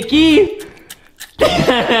thinking, Sticky.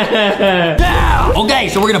 Okay,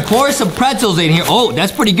 so we're gonna pour some pretzels in here. Oh,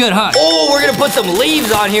 that's pretty good, huh? Oh, we're gonna put some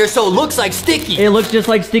leaves on here so it looks like Sticky. It looks just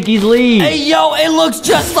like Sticky's leaves. Hey, yo, it looks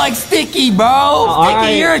just like Sticky, bro.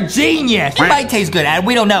 Sticky, you're a genius. It might taste good, Adam.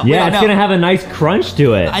 We don't know. Yeah, it's gonna have a nice crunch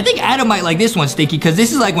to it. I think Adam might like this one, Sticky, because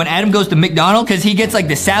this is like when Adam goes to McDonald's, because he gets like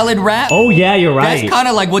the salad wrap. Oh, yeah, you're right. That's kind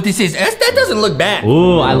of like what this is. That doesn't look bad.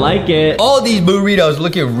 Ooh, I like it. All these burritos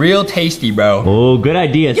looking real tasty, bro. Oh, good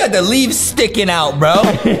idea. You got the leaves sticking out, bro.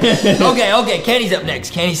 Okay, Candy's up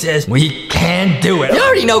next. Candy says, we can do it. You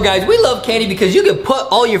already know, guys, we love candy because you can put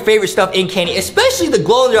all your favorite stuff in candy, especially the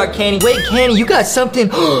glow-in-the-dark candy. Wait, Candy, you got something?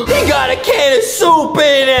 He got a can of soup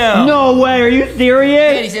in him. No way, are you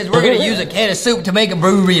serious? Candy says, we're gonna use a can of soup to make a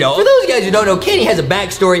burrito. For those guys who don't know, Candy has a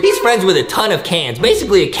backstory. He's friends with a ton of cans.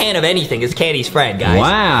 Basically, a can of anything is Candy's friend, guys.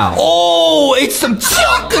 Wow. Oh, it's some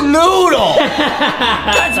chicken noodle.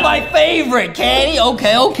 That's my favorite, Candy.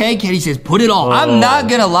 Okay. Candy says, put it all. I'm not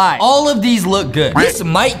gonna lie. All of these look good. This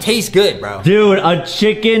might taste good, bro. Dude, a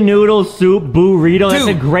chicken noodle soup burrito. Dude, that's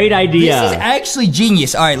a great idea. This is actually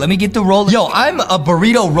genius. All right, let me get the roll. Yo, I'm a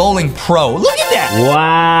burrito rolling pro. Look at that.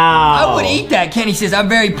 Wow. I would eat that. Kenny says, I'm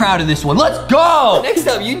very proud of this one. Let's go. Next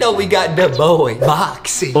up, you know we got the boy,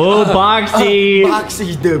 Boxy. Oh, Boxy.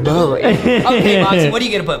 Boxy's the boy. Okay, Boxy, what are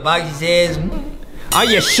you going to put? Boxy says... Are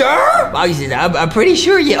you sure? Boxy says, I'm pretty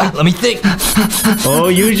sure, yeah. Let me think. Oh,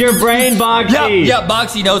 use your brain, Boxy. Yep,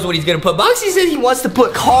 Boxy knows what he's gonna put. Boxy says he wants to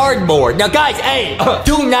put cardboard. Now, guys, hey,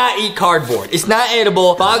 do not eat cardboard. It's not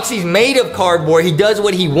edible. Boxy's made of cardboard. He does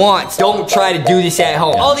what he wants. Don't try to do this at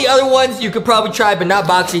home. All the other ones you could probably try, but not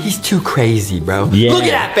Boxy. He's too crazy, bro. Yeah. Look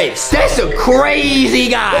at that face. That's a crazy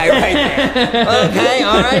guy right there. Okay,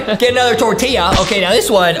 all right. Get another tortilla. Okay, now this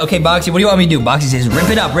one. Okay, Boxy, what do you want me to do? Boxy says, rip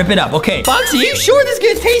it up. Okay. Boxy, you sure this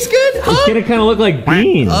gonna taste good? Huh? It's gonna kind of look like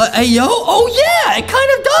beans. Hey, yo. Oh, yeah, it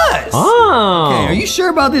kind of does. Oh. Okay, are you sure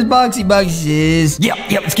about this, Boxy? Boxy says, yep,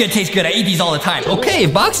 it's gonna taste good. I eat these all the time. Okay,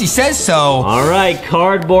 if Boxy says so. All right,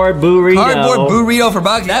 cardboard burrito. Cardboard burrito for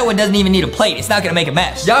Boxy. That one doesn't even need a plate. It's not gonna make a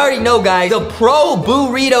mess. You already know, guys, the pro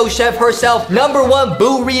burrito chef herself, #1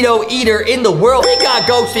 burrito eater in the world. We got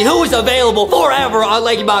Ghosty, who is available forever on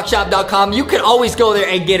LankyBoxShop.com. You can always go there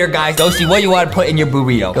and get her, guys. Ghosty, what do you want to put in your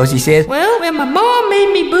burrito? Ghosty says, well, when my mom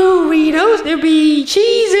made me burritos, there'd be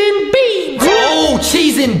cheese and beans. Oh,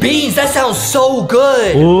 cheese and beans. That sounds so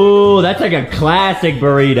good. Ooh, that's like a classic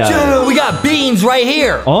burrito. Dude, we got beans right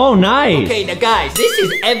here. Oh, nice. Okay, now guys, this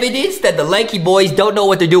is evidence that the Lanky boys don't know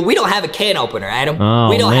what they're doing. We don't have a can opener, Adam. Oh,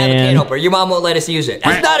 we don't have a man. can opener. Your mom won't let us use it.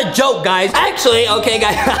 That's not a joke, guys. Actually, okay,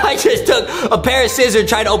 guys, I just took a pair of scissors and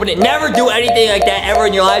tried to open it. Never do anything like that ever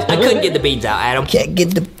in your lives. I couldn't get the beans out, Adam. Can't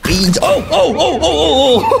get the beans. Oh.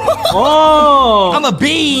 Oh. I'm a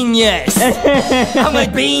bean, yes. I'm a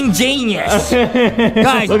bean genius.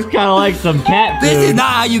 Guys, looks kind of like some cat food. This is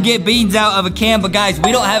not how you get beans out of a can, but guys,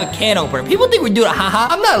 we don't have a can opener. People think we're doing a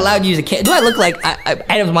haha. I'm not allowed to use a can. Do I look like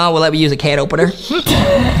Adam's mom will let me use a can opener?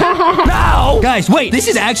 No! Guys, wait. This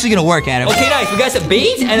is actually gonna work, Adam. Okay, guys, we got some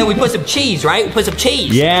beans, and then we put some cheese, right? We put some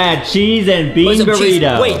cheese. Yeah, cheese and bean burrito. Cheese.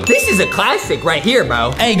 Wait, this is a classic right here,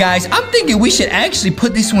 bro. Hey, guys, I'm thinking we should actually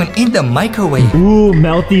put this one in the microwave. Ooh,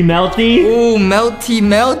 melty. Ooh,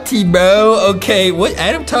 melty, bro. Okay, what?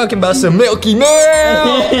 Adam talking about some milky milk.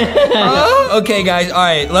 Okay, guys, all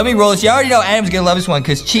right, let me roll this. You already know Adam's gonna love this one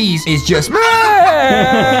because cheese is just milk.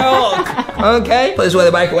 Okay, put this one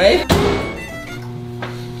in the microwave.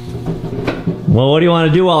 Well, what do you want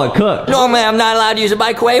to do while it cooks? Normally, I'm not allowed to use a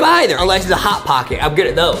microwave either, unless it's a Hot Pocket. I'm good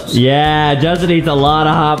at those. Yeah, Justin eats a lot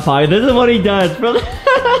of Hot Pockets. This is what he does. This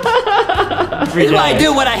is what I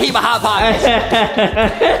do when I heat my Hot Pockets.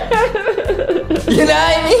 You know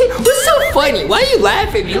what I mean? What's so funny? Why are you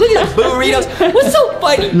laughing at me? Look at the burritos. What's so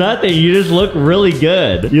funny? Nothing. You just look really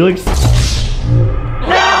good. You look...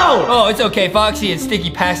 No! out! Oh, it's okay. Foxy and Sticky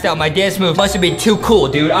passed out. My dance move must have been too cool,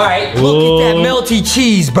 dude. All right, look at that melty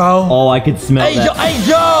cheese, bro. Oh, I could smell Hey, that. yo, hey,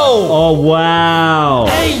 yo! Oh, wow.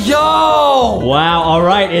 Hey, yo! Wow, all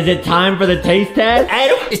right. Is it time for the taste test?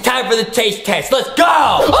 Adam, it's time for the taste test. Let's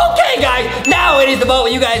go! Okay, guys, now it is the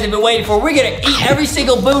moment you guys have been waiting for. We're gonna eat every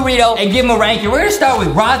single burrito and give them a ranking. We're gonna start with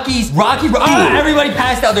Rocky's. Everybody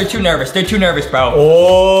passed out. They're too nervous. They're too nervous, bro.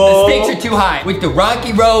 Oh. The stakes are too high. With the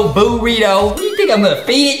Rocky Road burrito. What do you think? I'm gonna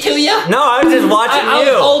feed it to you? No, I was just watching I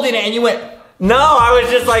you. was holding it and you went. No, I was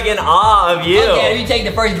just like in awe of you. Okay, you take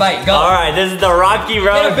the first bite. Go. All right, this is the Rocky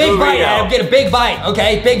Road Get a big bite, burrito. Adam. Get a big bite.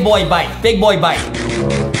 Okay, big boy bite. Big boy bite.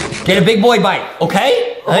 Get a big boy bite.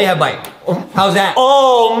 Okay? Let me have a bite. How's that?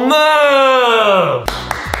 Oh, man.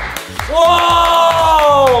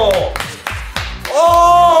 Whoa.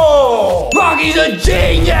 Oh. Rocky's a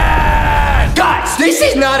genius! Guys, this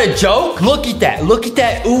is not a joke. Look at that. Look at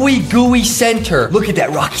that ooey gooey center. Look at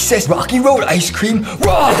that. Rocky says Rocky Road ice cream.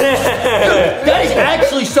 Raw. Dude, that is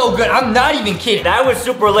actually so good. I'm not even kidding. That was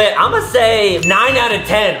super lit. I'm gonna say 9 out of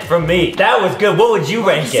 10 from me. That was good. What would you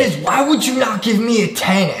rank it? Why would you not give me a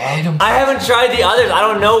 10, Adam? I haven't tried the others. I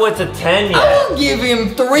don't know what's a 10 yet. I will give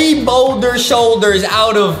him 3 boulder shoulders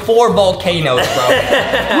out of 4 volcanoes, bro.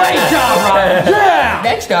 Great job, Rocky. Yeah!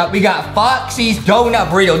 Next up, we got Foxy's Donut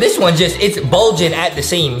Burrito. This one it's bulging at the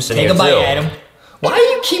seams. Take a bite, Adam. Why do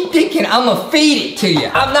you keep thinking I'm gonna feed it to you?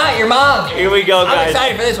 I'm not your mom. Here we go, guys. I'm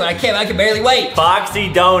excited for this one. I can barely wait. Foxy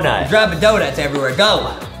Donut. Dropping donuts everywhere.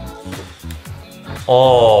 Go.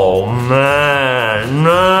 Oh, man.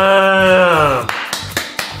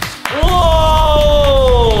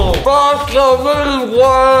 Whoa! Foxy, really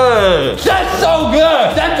good. That's so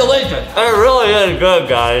good. That's delicious. It really is good,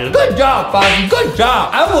 guys. Good job, Foxy. Good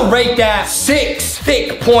job. I will rate that 6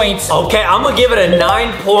 thick points. Okay, I'm gonna give it a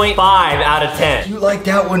 9.5 out of 10. You like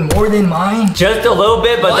that one more than mine? Just a little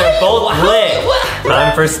bit, but they're both lit.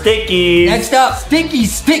 Time for Stickies. Next up,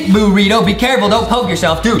 Sticky's Stick Burrito. Be careful, don't poke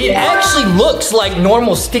yourself, dude. It actually looks like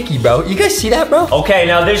normal Sticky, bro. You guys see that, bro? Okay,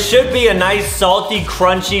 now this should be a nice, salty,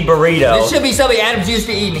 crunchy burrito. This should be something Adam's used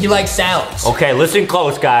to eating. He likes salads. Okay, listen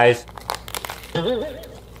close, guys.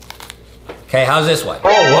 Okay, how's this one? Oh,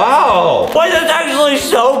 wow. Why, that's actually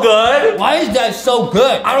so good. Why is that so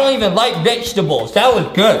good? I don't even like vegetables. That was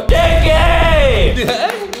good. Sticky!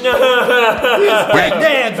 Great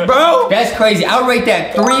dance, bro. That's crazy. I'll rate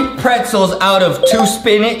that 3 pretzels out of 2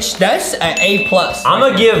 spinach. That's an A+. I'm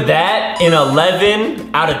gonna give that an 11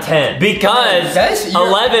 out of 10 because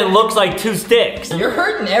 11 looks like 2 sticks. You're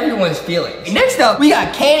hurting everyone's feelings. Next up, we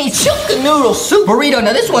got Candy's Chicken Noodle Soup Burrito.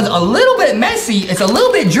 Now, this one's a little bit messy. It's a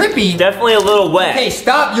little bit drippy. Definitely a little wet. Hey,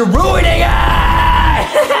 stop. You're ruining it.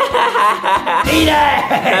 Eat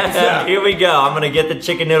it. Here we go. I'm gonna get the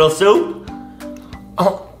chicken noodle soup.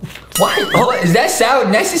 Oh. Why? Oh, is that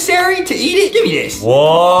sound necessary to eat it? Give me this. Whoa!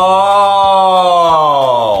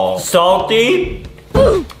 Salty,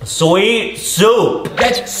 sweet soup.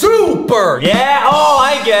 That's super. Yeah, oh,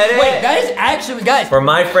 I get it. Wait, that is actually, guys. For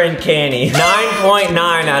my friend Canny,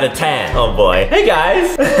 9.9 out of 10. Oh boy. Hey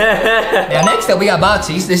guys. Now next up we got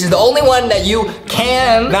Boxy's. This is the only one that you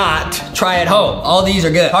cannot try at home. All these are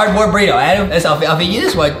good. Hardboard burrito, Adam. I'll feed you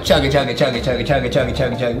this one. Chug it, chug it, chug it, chug it, chug it, chug it,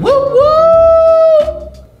 chug it, chug it. Woo woo!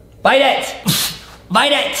 Bite it!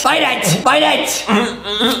 Bite it! Bite it! Bite it!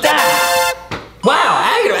 Wow,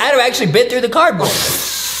 Adam actually bit through the cardboard.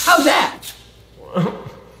 How's that?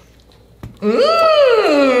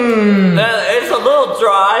 Mmm. It's a little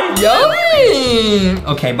dry. Yummy.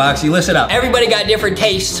 Okay, Boxy, listen up. Everybody got different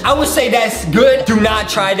tastes. I would say that's good. Do not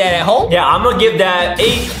try that at home. Yeah, I'm gonna give that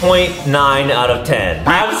 8.9 out of 10.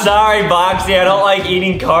 I'm sorry, Boxy, I don't like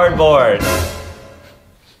eating cardboard.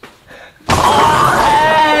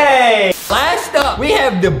 Hey! Last up, we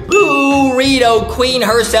have the burrito queen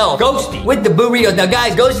herself, Ghosty, with the burritos. Now,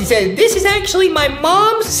 guys, Ghosty said, this is actually my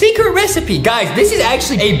mom's secret recipe. Guys, this is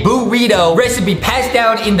actually a burrito recipe passed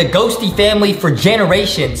down in the Ghosty family for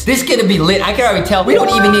generations. This is gonna be lit. I can already tell. We don't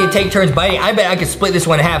even need to take turns biting. I bet I could split this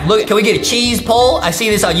one in half. Look, can we get a cheese poll? I see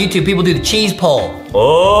this on YouTube. People do the cheese poll.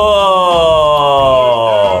 Oh,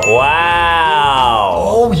 wow.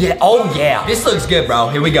 Oh, yeah. Oh, yeah. This looks good, bro.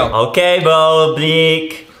 Here we go. Okay, Bo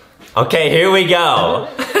Bleak. Okay, here we go.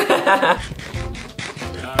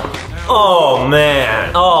 Oh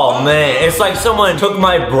man, it's like someone took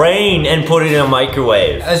my brain and put it in a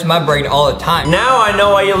microwave. That's my brain all the time. Now I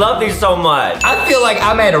know why you love these so much. I feel like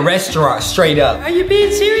I'm at a restaurant, straight up. Are you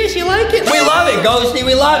being serious? You like it? We love it, Ghosty,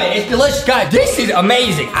 we love it. It's delicious. Guys, this is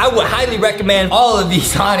amazing. I would highly recommend all of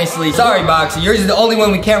these, honestly. Sorry, Boxy, yours is the only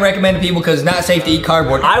one we can't recommend to people because it's not safe to eat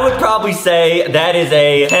cardboard. I would probably say that is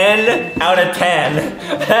a 10 out of 10.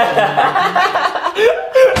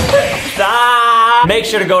 make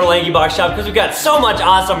sure to go to LankyBox Shop because we've got so much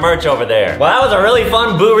awesome merch over there. Well, that was a really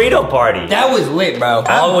fun burrito party. That was lit, bro.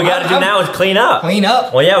 All we gotta do now is clean up. Clean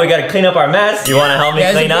up? Well, yeah, we gotta clean up our mess. You wanna help me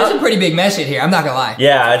clean up? There's a pretty big mess in here, I'm not gonna lie.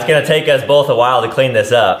 Yeah, it's gonna take us both a while to clean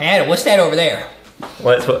this up. Hey, what's that over there?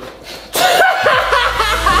 What?